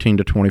 in 18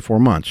 to 24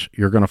 months.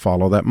 You're going to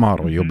follow that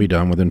model. You'll be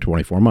done within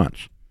 24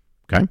 months.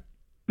 Okay?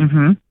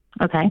 Mm-hmm.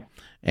 Okay.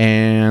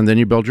 And then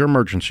you build your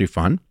emergency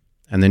fund,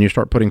 and then you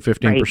start putting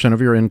 15%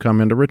 of your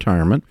income into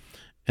retirement.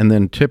 And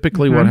then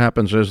typically what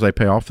happens is they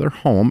pay off their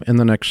home in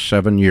the next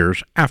 7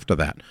 years after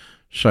that.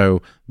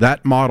 So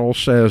that model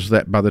says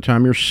that by the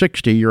time you're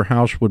 60, your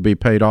house would be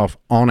paid off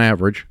on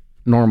average,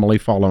 normally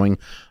following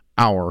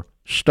our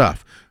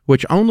stuff,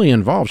 which only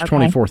involves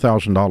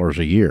 $24,000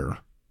 a year.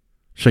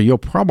 So you'll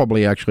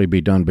probably actually be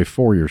done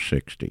before you're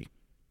 60.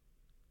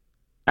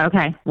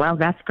 Okay. Well,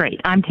 that's great.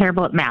 I'm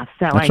terrible at math,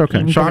 so That's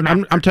okay. So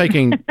I'm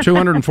taking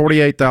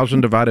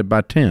 248,000 divided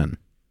by 10.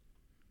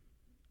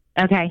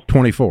 Okay.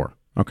 24.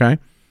 Okay.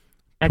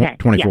 Okay.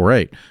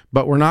 24.8.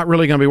 But we're not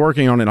really going to be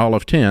working on it all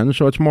of 10,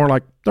 so it's more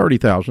like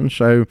 30,000.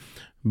 So,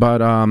 but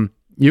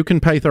you can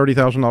pay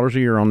 $30,000 a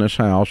year on this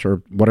house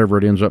or whatever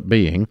it ends up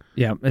being.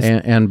 Yeah.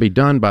 And be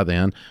done by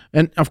then.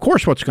 And of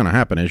course, what's going to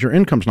happen is your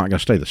income's not going to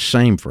stay the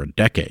same for a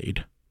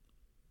decade.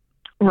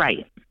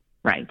 Right.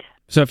 Right.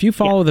 So if you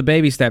follow the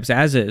baby steps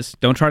as is,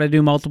 don't try to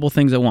do multiple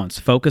things at once.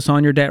 Focus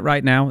on your debt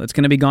right now. It's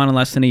going to be gone in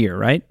less than a year,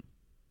 right?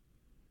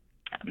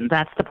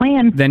 That's the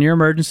plan. Then your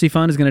emergency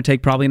fund is going to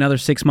take probably another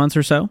 6 months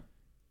or so.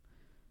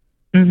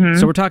 Mm-hmm.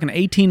 So we're talking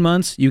 18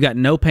 months. You got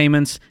no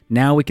payments.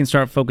 Now we can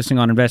start focusing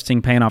on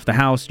investing, paying off the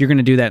house. You're going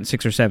to do that in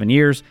 6 or 7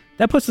 years.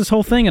 That puts this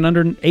whole thing in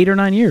under 8 or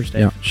 9 years,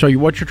 Dave. Yeah. So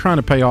what you're trying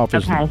to pay off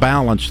is the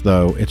balance,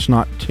 though. It's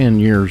not 10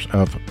 years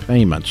of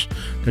payments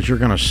because you're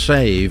going to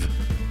save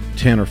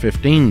 10 or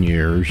 15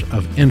 years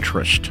of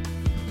interest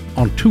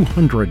on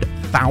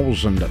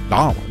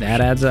 $200,000.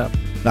 That adds up.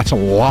 That's a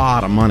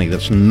lot of money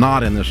that's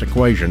not in this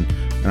equation.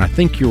 And I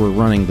think you were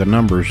running the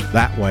numbers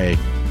that way.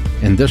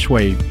 And this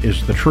way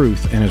is the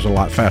truth and is a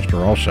lot faster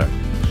also.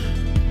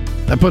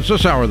 That puts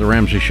this hour of The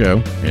Ramsey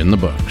Show in the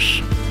books.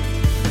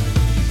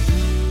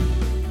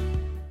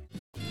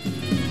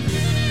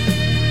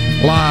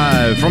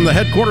 Live from the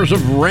headquarters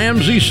of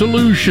Ramsey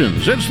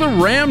Solutions, it's The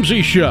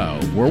Ramsey Show,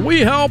 where we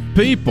help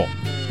people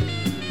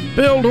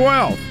build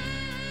wealth,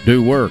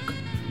 do work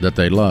that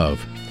they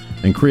love,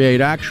 and create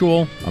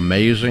actual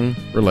amazing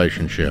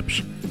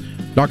relationships.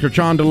 Dr.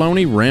 John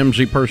Deloney,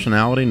 Ramsey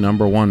personality,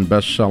 #1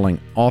 best-selling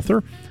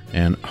author,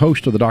 and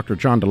host of the Dr.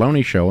 John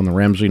Deloney Show on the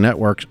Ramsey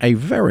Networks, a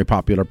very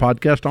popular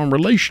podcast on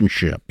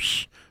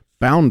relationships,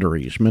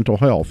 boundaries, mental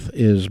health,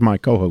 is my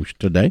co-host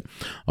today.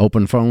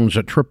 Open phones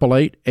at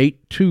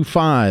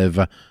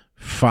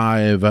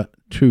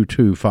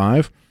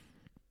 888-825-5225.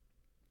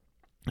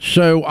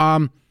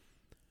 So,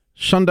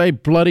 Sunday,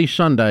 Bloody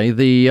Sunday,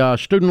 the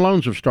student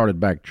loans have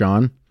started back,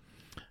 John.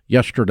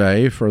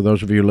 Yesterday, for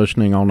those of you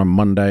listening on a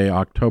Monday,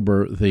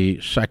 October the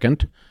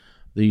 2nd,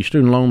 the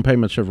student loan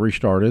payments have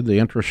restarted. The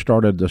interest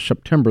started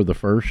September the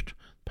 1st.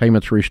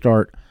 Payments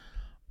restart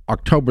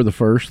October the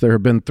 1st. There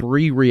have been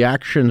 3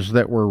 reactions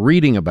that we're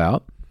reading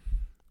about.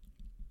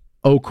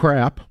 Oh,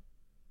 crap,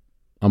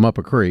 I'm up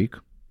a creek,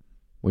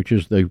 which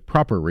is the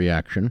proper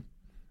reaction.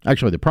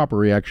 Actually, the proper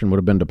reaction would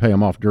have been to pay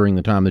them off during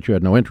the time that you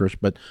had no interest.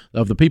 But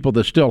of the people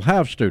that still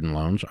have student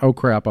loans, oh,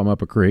 crap, I'm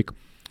up a creek.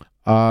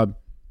 I'm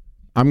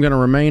going to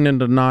remain in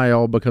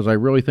denial because I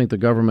really think the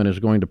government is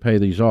going to pay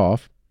these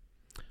off.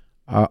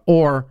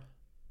 Or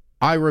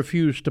I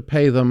refuse to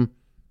pay them.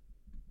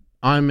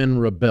 I'm in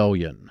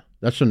rebellion.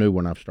 That's a new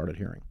one I've started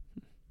hearing.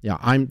 Yeah,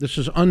 this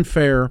is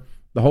unfair.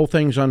 The whole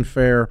thing's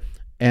unfair,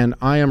 and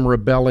I am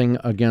rebelling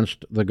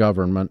against the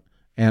government,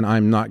 and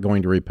I'm not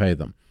going to repay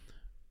them.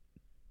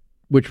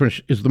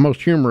 Which is the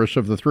most humorous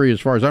of the 3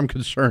 as far as I'm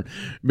concerned,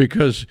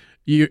 because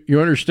you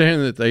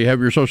understand that they have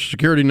your Social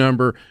Security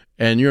number,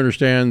 and you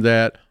understand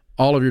that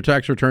all of your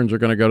tax returns are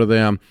going to go to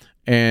them,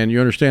 and you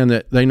understand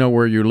that they know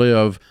where you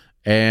live,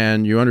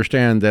 and you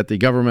understand that the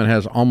government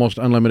has almost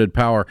unlimited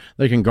power.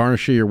 They can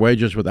garnish your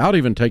wages without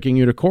even taking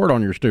you to court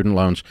on your student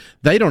loans.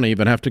 They don't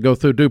even have to go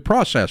through due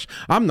process.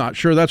 I'm not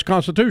sure that's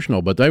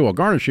constitutional, but they will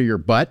garnish your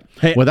butt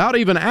without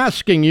even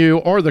asking you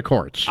or the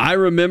courts. I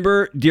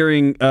remember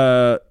during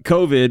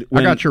COVID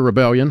when I got your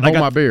rebellion. Hold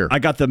my beer. I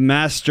got the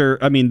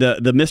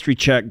the mystery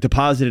check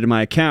deposited in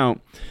my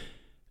account,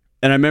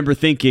 and I remember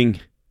thinking,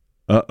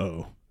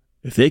 uh-oh,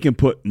 if they can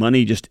put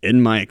money just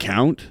in my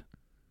account,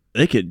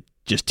 they could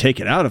just take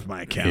it out of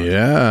my account.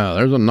 Yeah,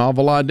 there's a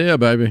novel idea,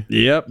 baby.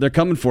 Yep, they're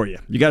coming for you.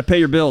 You got to pay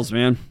your bills,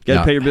 man. You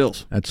got to pay your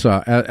bills. That's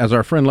as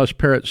our friend Les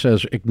Parrott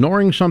says,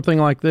 ignoring something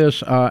like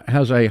this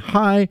has a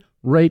high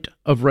rate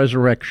of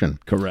resurrection.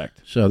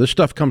 Correct. So this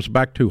stuff comes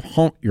back to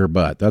haunt your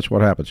butt. That's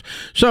what happens.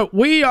 So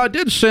we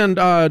did send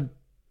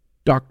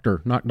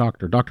Dr. John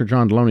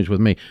Deloney's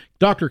with me,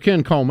 Dr.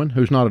 Ken Coleman,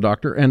 who's not a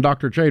doctor, and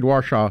Dr. Jade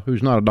Warshaw,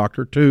 who's not a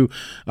doctor, to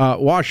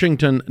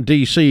Washington,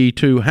 D.C.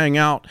 to hang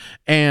out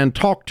and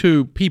talk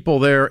to people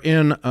there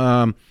in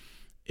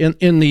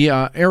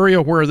the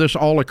area where this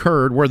all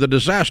occurred, where the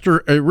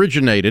disaster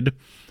originated,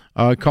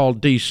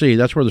 called D.C.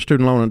 That's where the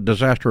student loan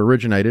disaster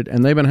originated,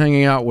 and they've been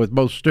hanging out with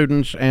both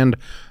students and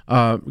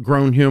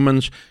grown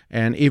humans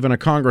and even a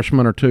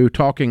congressman or two,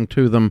 talking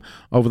to them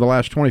over the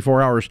last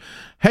 24 hours.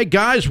 Hey,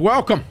 guys,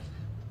 welcome.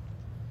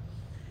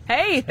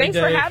 Hey, thanks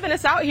for having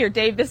us out here,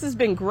 Dave. This has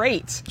been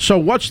great. So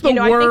what's the word?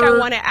 I think I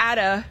want to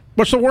add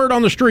What's the word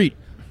on the street?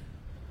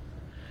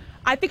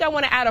 I think I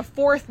want to add a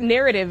fourth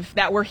narrative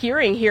that we're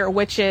hearing here,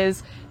 which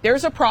is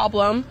there's a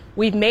problem.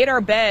 We've made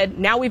our bed.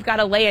 Now we've got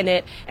to lay in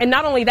it. And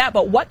not only that,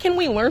 but what can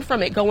we learn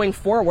from it going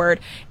forward?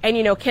 And,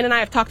 Ken and I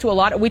have talked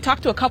to we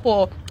talked to a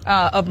couple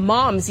of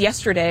moms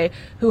yesterday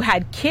who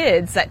had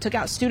kids that took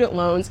out student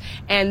loans,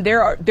 and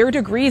their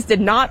degrees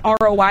did not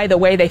ROI the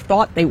way they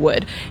thought they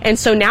would. And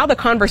so now the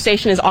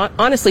conversation is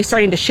honestly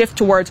starting to shift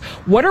towards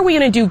what are we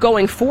going to do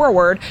going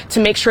forward to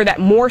make sure that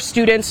more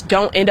students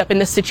don't end up in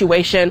this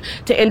situation,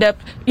 to end up,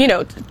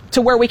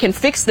 to where we can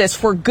fix this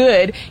for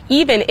good,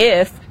 even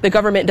if the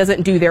government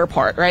doesn't do their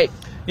part, right?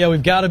 Yeah,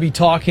 we've got to be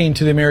talking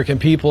to the American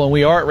people, and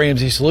we are at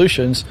Ramsey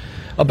Solutions,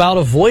 about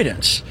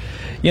avoidance.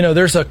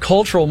 There's a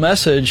cultural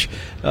message,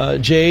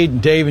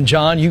 Jade, Dave, and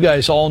John, you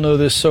guys all know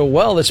this so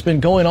well, that's been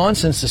going on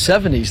since the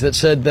 70s that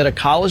said that a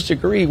college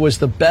degree was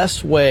the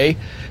best way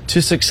to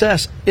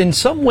success, in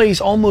some ways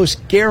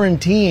almost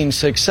guaranteeing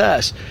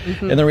success.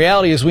 Mm-hmm. And the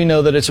reality is we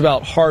know that it's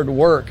about hard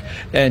work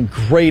and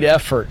great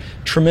effort,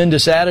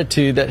 tremendous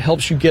attitude that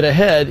helps you get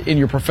ahead in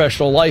your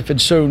professional life.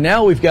 And so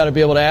now we've got to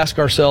be able to ask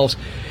ourselves,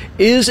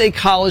 is a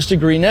college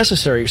degree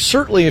necessary?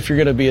 Certainly if you're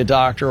going to be a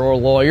doctor or a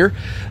lawyer,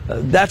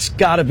 that's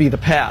got to be the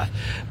path.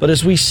 But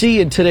as we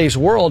see in today's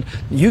world,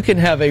 you can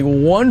have a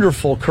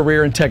wonderful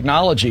career in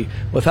technology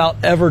without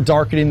ever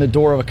darkening the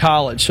door of a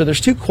college. So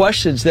there's two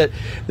questions that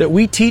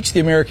we teach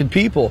the American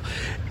people.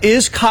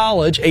 Is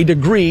college, a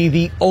degree,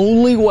 the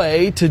only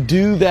way to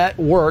do that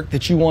work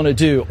that you want to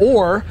do?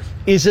 Or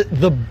is it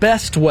the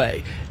best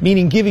way,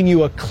 meaning giving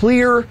you a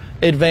clear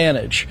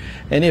advantage?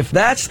 And if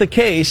that's the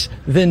case,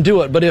 then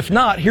do it. But if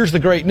not, here's the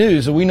great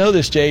news. And we know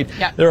this, Jade.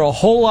 Yep. There are a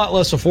whole lot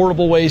less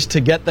affordable ways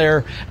to get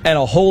there and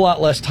a whole lot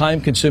less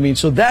time consuming.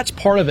 So that's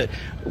part of it.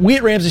 We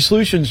at Ramsey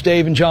Solutions,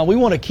 Dave and John, we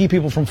want to keep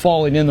people from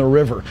falling in the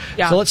river.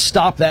 Yeah. So let's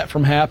stop that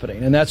from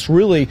happening. And that's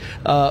really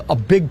a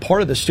big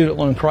part of the student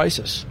loan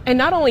crisis. And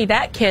not only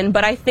that, Ken,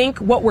 but I think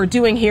what we're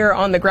doing here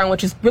on the ground,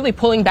 which is really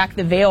pulling back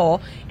the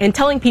veil and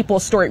telling people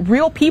a story,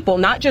 real people,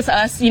 not just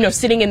us,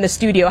 sitting in the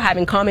studio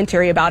having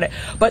commentary about it,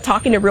 but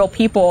talking to real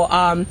people.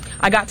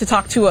 I got to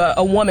talk to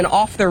a woman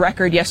off the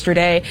record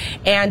yesterday,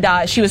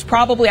 and she was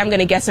probably, I'm going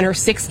to guess, in her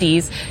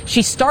 60s.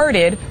 She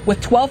started with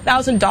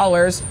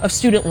 $12,000 of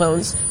student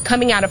loans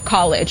coming out of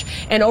college,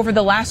 and over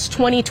the last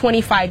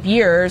 25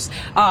 years,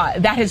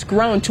 that has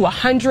grown to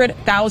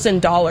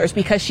 $100,000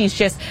 because she's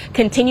just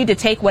continued to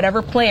take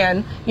whatever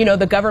plan,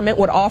 the government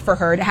would offer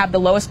her to have the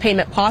lowest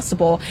payment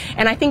possible.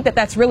 And I think that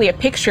that's really a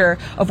picture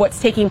of what's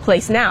taking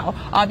place now.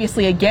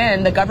 Obviously,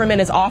 again, the government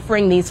is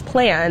offering these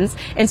plans,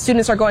 and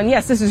students are going,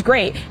 yes, this is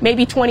great.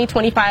 Maybe 20,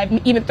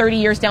 25, even 30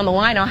 years down the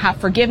line, I'll have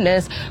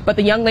forgiveness. But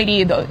the young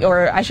lady,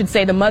 or I should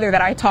say the mother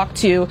that I talked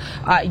to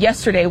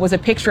yesterday, was a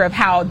picture of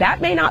how that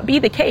may not be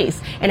the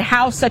case, and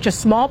how such a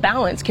small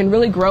balance can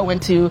really grow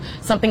into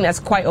something that's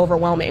quite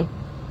overwhelming.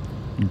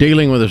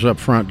 Dealing with this up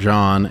front,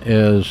 John,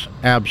 is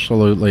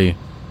absolutely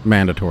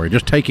mandatory.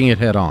 Just taking it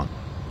head on.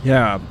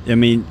 Yeah, I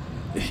mean,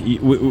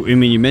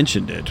 you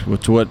mentioned it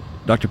to what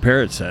Dr.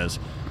 Parrott says.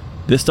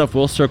 This stuff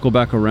will circle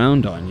back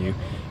around on you,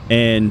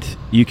 and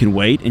you can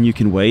wait, and you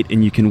can wait,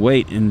 and you can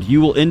wait, and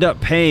you will end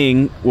up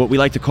paying what we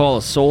like to call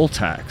a soul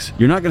tax.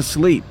 You're not going to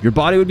sleep. Your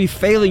body would be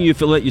failing you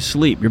if it let you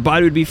sleep. Your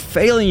body would be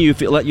failing you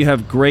if it let you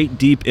have great,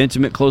 deep,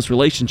 intimate, close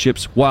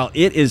relationships while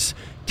it is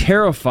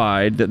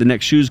terrified that the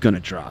next shoe's going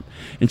to drop.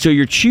 And so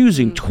you're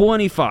choosing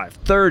 25,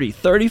 30,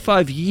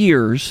 35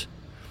 years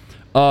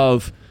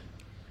of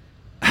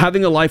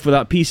having a life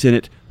without peace in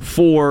it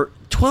for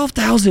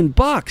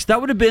 $12,000. That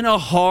would have been a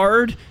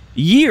hard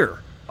year.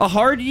 And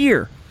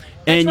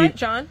that's right,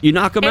 John. You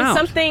knock them out.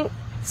 Something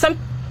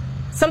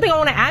I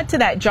want to add to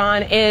that,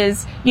 John,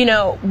 is,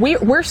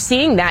 we're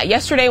seeing that.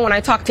 Yesterday when I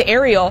talked to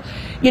Ariel,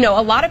 a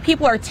lot of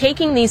people are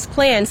taking these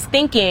plans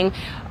thinking,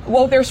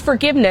 well, there's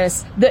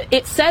forgiveness.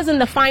 It says in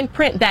the fine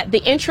print that the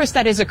interest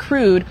that is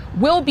accrued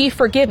will be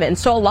forgiven.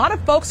 So a lot of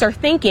folks are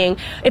thinking,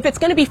 if it's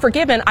going to be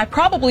forgiven, I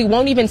probably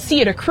won't even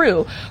see it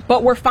accrue.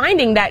 But we're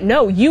finding that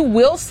no, you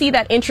will see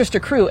that interest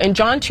accrue. And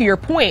John, to your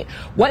point,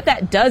 what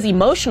that does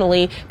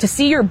emotionally, to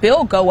see your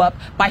bill go up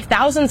by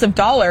thousands of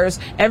dollars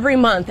every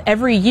month,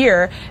 every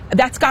year,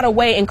 that's got to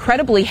weigh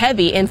incredibly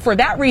heavy. And for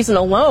that reason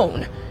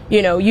alone,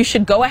 you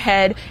should go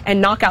ahead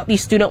and knock out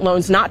these student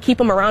loans, not keep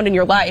them around in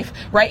your life,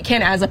 right,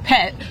 Ken, as a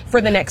pet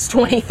for the next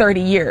 20, 30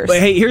 years. But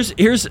hey, here's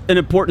an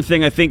important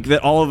thing I think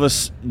that all of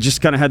us just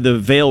kind of had the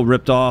veil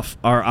ripped off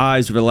our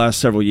eyes over the last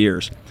several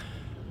years.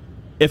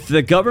 If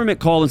the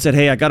government called and said,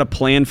 hey, I got a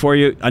plan for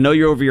you. I know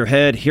you're over your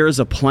head. Here's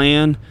a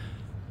plan.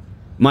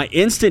 My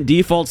instant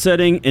default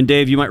setting, and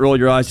Dave, you might roll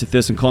your eyes at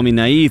this and call me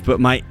naive, but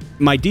my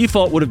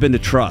default would have been to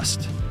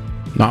trust.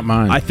 Not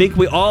mine. I think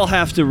we all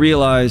have to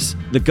realize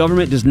the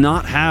government does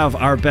not have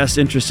our best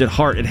interest at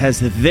heart. It has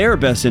their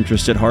best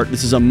interest at heart.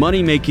 This is a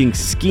money-making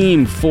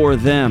scheme for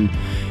them,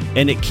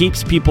 and it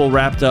keeps people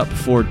wrapped up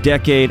for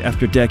decade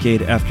after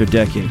decade after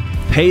decade.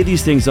 Pay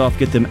these things off,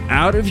 get them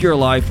out of your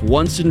life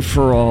once and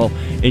for all,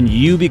 and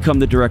you become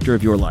the director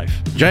of your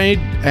life. Jade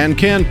and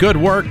Ken, good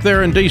work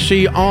there in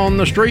D.C. on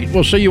the street.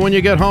 We'll see you when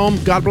you get home.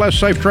 God bless,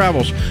 safe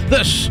travels.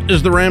 This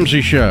is The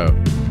Ramsey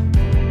Show.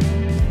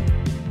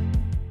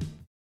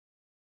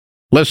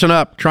 Listen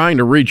up, trying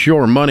to reach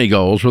your money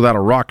goals without a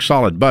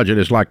rock-solid budget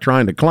is like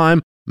trying to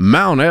climb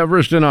Mount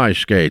Everest in ice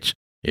skates.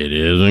 It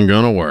isn't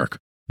going to work.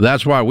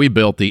 That's why we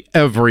built the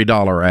Every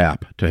Dollar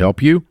app to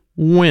help you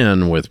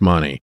win with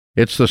money.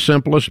 It's the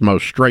simplest,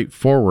 most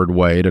straightforward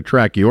way to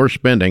track your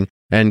spending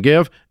and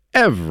give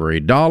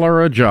every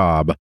dollar a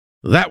job.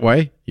 That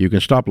way, you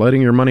can stop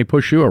letting your money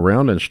push you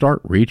around and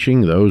start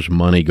reaching those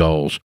money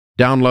goals.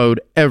 Download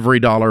Every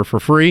Dollar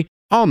for free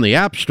on the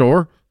App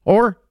Store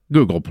or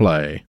Google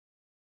Play.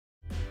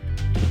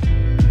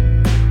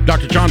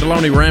 Dr. John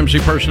Deloney, Ramsey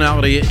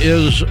Personality,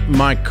 is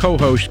my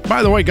co-host.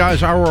 By the way,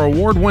 guys, our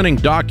award-winning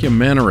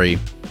documentary,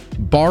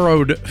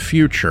 Borrowed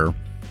Future,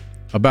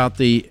 about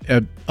the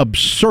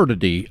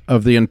absurdity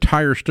of the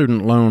entire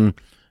student loan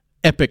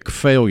epic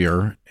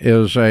failure,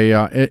 is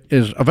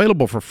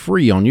available for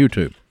free on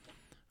YouTube.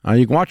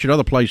 You can watch it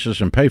other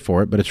places and pay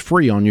for it, but it's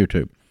free on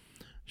YouTube.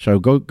 So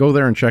go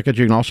there and check it.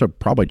 You can also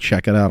probably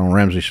check it out on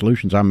Ramsey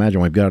Solutions. I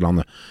imagine we've got it on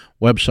the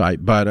website.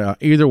 But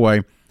either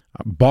way,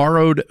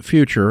 Borrowed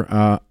Future.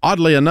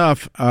 Oddly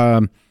enough,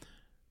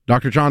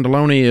 Dr. John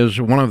Deloney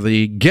is one of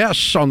the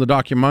guests on the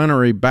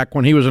documentary back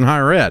when he was in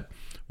higher ed.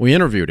 We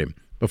interviewed him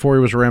before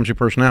he was a Ramsey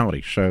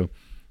Personality. So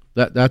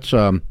that's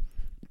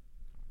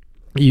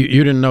you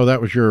didn't know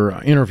that was your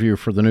interview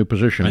for the new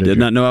position. I did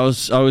not know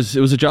it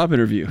was a job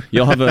interview.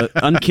 You'll have an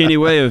uncanny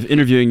way of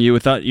interviewing you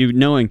without you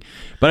knowing.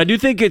 But I do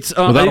think it's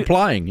without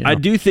applying. I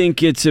do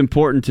think it's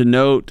important to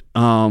note.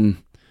 When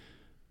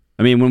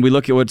we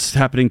look at what's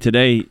happening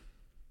today.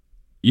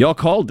 Y'all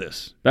called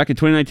this back in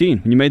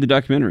 2019 when you made the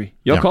documentary.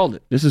 Y'all called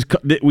it. This is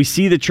we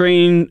see the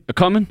train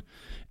coming,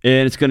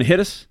 and it's going to hit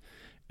us,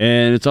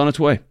 and it's on its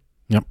way.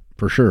 Yep,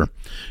 for sure.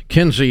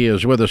 Kinsey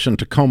is with us in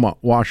Tacoma,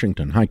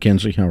 Washington. Hi,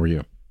 Kinsey. How are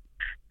you?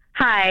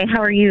 Hi.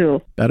 How are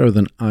you? Better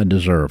than I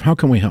deserve. How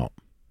can we help?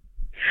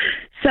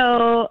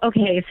 So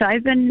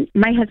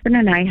my husband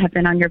and I have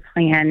been on your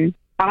plan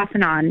off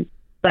and on,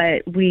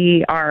 but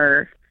we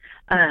are.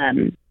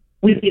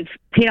 We've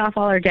paid off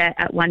all our debt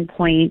at one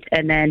point,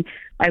 and then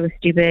I was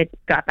stupid,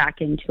 got back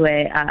into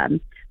it.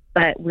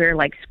 But we're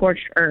like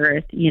scorched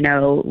earth,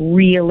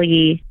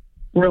 really,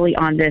 really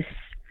on this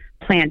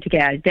plan to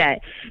get out of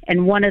debt.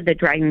 And one of the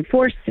driving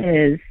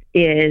forces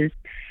is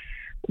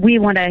we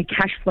want to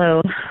cash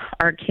flow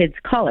our kids'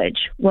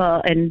 college.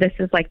 Well, and this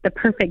is like the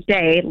perfect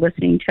day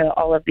listening to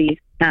all of these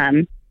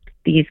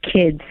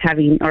kids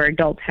or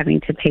adults having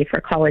to pay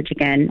for college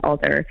again, all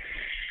their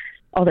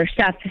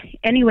stuff.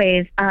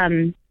 Anyways,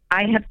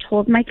 I have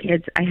told my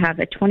kids, I have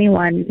a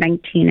 21,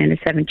 19, and a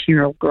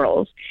 17-year-old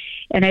girls,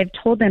 and I've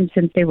told them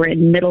since they were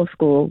in middle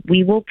school,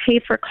 we will pay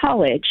for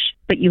college,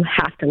 but you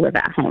have to live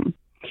at home.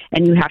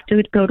 And you have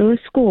to go to a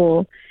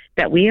school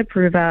that we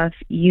approve of.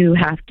 You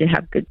have to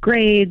have good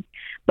grades,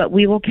 but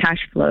we will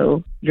cash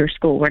flow your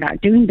school. We're not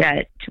doing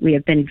that. We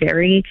have been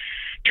very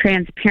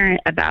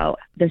transparent about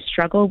the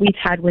struggle we've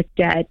had with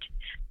debt,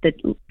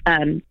 the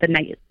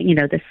night,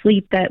 the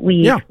sleep that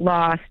we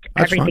lost,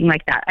 everything fine.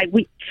 Like that.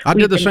 I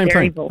did the same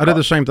thing. Vocal. I did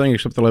the same thing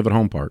except the live at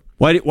home part.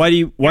 Why do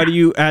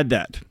you add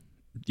that?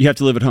 You have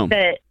to live at home.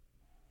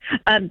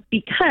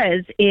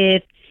 Because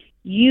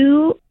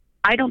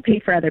I don't pay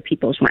for other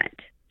people's rent.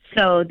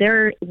 So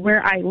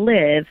where I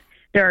live,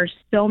 there are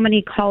so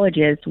many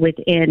colleges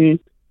within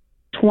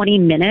 20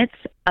 minutes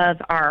of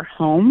our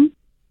home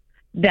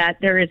that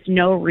there is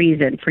no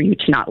reason for you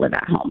to not live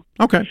at home.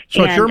 Okay.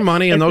 So it's your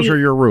money and those are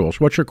your rules.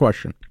 What's your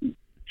question?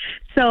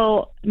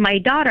 So my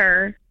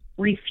daughter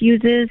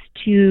refuses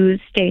to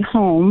stay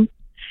home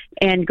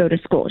and go to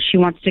school. She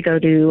wants to go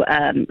to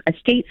a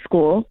state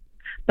school,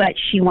 but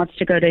she wants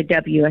to go to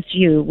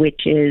WSU,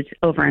 which is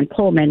over in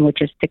Pullman,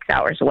 which is 6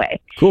 hours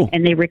away. Cool.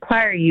 And they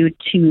require you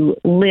to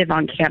live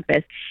on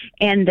campus,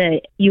 and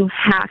you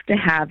have to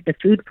have the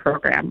food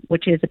program,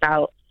 which is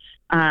about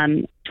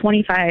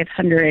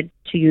 $2,500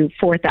 to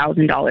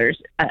 $4,000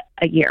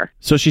 a year.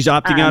 So she's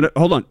opting out.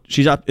 Hold on.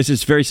 This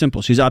is very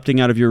simple. She's opting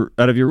out of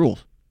your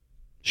rules.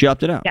 She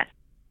opted out.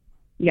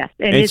 Yes,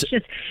 and it's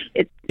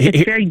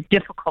very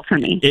difficult for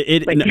me.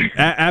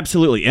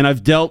 Absolutely, and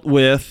I've dealt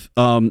with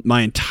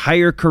my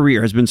entire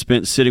career has been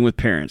spent sitting with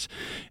parents,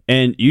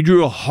 and you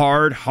drew a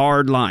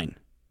hard line,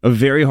 a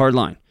very hard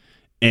line,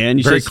 and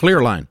you very said,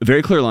 clear line, a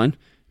very clear line.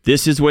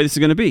 This is the way this is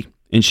going to be,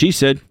 and she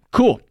said,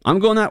 "Cool, I'm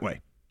going that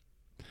way."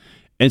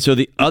 And so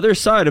the other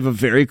side of a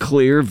very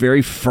clear,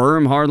 very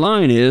firm, hard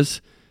line is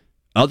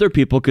other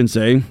people can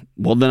say,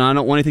 "Well, then I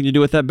don't want anything to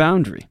do with that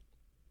boundary."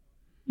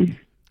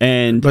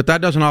 But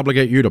that doesn't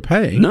obligate you to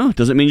pay. No, it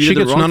doesn't mean you she did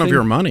the gets wrong none thing. of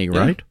your money,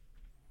 right?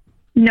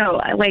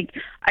 No,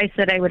 I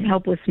said I would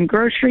help with some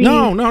groceries.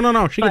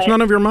 No. She gets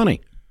none of your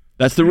money.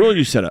 That's the rule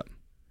you set up.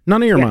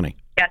 None of your money.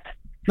 Yes.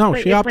 No,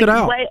 she opted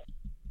out.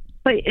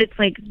 But it's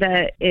like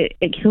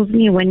it kills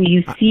me when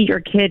you see your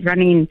kid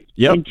running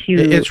into.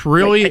 It's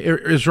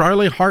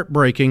really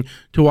heartbreaking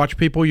to watch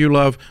people you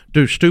love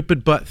do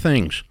stupid butt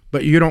things,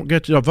 but you don't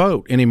get to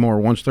vote anymore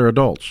once they're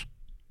adults.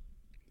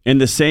 And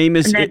the same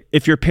as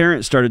if your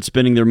parents started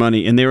spending their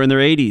money and they were in their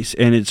 80s,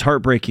 and it's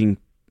heartbreaking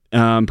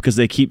because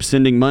they keep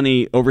sending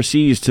money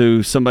overseas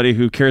to somebody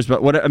who cares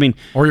about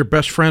or your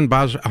best friend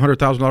buys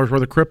 $100,000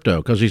 worth of crypto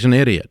because he's an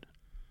idiot.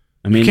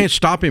 You can't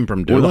stop him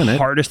from doing it. One of the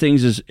hardest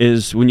things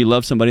is when you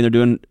love somebody and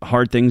they're doing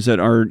hard things that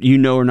are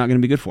not going to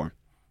be good for them.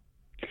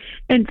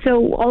 And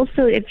so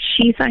also if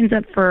she signs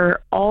up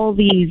for all of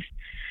these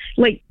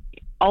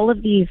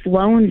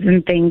loans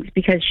and things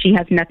because she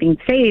has nothing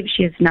saved,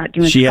 she's not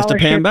doing. She has to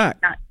pay them back.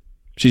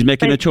 She's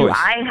making a choice.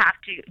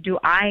 Do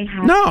I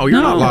have? No,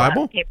 you're not to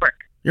liable. Paperwork?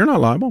 You're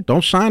not liable.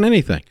 Don't sign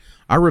anything.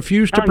 I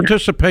refuse to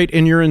participate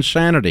in your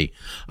insanity.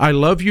 I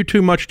love you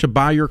too much to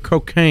buy your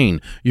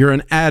cocaine. You're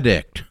an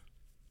addict.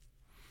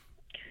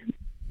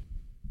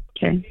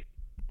 Okay.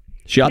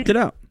 She opted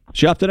out.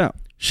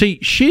 See,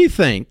 she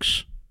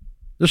thinks,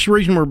 this is the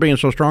reason we're being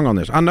so strong on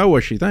this. I know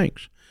what she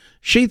thinks.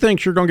 She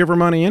thinks you're going to give her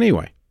money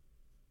anyway.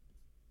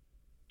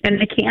 And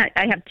I can't.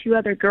 I have two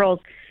other girls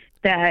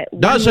that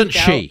doesn't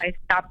she? I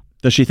stopped.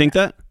 Does she think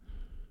that?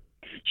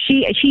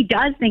 She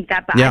does think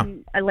that, but yeah.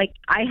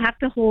 I have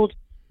to hold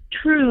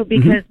true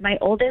because my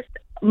oldest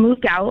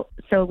moved out,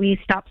 so we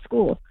stopped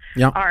school.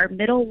 Yep. Our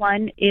middle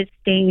one is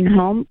staying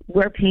home.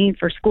 We're paying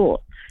for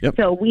school. Yep.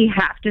 So we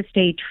have to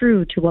stay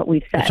true to what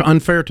we've said. It's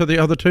unfair to the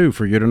other two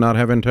for you to not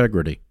have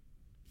integrity.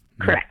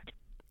 Correct.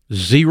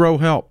 Zero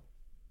help.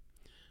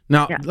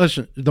 Now,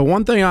 listen, the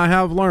one thing I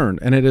have learned,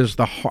 and it is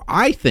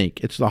I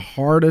think it's the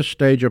hardest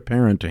stage of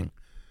parenting,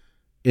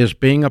 is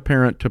being a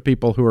parent to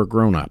people who are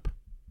grown up.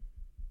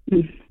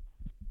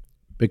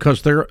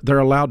 Because they're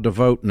allowed to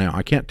vote now.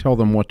 I can't tell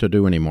them what to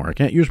do anymore. I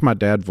can't use my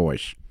dad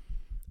voice.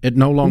 It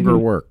no longer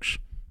works.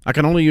 I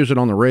can only use it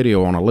on the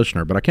radio on a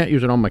listener, but I can't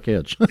use it on my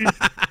kids.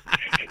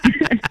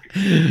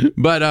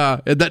 But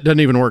that doesn't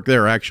even work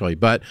there, actually.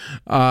 But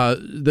I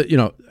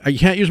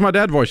can't use my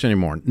dad voice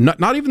anymore.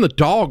 Not even the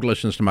dog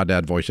listens to my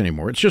dad voice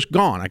anymore. It's just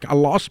gone. I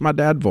lost my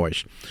dad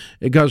voice.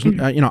 It goes.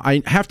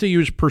 I have to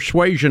use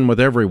persuasion with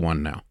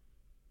everyone now.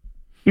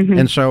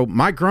 And so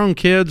my grown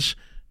kids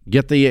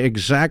get the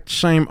exact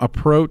same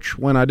approach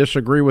when I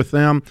disagree with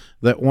them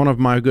that one of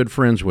my good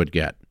friends would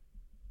get.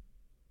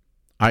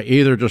 I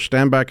either just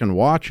stand back and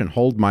watch and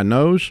hold my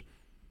nose,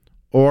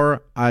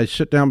 or I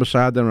sit down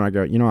beside them and I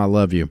go, I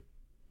love you.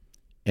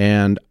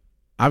 And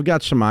I've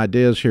got some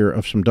ideas here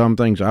of some dumb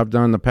things I've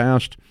done in the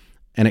past,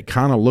 and it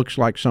kind of looks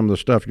like some of the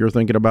stuff you're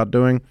thinking about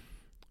doing.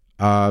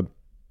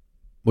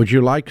 Would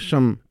you like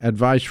some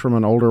advice from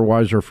an older,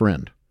 wiser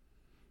friend?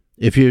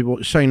 If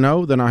you say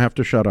no, then I have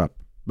to shut up.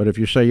 But if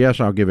you say yes,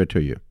 I'll give it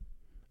to you.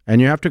 And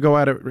you have to go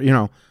at it,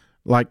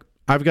 like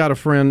I've got a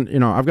friend,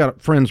 I've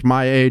got friends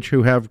my age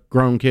who have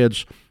grown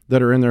kids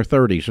that are in their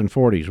 30s and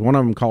 40s. One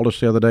of them called us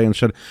the other day and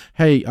said,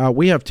 hey,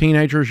 we have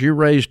teenagers. You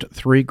raised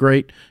 3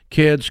 great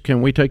kids.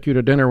 Can we take you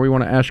to dinner? We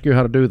want to ask you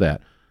how to do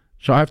that.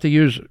 So I have to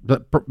use,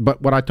 but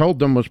what I told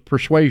them was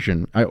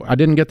persuasion. I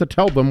didn't get to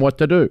tell them what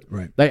to do.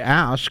 Right. They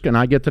ask, and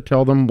I get to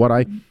tell them what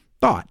I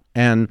thought.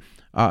 And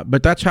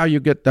but that's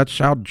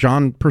how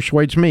John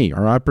persuades me,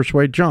 or I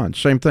persuade John.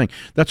 Same thing.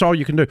 That's all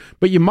you can do.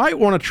 But you might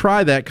want to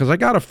try that, because I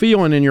got a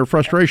feeling in your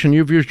frustration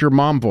you've used your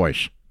mom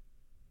voice.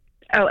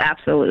 Oh,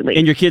 absolutely.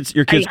 And your kids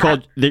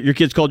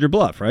called your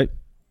bluff, right?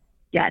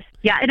 Yes.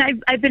 Yeah,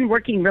 and I've been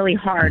working really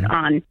hard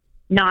on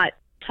not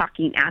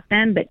talking at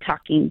them, but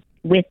talking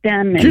with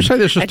them. Did you say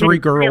this is 3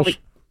 girls?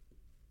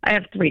 I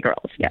have 3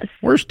 girls, yes.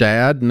 Where's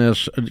Dad in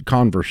this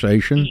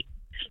conversation?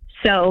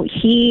 So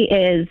he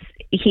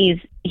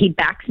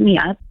backs me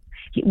up.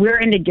 We're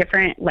in a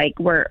different,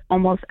 we're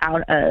almost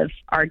out of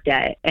our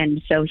debt.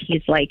 And so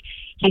he's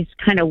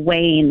kind of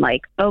weighing,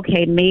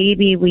 okay,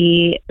 maybe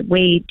we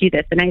do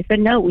this. And I said,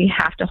 no, we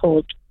have to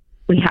hold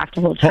we have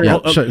to hold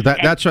true. So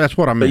that's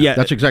what I meant. Yeah,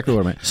 that's exactly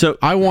what I meant. So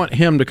I want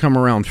him to come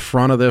around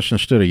front of this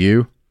instead of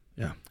you.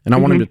 Yeah. And I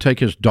want him to take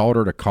his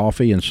daughter to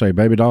coffee and say,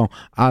 "Baby doll,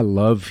 I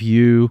love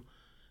you."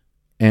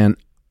 And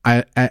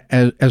I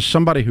as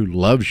somebody who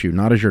loves you,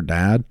 not as your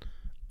dad,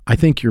 I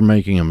think you're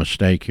making a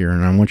mistake here,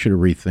 and I want you to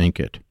rethink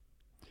it.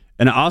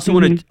 And I also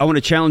want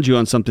to challenge you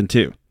on something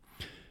too.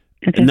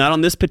 Okay. Not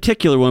on this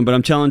particular one, but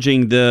I'm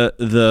challenging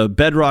the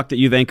bedrock that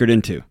you've anchored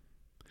into.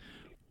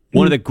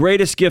 One of the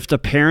greatest gifts a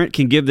parent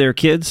can give their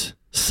kids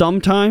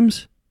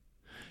sometimes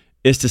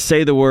is to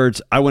say the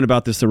words, "I went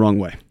about this the wrong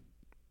way."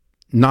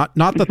 Not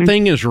the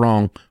thing is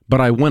wrong,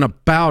 but I went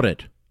about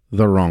it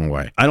the wrong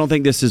way. I don't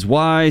think this is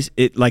wise.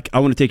 I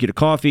want to take you to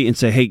coffee and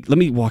say, "Hey, let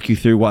me walk you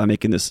through why I'm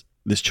making this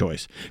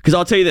choice." Because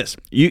I'll tell you this,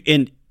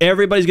 and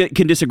everybody's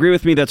can disagree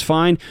with me. That's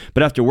fine.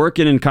 But after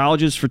working in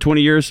colleges for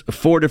 20 years,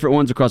 4 different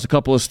ones across a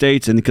couple of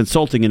states, and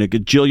consulting in a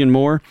gajillion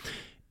more,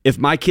 if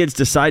my kids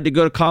decide to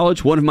go to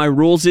college, one of my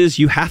rules is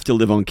you have to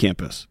live on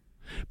campus,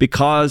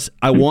 because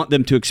I want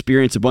them to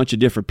experience a bunch of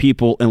different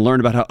people and learn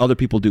about how other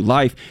people do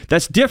life.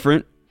 That's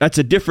different. That's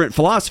a different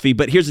philosophy.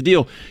 But here's the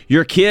deal.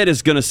 Your kid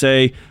is going to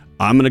say,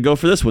 "I'm going to go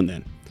for this one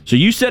then." So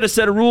you set a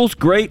set of rules.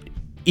 Great.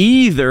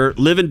 Either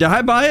live and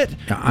die by it.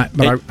 I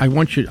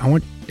want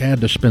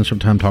Dad to spend some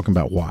time talking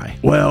about why.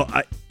 Well,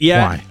 why?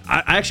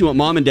 I actually want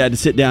Mom and Dad to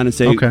sit down and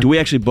say, Okay. do we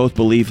actually both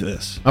believe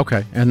this?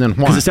 Okay, and then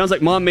why? Because it sounds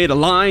like Mom made a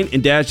line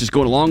and Dad's just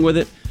going along with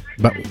it.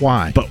 But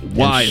why? But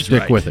why And is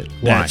stick right. with it.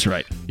 Why? That's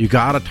right. You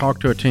got to talk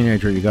to a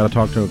teenager. You got to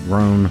talk to a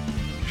grown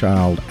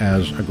child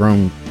as a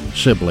grown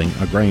sibling.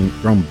 A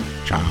grown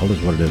child is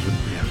what it is.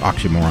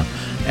 Oxymoron.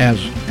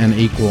 As an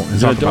equal, and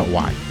As an talk about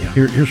adult. why.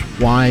 Here's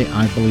why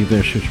I believe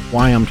this. Here's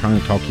why I'm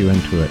trying to talk you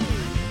into it.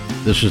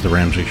 This is the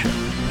Ramsey Show.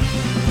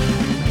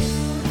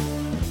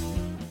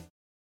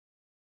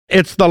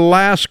 It's the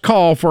last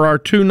call for our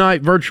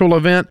 2-night virtual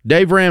event,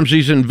 Dave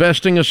Ramsey's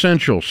Investing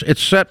Essentials.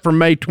 It's set for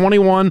May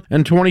 21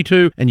 and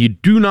 22, and you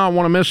do not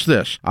want to miss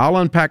this. I'll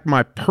unpack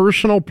my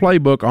personal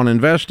playbook on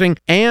investing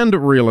and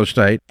real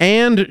estate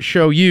and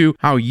show you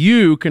how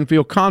you can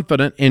feel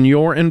confident in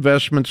your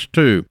investments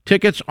too.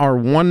 Tickets are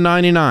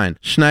 $199.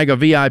 Snag a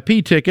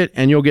VIP ticket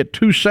and you'll get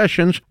 2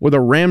 sessions with a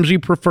Ramsey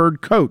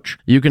preferred coach.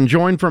 You can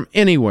join from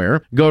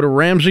anywhere. Go to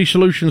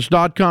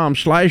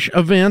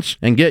RamseySolutions.com/events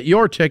and get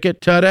your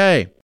ticket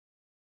today.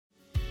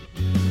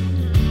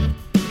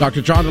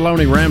 Dr. John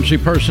Deloney, Ramsey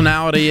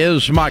Personality,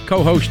 is my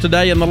co-host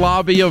today in the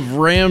lobby of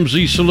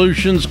Ramsey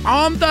Solutions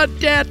on the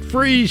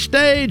debt-free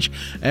stage.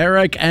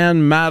 Eric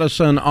and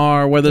Madison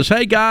are with us.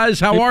 Hey,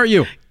 guys, how are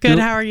you? Good,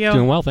 how are you?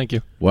 Doing well, thank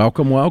you.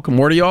 Welcome, welcome.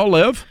 Where do you all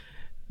live?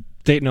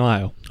 Dayton,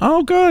 Ohio.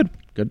 Oh, good.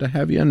 Good to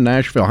have you in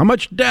Nashville. How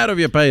much debt have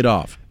you paid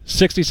off?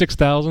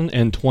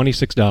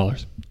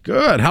 $66,026.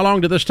 Good. How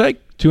long did this take?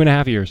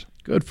 2.5 years.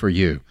 Good for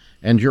you.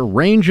 And your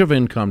range of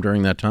income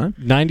during that time?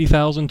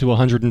 $90,000 to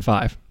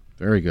 $105,000.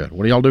 Very good.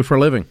 What do y'all do for a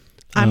living?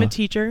 I'm a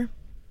teacher.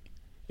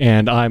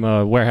 And I'm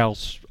a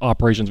warehouse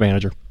operations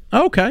manager.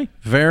 Okay.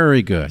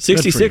 Very good.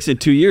 66 in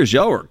 2 years.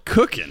 Y'all were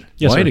cooking.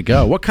 Yes, Way sir. to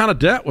go. What kind of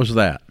debt was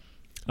that?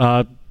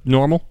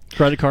 Normal.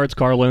 Credit cards,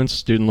 car loans,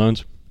 student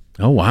loans.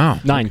 Oh,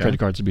 wow. 9 Okay. credit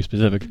cards to be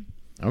specific.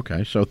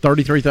 Okay, so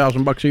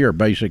 $33,000 a year,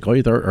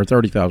 basically, or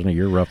 $30,000 a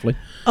year, roughly.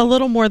 A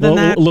little more than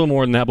that. A little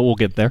more than that, but we'll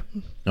get there.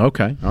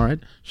 Okay, all right.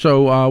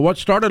 So, what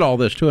started all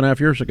this 2.5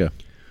 years ago?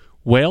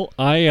 Well,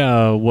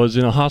 I was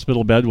in a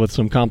hospital bed with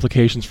some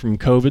complications from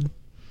COVID,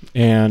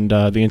 and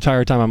the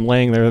entire time I'm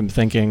laying there, I'm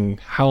thinking,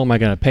 how am I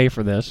going to pay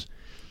for this?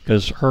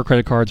 Because her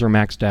credit cards are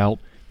maxed out.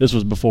 This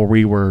was before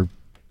we were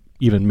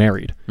even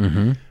married.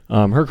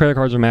 Mm-hmm. Her credit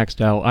cards are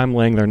maxed out. I'm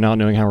laying there not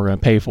knowing how we're going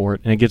to pay for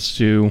it, and it gets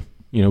to,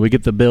 we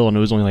get the bill, and it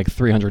was only like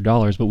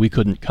 $300, but we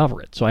couldn't cover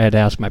it. So I had to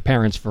ask my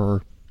parents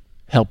for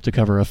help to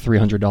cover a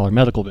 $300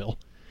 medical bill.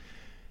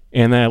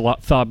 And then I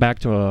thought back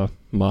to a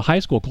high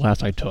school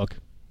class I took,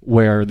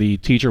 where the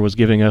teacher was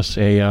giving us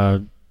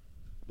a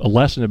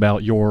lesson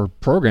about your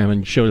program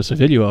and showed us a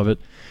video of it.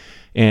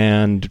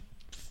 And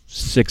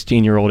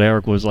 16-year-old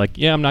Eric was like,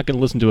 yeah, I'm not going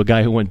to listen to a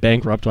guy who went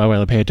bankrupt. Why would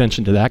I pay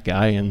attention to that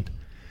guy? And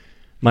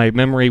my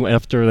memory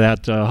after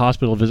that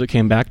hospital visit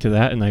came back to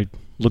that, and I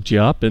looked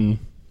you up and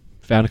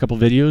found a couple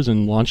videos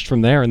and launched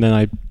from there. And then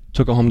I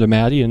took it home to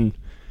Maddie, and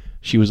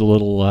she was a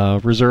little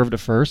reserved at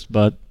first,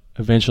 but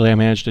eventually I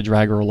managed to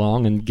drag her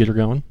along and get her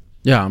going.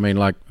 Yeah, I mean,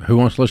 like, who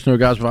wants to listen to a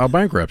guy's file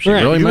bankruptcy?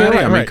 Right. Really, Maddie?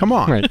 I mean, Right. come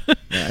on. Right.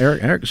 Yeah,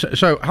 Eric,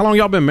 so how long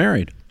y'all been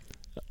married?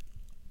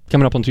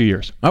 Coming up on 2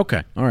 years.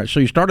 Okay, all right. So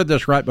you started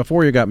this right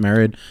before you got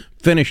married,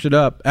 finished it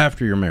up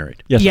after you're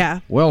married. Yes.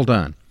 Yeah. Well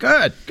done.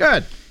 Good,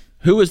 good.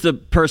 Who was the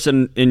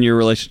person in your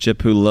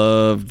relationship who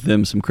loved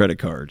them some credit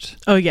cards?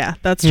 Oh, yeah.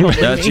 That's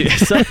totally me.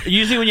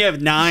 Usually when you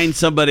have 9,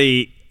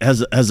 somebody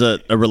has a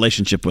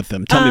relationship with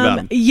them. Tell me about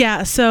them.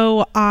 Yeah,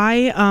 so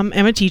I am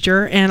a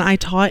teacher, and I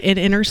taught in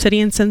inner city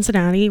in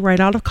Cincinnati right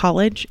out of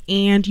college,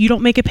 and you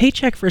don't make a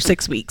paycheck for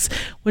 6 weeks,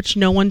 which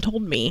no one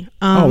told me.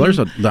 There's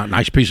a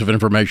nice piece of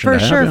information For to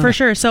have. sure, yeah. for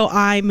sure. So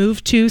I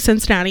moved to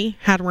Cincinnati,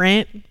 had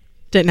rent,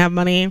 didn't have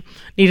money,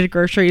 needed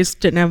groceries,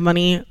 didn't have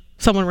money.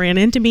 someone ran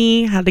into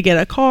me, had to get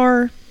a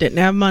car, didn't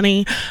have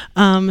money.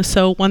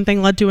 So one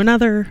thing led to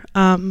another.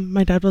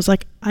 My dad was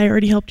like, I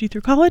already helped you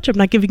through college. I'm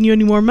not giving you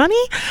any more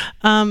money.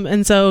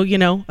 And so,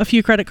 a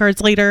few credit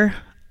cards later,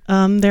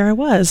 there I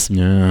was.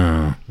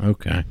 Yeah.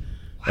 Okay.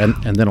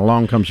 And then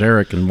along comes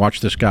Eric and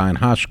watched this guy in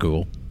high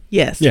school.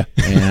 Yes. Yeah.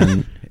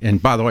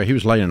 And by the way, he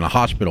was laying in a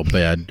hospital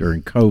bed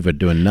during COVID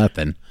doing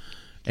nothing.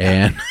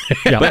 And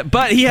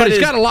but he's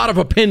got a lot of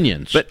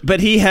opinions. But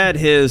he had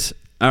his,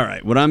 all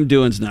right, what I'm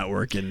doing is not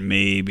working.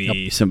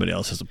 Maybe somebody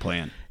else has a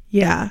plan.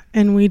 Yeah.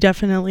 And we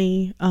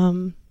definitely,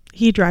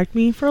 he dragged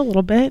me for a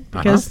little bit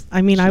because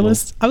I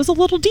was a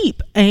little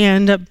deep.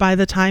 And by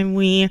the time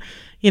we,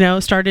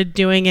 started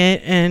doing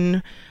it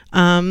and,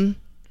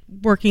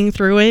 working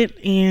through it,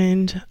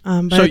 and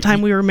by the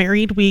time we were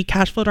married, we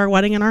cash flowed our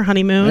wedding and our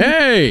honeymoon.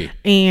 Hey!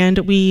 And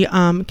we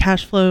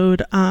cash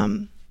flowed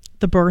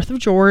the birth of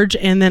George,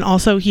 and then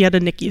also he had a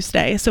NICU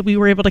stay, so we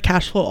were able to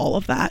cash flow all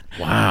of that.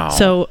 Wow!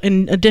 So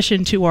in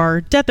addition to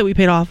our debt that we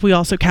paid off, we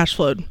also cash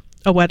flowed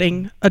a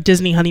wedding, a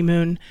Disney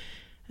honeymoon,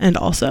 and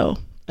also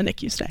a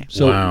NICU stay.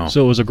 So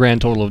it was a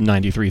grand total of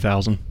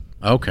 $93,000.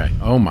 Okay.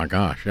 Oh my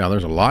gosh! Yeah,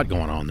 there's a lot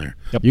going on there.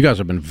 Yep. You guys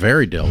have been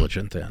very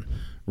diligent then.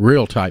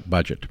 Real tight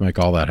budget to make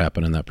all that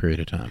happen in that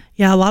period of time.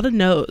 Yeah, a lot of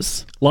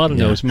no's. A lot of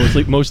no's,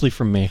 mostly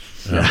from me.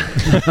 Yeah.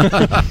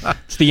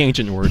 It's the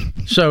ancient word.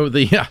 So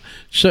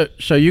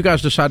so you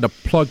guys decided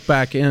to plug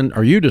back in,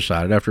 or you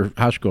decided after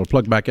high school to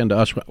plug back into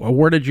us.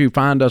 Where did you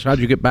find us? How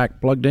did you get back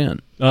plugged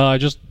in? I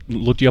just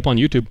looked you up on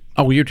YouTube.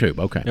 Oh, YouTube.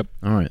 Okay. Yep.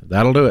 All right.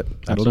 That'll do it.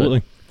 Absolutely.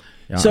 Do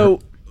it. Yeah, so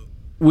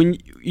when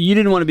you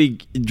didn't want to be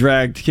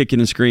dragged kicking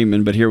and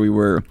screaming, but here we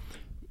were.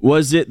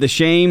 Was it the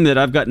shame that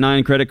I've got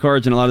 9 credit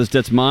cards and a lot of this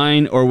debt's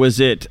mine, or was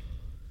it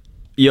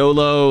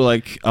YOLO,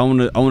 like I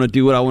want to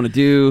do what I want to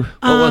do?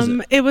 What was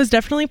it? It was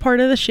definitely part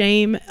of the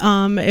shame.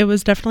 It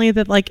was definitely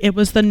that it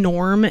was the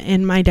norm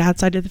in my dad's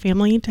side of the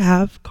family to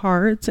have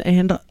cards,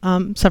 and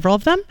several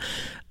of them.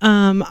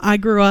 I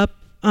grew up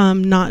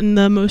not in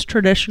the most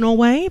traditional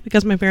way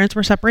because my parents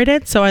were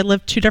separated, so I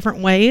lived 2 different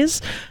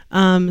ways.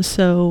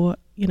 So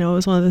it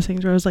was one of those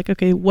things where I was like,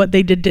 okay, what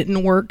they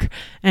didn't work,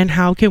 and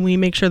how can we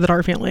make sure that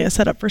our family is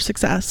set up for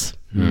success?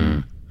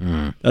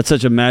 That's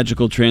such a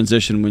magical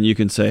transition when you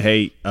can say,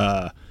 hey,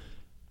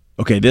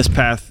 okay, this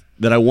path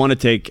that I want to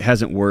take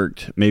hasn't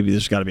worked. Maybe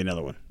there's got to be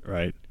another one,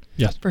 right?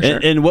 Yes, for sure.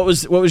 And what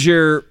was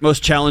your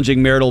most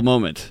challenging marital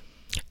moment?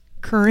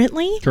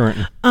 Currently,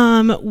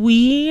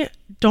 we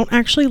don't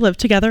actually live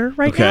together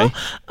right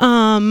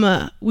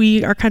now.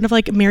 We are kind of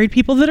like married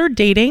people that are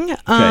dating,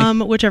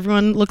 which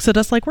everyone looks at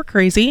us like we're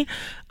crazy.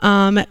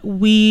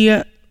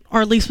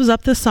 Our lease was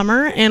up this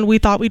summer, and we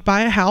thought we'd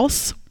buy a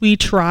house. We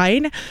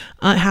tried,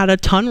 had a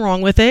ton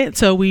wrong with it,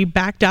 so we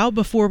backed out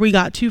before we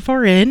got too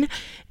far in.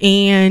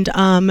 And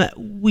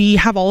we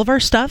have all of our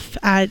stuff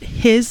at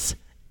his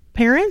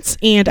parents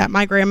and at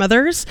my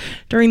grandmother's.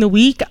 During the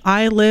week,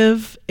 I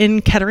live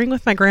in Kettering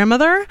with my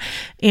grandmother,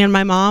 and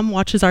my mom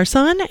watches our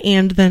son,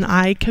 and then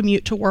I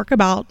commute to work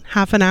about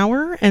half an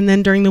hour. And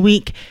then during the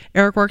week,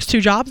 Eric works 2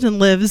 jobs and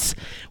lives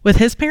with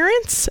his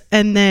parents,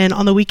 and then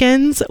on the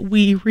weekends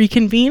we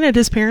reconvene at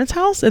his parents'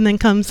 house, and then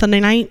come Sunday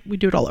night we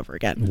do it all over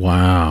again.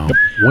 Wow.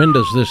 When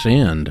does this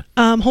end?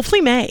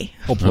 Hopefully May.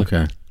 Hopefully.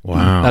 Okay.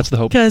 Wow. That's the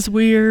hope. Because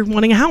we're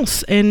wanting a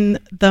house,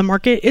 and the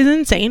market is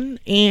insane,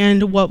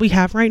 and what we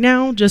have right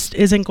now just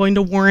isn't going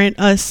to warrant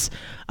us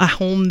a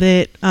home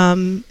that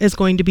is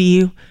going to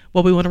be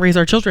what we want to raise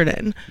our children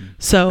in.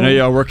 So, are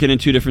y'all working in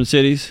 2 different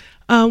cities?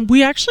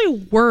 We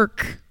actually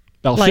work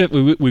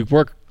we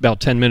work about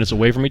 10 minutes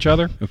away from each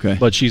other. Okay.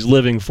 But she's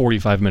living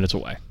 45 minutes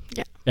away.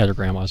 Yeah. At her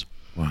grandma's.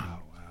 Wow.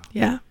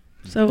 Yeah.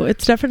 So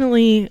it's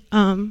definitely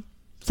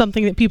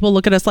something that people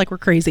look at us like we're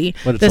crazy.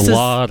 But it's a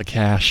lot of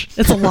cash.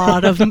 It's a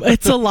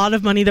lot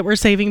of money that we're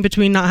saving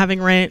between not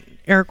having rent,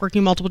 Eric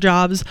working multiple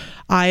jobs.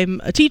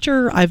 I'm a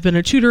teacher, I've been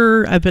a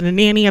tutor, I've been a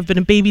nanny, I've been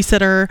a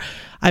babysitter,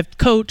 I've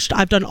coached,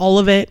 I've done all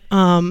of it.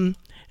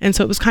 And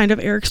so it was kind of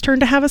Eric's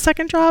turn to have a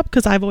second job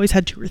because I've always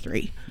had 2 or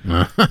 3.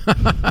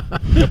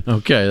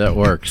 Okay, that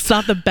works. It's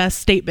not the best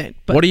statement.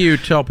 But what do you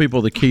tell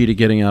people the key to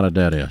getting out of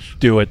debt is?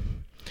 Do it.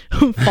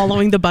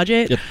 Following the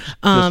budget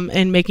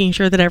and making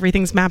sure that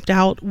everything's mapped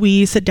out.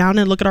 We sit down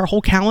and look at our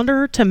whole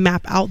calendar to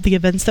map out the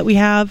events that we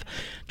have.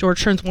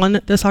 George turns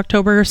 1 this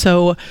October,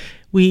 so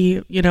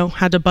we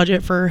had to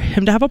budget for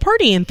him to have a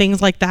party and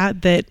things like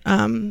that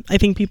I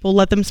think people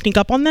let them sneak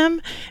up on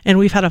them, and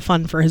we've had a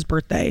fun for his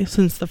birthday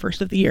since the first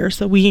of the year,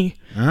 so we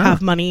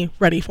have money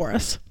ready for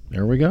us.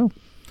 There we go.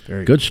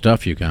 Very good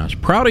stuff, you guys.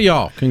 Proud of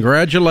y'all.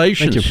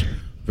 Congratulations. Thank you.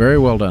 Very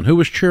well done. Who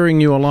was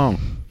cheering you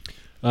along?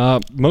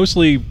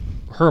 Mostly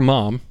her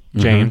mom,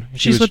 Jane.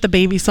 She's with the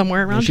baby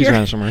somewhere around she's here.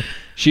 Around somewhere.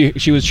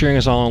 She was cheering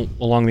us all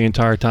along the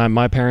entire time.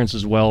 My parents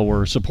as well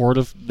were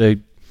supportive.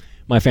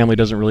 My family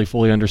doesn't really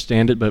fully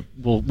understand it, but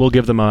we'll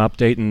give them an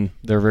update, and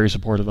they're very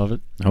supportive of it.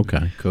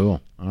 Okay,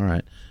 cool. All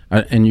right.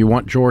 And you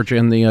want George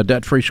in the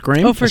Debt-Free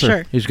Scream? Oh, for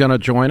sure. He's going to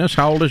join us.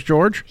 How old is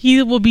George?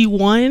 He will be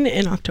 1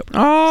 in October.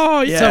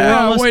 Oh, yeah. So we're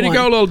almost way to 1.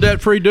 go, little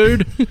debt-free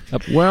dude.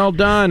 Well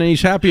done. And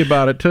he's happy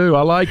about it, too.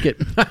 I like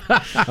it.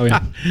 Oh,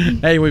 yeah.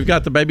 Hey, we've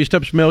got the Baby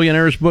Steps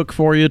Millionaires book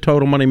for you,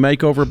 Total Money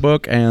Makeover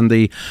book, and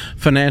the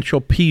Financial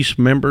Peace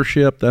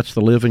membership. That's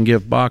the Live and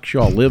Give box.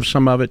 Y'all live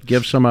some of it,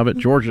 give some of it.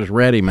 George is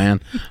ready,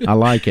 man. I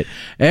like it.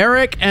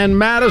 Eric and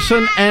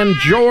Madison and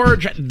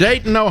George,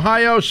 Dayton,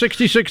 Ohio,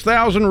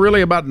 $66,000,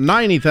 really about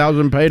 $90,000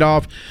 paid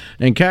off,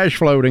 and cash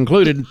flow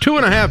included.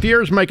 2.5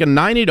 years, making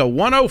 $90 to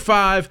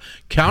 $105.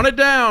 Count it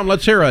down.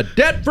 Let's hear a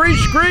debt-free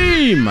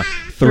scream.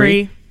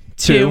 3,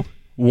 2,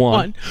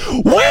 1.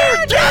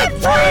 We're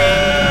debt-free!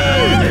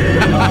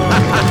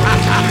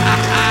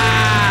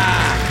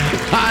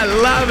 I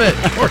love it.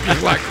 George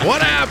is like,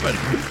 what happened?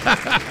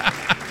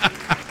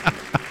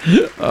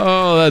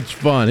 Oh, that's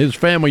fun. His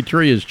family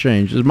tree has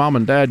changed. His mom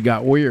and dad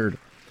got weird.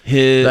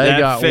 They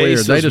got weird.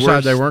 They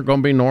decided they weren't going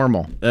to be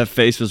normal. That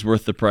face was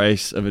worth the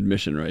price of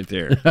admission right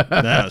there.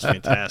 That was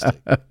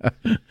fantastic.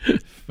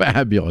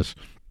 Fabulous.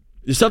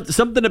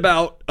 Something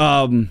about,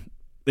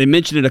 they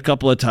mentioned it a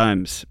couple of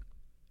times.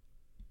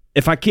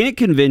 If I can't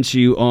convince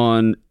you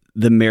on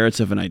the merits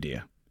of an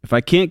idea, if I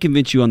can't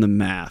convince you on the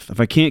math, if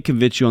I can't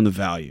convince you on the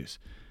values,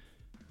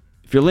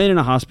 if you're laying in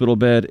a hospital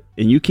bed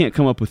and you can't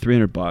come up with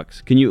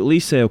 $300, can you at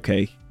least say,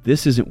 okay,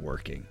 this isn't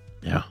working?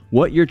 Yeah.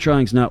 What you're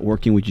trying is not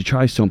working. Would you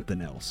try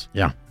something else?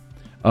 Yeah.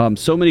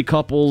 So many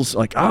couples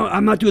like, oh,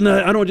 I'm not doing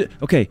that. I don't.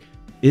 Okay,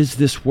 is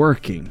this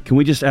working? Can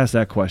we just ask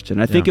that question?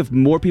 I think if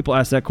more people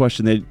ask that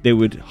question, they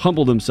would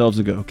humble themselves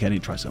and go, okay, I need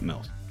to try something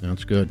else.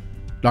 That's good.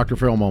 Dr.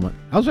 Phil moment.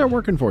 How's that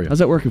working for you? How's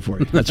that working for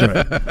you? That's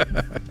right.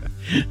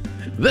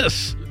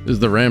 This is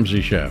The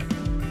Ramsey Show.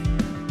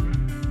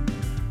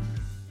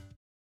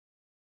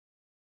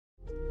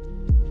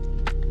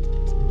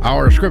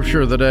 Our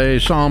scripture of the day,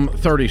 Psalm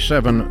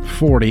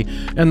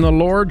 37:40. And the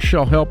Lord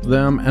shall help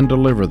them and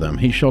deliver them.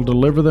 He shall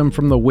deliver them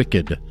from the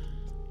wicked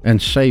and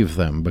save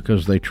them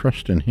because they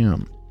trust in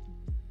him.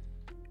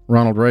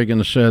 Ronald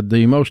Reagan said,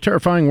 the most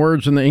terrifying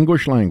words in the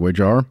English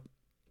language are,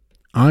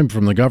 I'm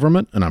from the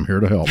government and I'm here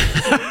to help.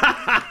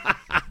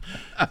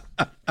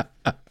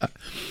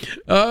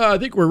 I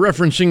think we're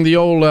referencing the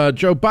old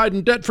Joe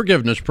Biden debt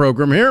forgiveness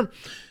program here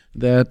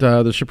that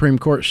the Supreme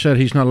Court said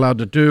he's not allowed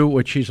to do,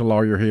 which he's a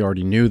lawyer. He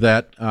already knew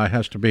that. It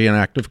has to be an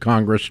act of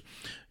Congress.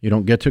 You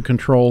don't get to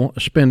control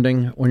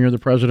spending when you're the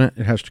president.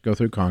 It has to go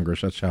through Congress.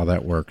 That's how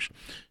that works.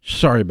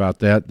 Sorry about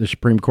that. The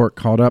Supreme Court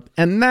caught up,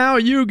 and now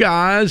you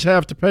guys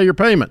have to pay your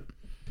payment.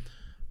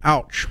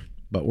 Ouch.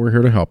 But we're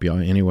here to help you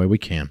any way we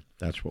can.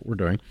 That's what we're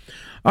doing.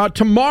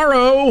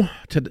 Tomorrow,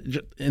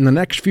 in the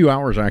next few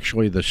hours,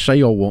 actually, the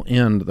sale will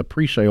end. The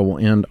pre-sale will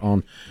end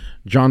on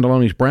John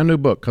Deloney's brand new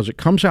book because it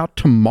comes out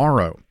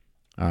tomorrow.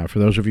 For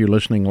those of you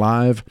listening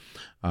live,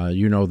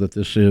 you know that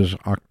this is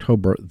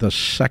October the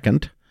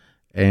 2nd,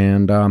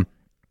 and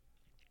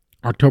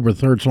October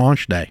 3rd's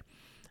launch day.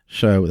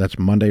 So that's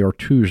Monday or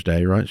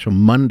Tuesday, right? So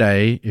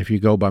Monday, if you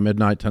go by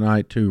midnight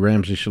tonight to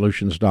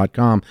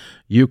RamseySolutions.com,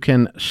 you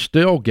can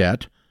still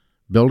get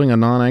Building a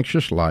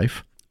Non-Anxious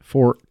Life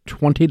for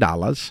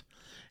 $20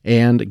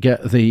 and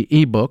get the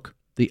ebook,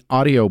 the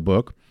audio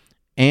book,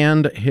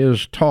 and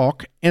his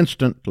talk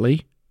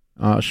instantly,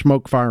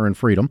 Smoke, Fire, and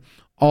Freedom.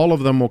 All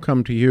of them will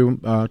come to you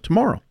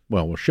tomorrow.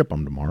 Well, we'll ship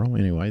them tomorrow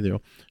anyway.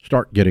 They'll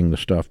start getting the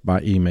stuff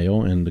by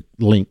email and the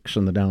links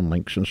and the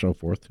downlinks and so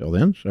forth till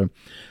then. So,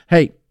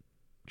 hey,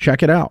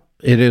 check it out.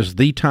 It is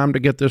the time to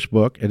get this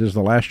book. It is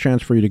the last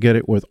chance for you to get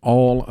it with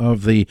all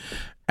of the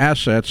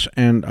assets.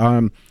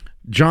 And,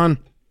 John,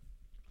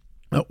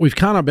 we've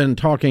kind of been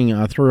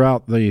talking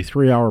throughout the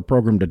 3-hour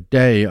program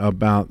today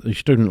about the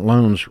student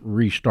loans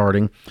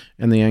restarting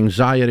and the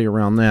anxiety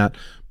around that.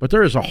 But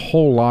there is a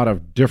whole lot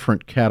of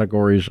different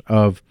categories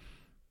of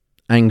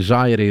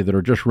anxiety that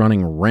are just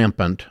running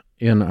rampant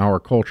in our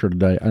culture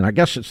today. And I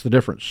guess it's the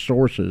different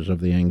sources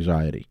of the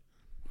anxiety.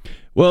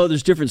 Well,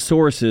 there's different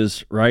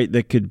sources, right?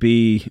 That could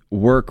be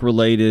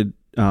work-related.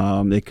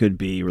 It could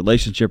be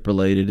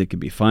relationship-related. It could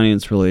be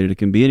finance-related. It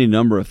can be any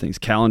number of things,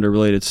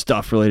 calendar-related,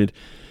 stuff-related.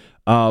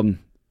 But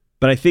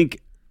I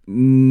think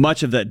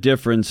much of that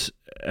difference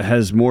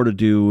has more to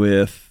do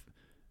with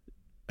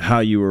how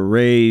you were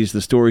raised,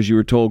 the stories you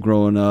were told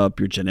growing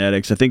up, your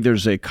genetics. I think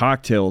there's a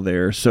cocktail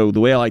there. So the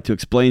way I like to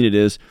explain it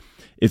is,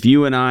 if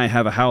you and I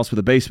have a house with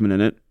a basement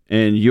in it,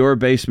 and your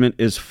basement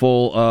is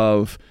full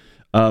of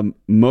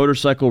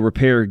motorcycle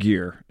repair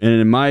gear, and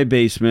in my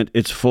basement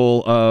it's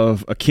full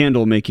of a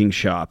candle making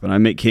shop, and I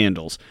make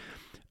candles,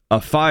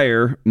 a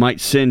fire might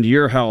send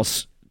your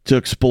house to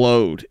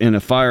explode, and a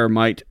fire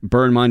might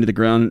burn mine to the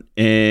ground,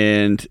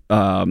 and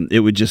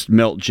it would just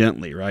melt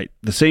gently, right?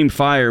 The same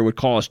fire would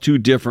cause two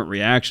different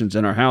reactions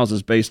in our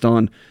houses based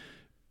on,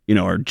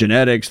 our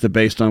genetics,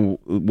 based on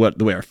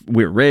the way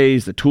we're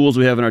raised, the tools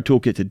we have in our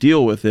toolkit to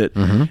deal with it.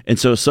 Mm-hmm. And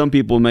so some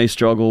people may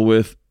struggle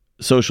with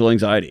social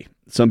anxiety.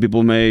 Some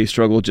people may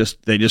struggle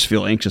they just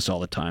feel anxious all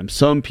the time.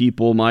 Some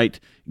people might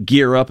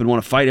gear up and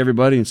want to fight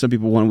everybody, and some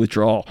people want to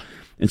withdraw.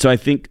 And so I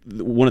think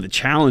one of the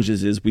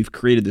challenges is we've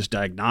created this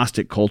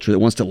diagnostic culture that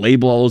wants to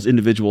label all those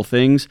individual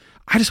things.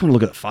 I just want to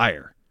look at the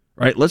fire,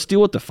 right? Let's deal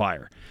with the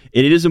fire.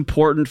 And it is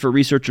important for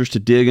researchers to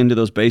dig into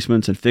those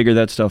basements and figure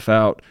that stuff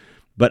out.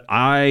 But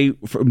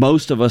for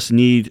most of us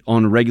need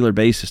on a regular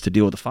basis to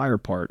deal with the fire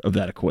part of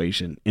that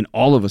equation. And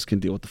all of us can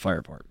deal with the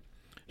fire part.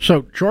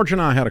 So George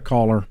and I had a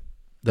caller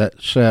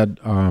that said,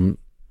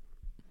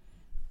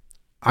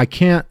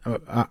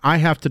 I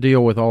have to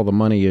deal with all the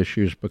money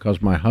issues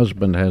because my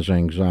husband has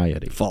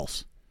anxiety.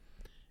 False.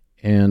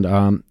 And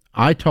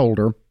I told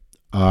her,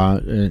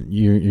 and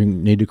you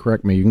need to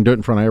correct me, you can do it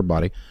in front of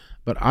everybody,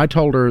 but I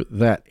told her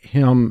that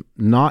him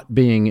not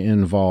being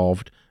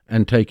involved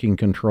and taking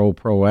control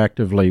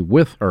proactively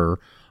with her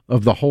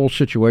of the whole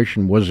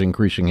situation was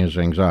increasing his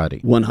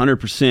anxiety.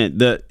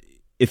 100%.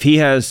 If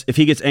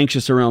he gets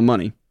anxious around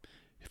money,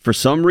 for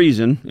some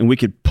reason, and we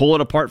could pull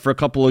it apart for a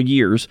couple of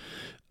years,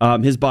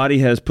 his body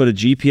has put a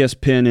GPS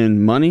pin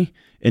in money,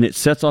 and it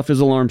sets off his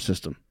alarm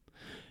system.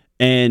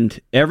 And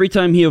every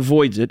time he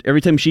avoids it,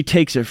 every time she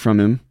takes it from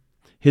him,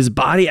 his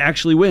body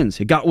actually wins.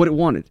 It got what it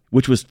wanted,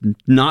 which was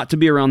not to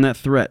be around that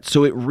threat.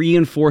 So it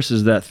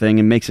reinforces that thing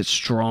and makes it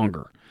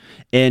stronger.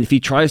 And if he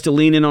tries to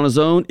lean in on his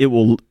own, it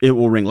will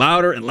ring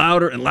louder and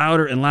louder and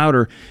louder and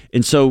louder.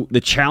 And so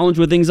the challenge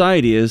with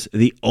anxiety is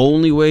the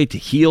only way to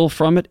heal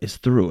from it is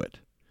through it.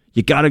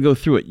 You got to go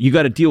through it. You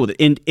got to deal with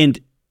it. And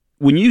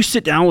when you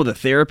sit down with a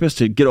therapist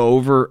to get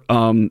over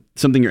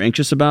something you're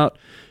anxious about,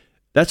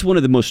 that's one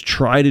of the most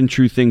tried and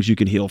true things you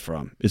can heal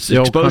from. It's the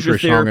exposure old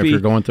country therapy. Song, if you're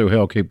going through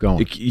hell, keep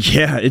going.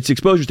 It's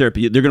exposure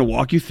therapy. They're going to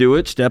walk you through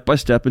it step by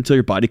step until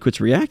your body quits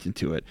reacting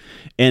to it.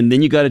 And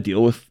then you got to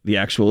deal with the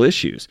actual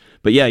issues.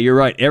 But yeah, you're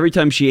right. Every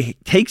time she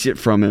takes it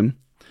from him,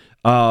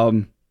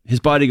 his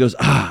body goes,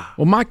 ah.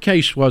 Well, my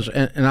case was,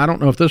 and I don't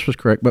know if this was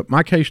correct, but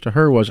my case to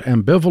her was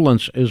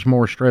ambivalence is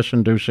more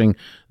stress-inducing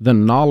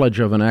than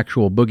knowledge of an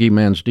actual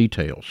boogeyman's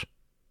details.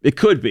 It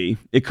could be.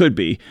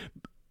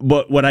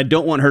 But what I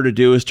don't want her to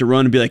do is to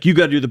run and be like, you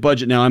got to do the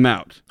budget now, I'm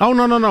out. Oh,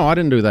 no, I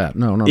didn't do that.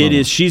 No.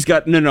 She's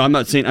got, no, I'm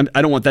not saying,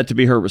 I don't want that to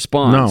be her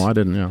response. No, I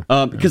didn't,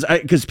 yeah.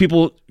 Because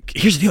people,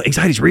 here's the deal,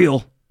 anxiety's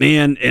real,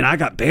 man, and I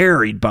got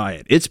buried by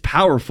it. It's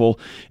powerful,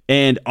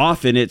 and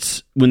often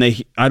it's when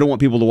I don't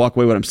want people to walk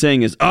away, what I'm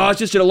saying is, it's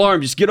just an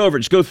alarm, just get over it,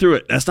 just go through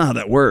it. That's not how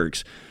that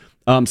works.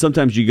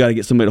 Sometimes you got to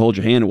get somebody to hold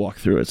your hand and walk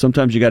through it.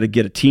 Sometimes you got to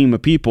get a team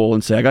of people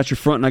and say, I got your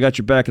front and I got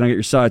your back and I got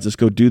your sides. Let's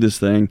go do this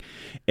thing.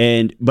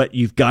 But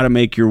you've got to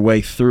make your way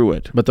through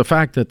it. But the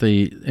fact that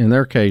in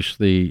their case,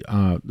 the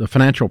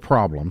financial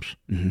problems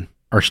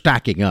are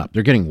stacking up.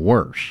 They're getting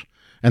worse.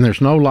 And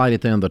there's no light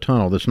at the end of the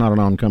tunnel. That's not an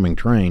oncoming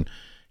train.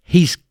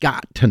 He's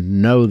got to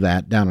know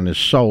that down in his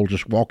soul,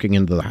 just walking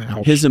into the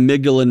house. His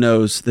amygdala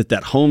knows that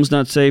home's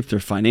not safe. Their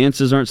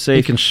finances aren't safe.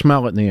 He can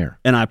smell it in the air.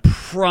 And I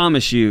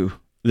promise you,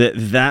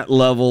 that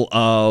level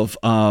of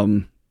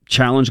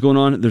challenge going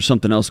on, there's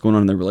something else going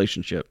on in their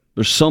relationship.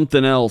 There's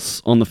something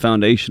else on the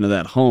foundation of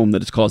that home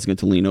that is causing it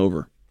to lean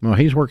over. Well,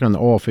 he's working in the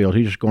oil field.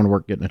 He's just going to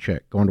work, getting a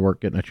check, going to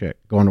work, getting a check,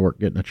 going to work,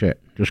 getting a check.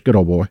 Just good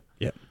old boy.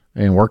 Yep.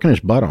 And working his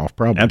butt off,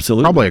 probably.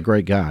 Absolutely. Probably a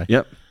great guy.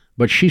 Yep.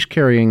 But she's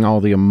carrying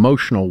all the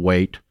emotional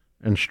weight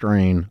and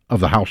strain of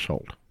the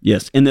household.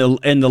 Yes, and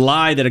the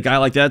lie that a guy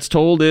like that's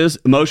told is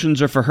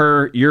emotions are for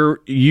her.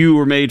 You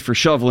were made for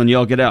shoveling.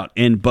 Y'all get out,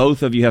 and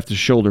both of you have to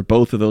shoulder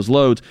both of those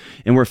loads.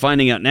 And we're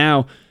finding out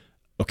now.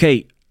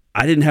 Okay,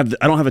 I don't have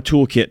a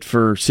toolkit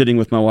for sitting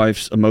with my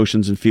wife's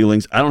emotions and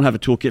feelings. I don't have a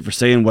toolkit for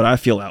saying what I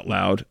feel out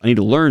loud. I need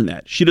to learn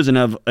that. She doesn't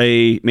have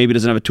a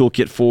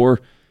toolkit for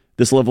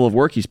this level of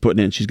work he's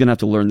putting in. She's going to have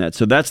to learn that.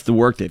 So that's the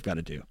work they've got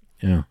to do.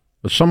 Yeah,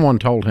 but someone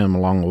told him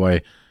along the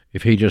way,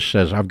 if he just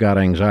says, I've got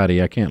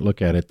anxiety, I can't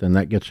look at it, then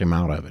that gets him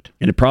out of it.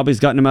 And it probably has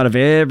gotten him out of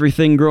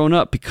everything growing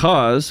up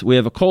because we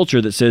have a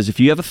culture that says if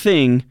you have a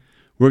thing,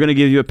 we're going to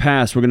give you a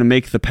pass. We're going to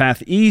make the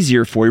path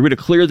easier for you. We're going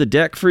to clear the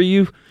deck for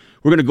you.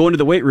 We're going to go into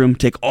the weight room,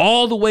 take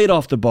all the weight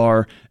off the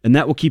bar, and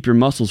that will keep your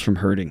muscles from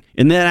hurting.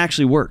 And that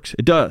actually works.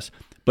 It does.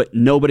 But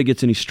nobody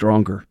gets any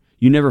stronger.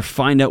 You never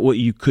find out what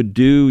you could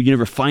do. You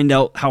never find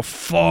out how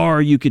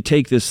far you could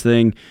take this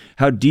thing,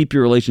 how deep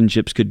your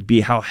relationships could be,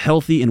 how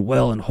healthy and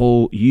well and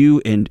whole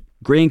you and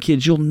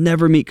grandkids you'll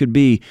never meet could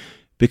be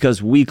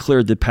because we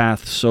cleared the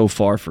path so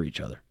far for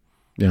each other.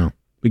 Yeah.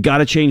 We got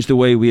to change the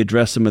way we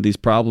address some of these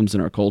problems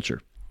in our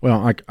culture.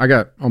 Well, I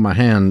got on my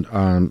hands,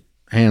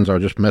 I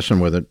was just messing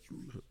with it.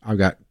 I've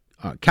got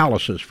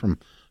calluses from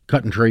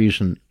cutting trees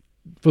and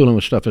fooling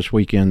with stuff this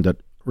weekend that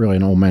really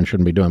an old man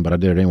shouldn't be doing, but I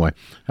did it anyway.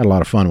 Had a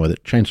lot of fun with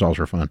it. Chainsaws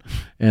are fun.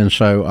 And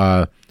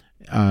so,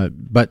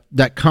 but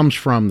that comes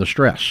from the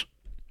stress.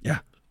 Yeah.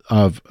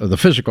 Of the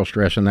physical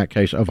stress in that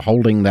case of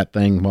holding that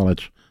thing while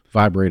it's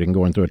vibrating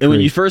going through a tree. And when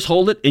you first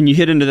hold it and you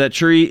hit into that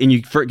tree and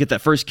you get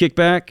that first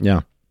kickback,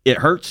 yeah, it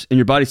hurts and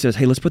your body says,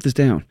 hey, let's put this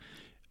down.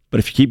 But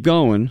if you keep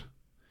going,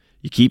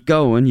 You keep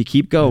going. It's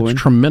a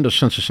tremendous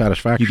sense of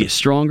satisfaction. You get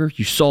stronger.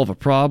 You solve a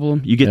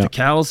problem. You get the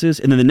calluses,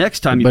 and then the next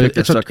time you pick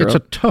that sucker up, it's a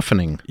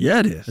toughening. Yeah,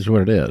 it is. Is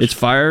what it is. It's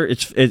fire.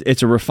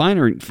 It's a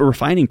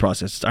refining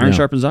process. It's iron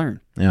sharpens iron.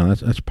 Yeah,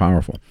 that's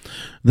powerful.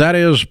 That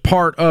is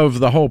part of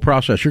the whole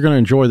process. You're going to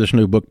enjoy this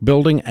new book,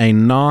 Building a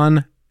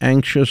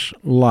Non-Anxious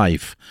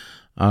Life.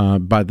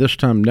 By this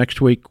time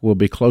next week, we'll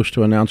be close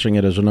to announcing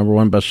it as a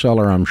 #1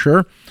 bestseller, I'm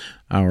sure.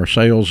 Our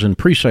sales and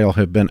pre-sale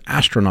have been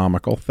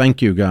astronomical.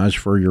 Thank you, guys,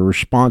 for your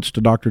response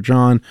to Dr.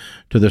 John,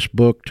 to this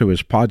book, to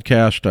his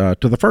podcast,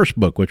 to the first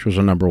book, which was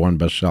a #1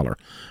 bestseller.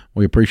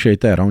 We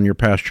appreciate that. Own Your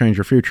Past, Change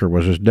Your Future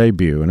was his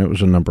debut, and it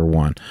was a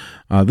 #1.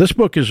 This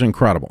book is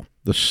incredible.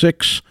 The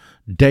 6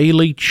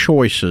 daily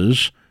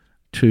choices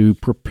to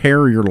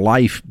prepare your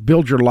life,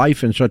 build your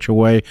life in such a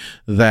way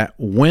that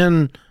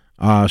when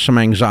some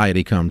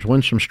anxiety comes,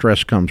 when some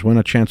stress comes, when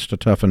a chance to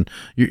toughen,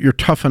 you're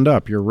toughened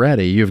up, you're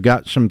ready, you've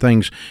got some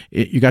things,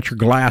 you got your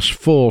glass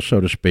full, so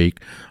to speak,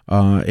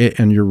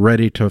 and you're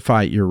ready to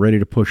fight, you're ready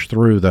to push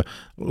through the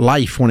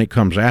life when it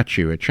comes at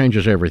you. It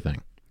changes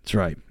everything. That's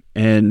right.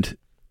 And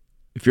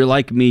if you're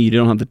like me, you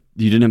didn't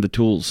have the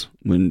tools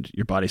when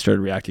your body started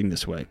reacting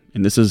this way.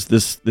 And this is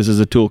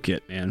a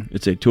toolkit, man.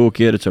 It's a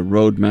toolkit. It's a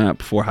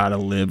roadmap for how to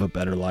live a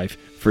better life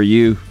for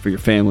you, for your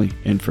family,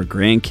 and for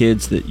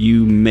grandkids that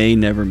you may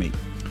never meet.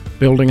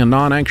 Building a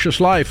non-anxious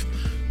life.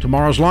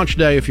 Tomorrow's launch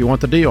day. If you want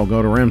the deal,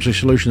 go to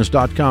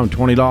RamseySolutions.com.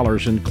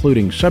 $20,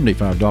 including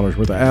 $75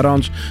 worth of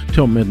add-ons,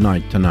 till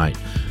midnight tonight.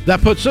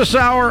 That puts this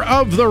hour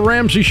of The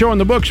Ramsey Show in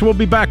the books. We'll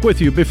be back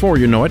with you before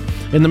you know it.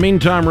 In the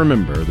meantime,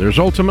 remember, there's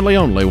ultimately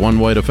only one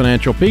way to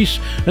financial peace,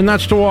 and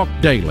that's to walk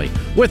daily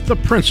with the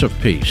Prince of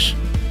Peace,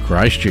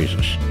 Christ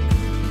Jesus.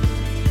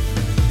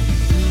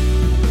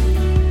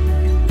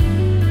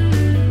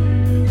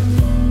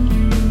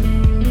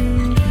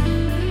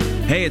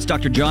 Hey, it's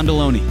Dr. John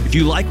Deloney. If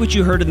you like what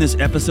you heard in this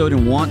episode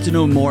and want to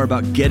know more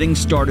about getting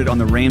started on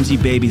the Ramsey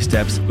baby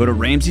steps, go to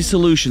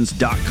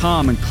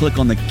RamseySolutions.com and click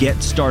on the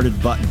Get Started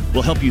button.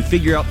 We'll help you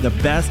figure out the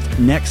best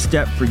next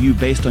step for you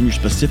based on your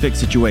specific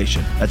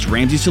situation. That's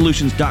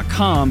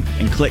RamseySolutions.com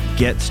and click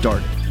Get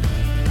Started.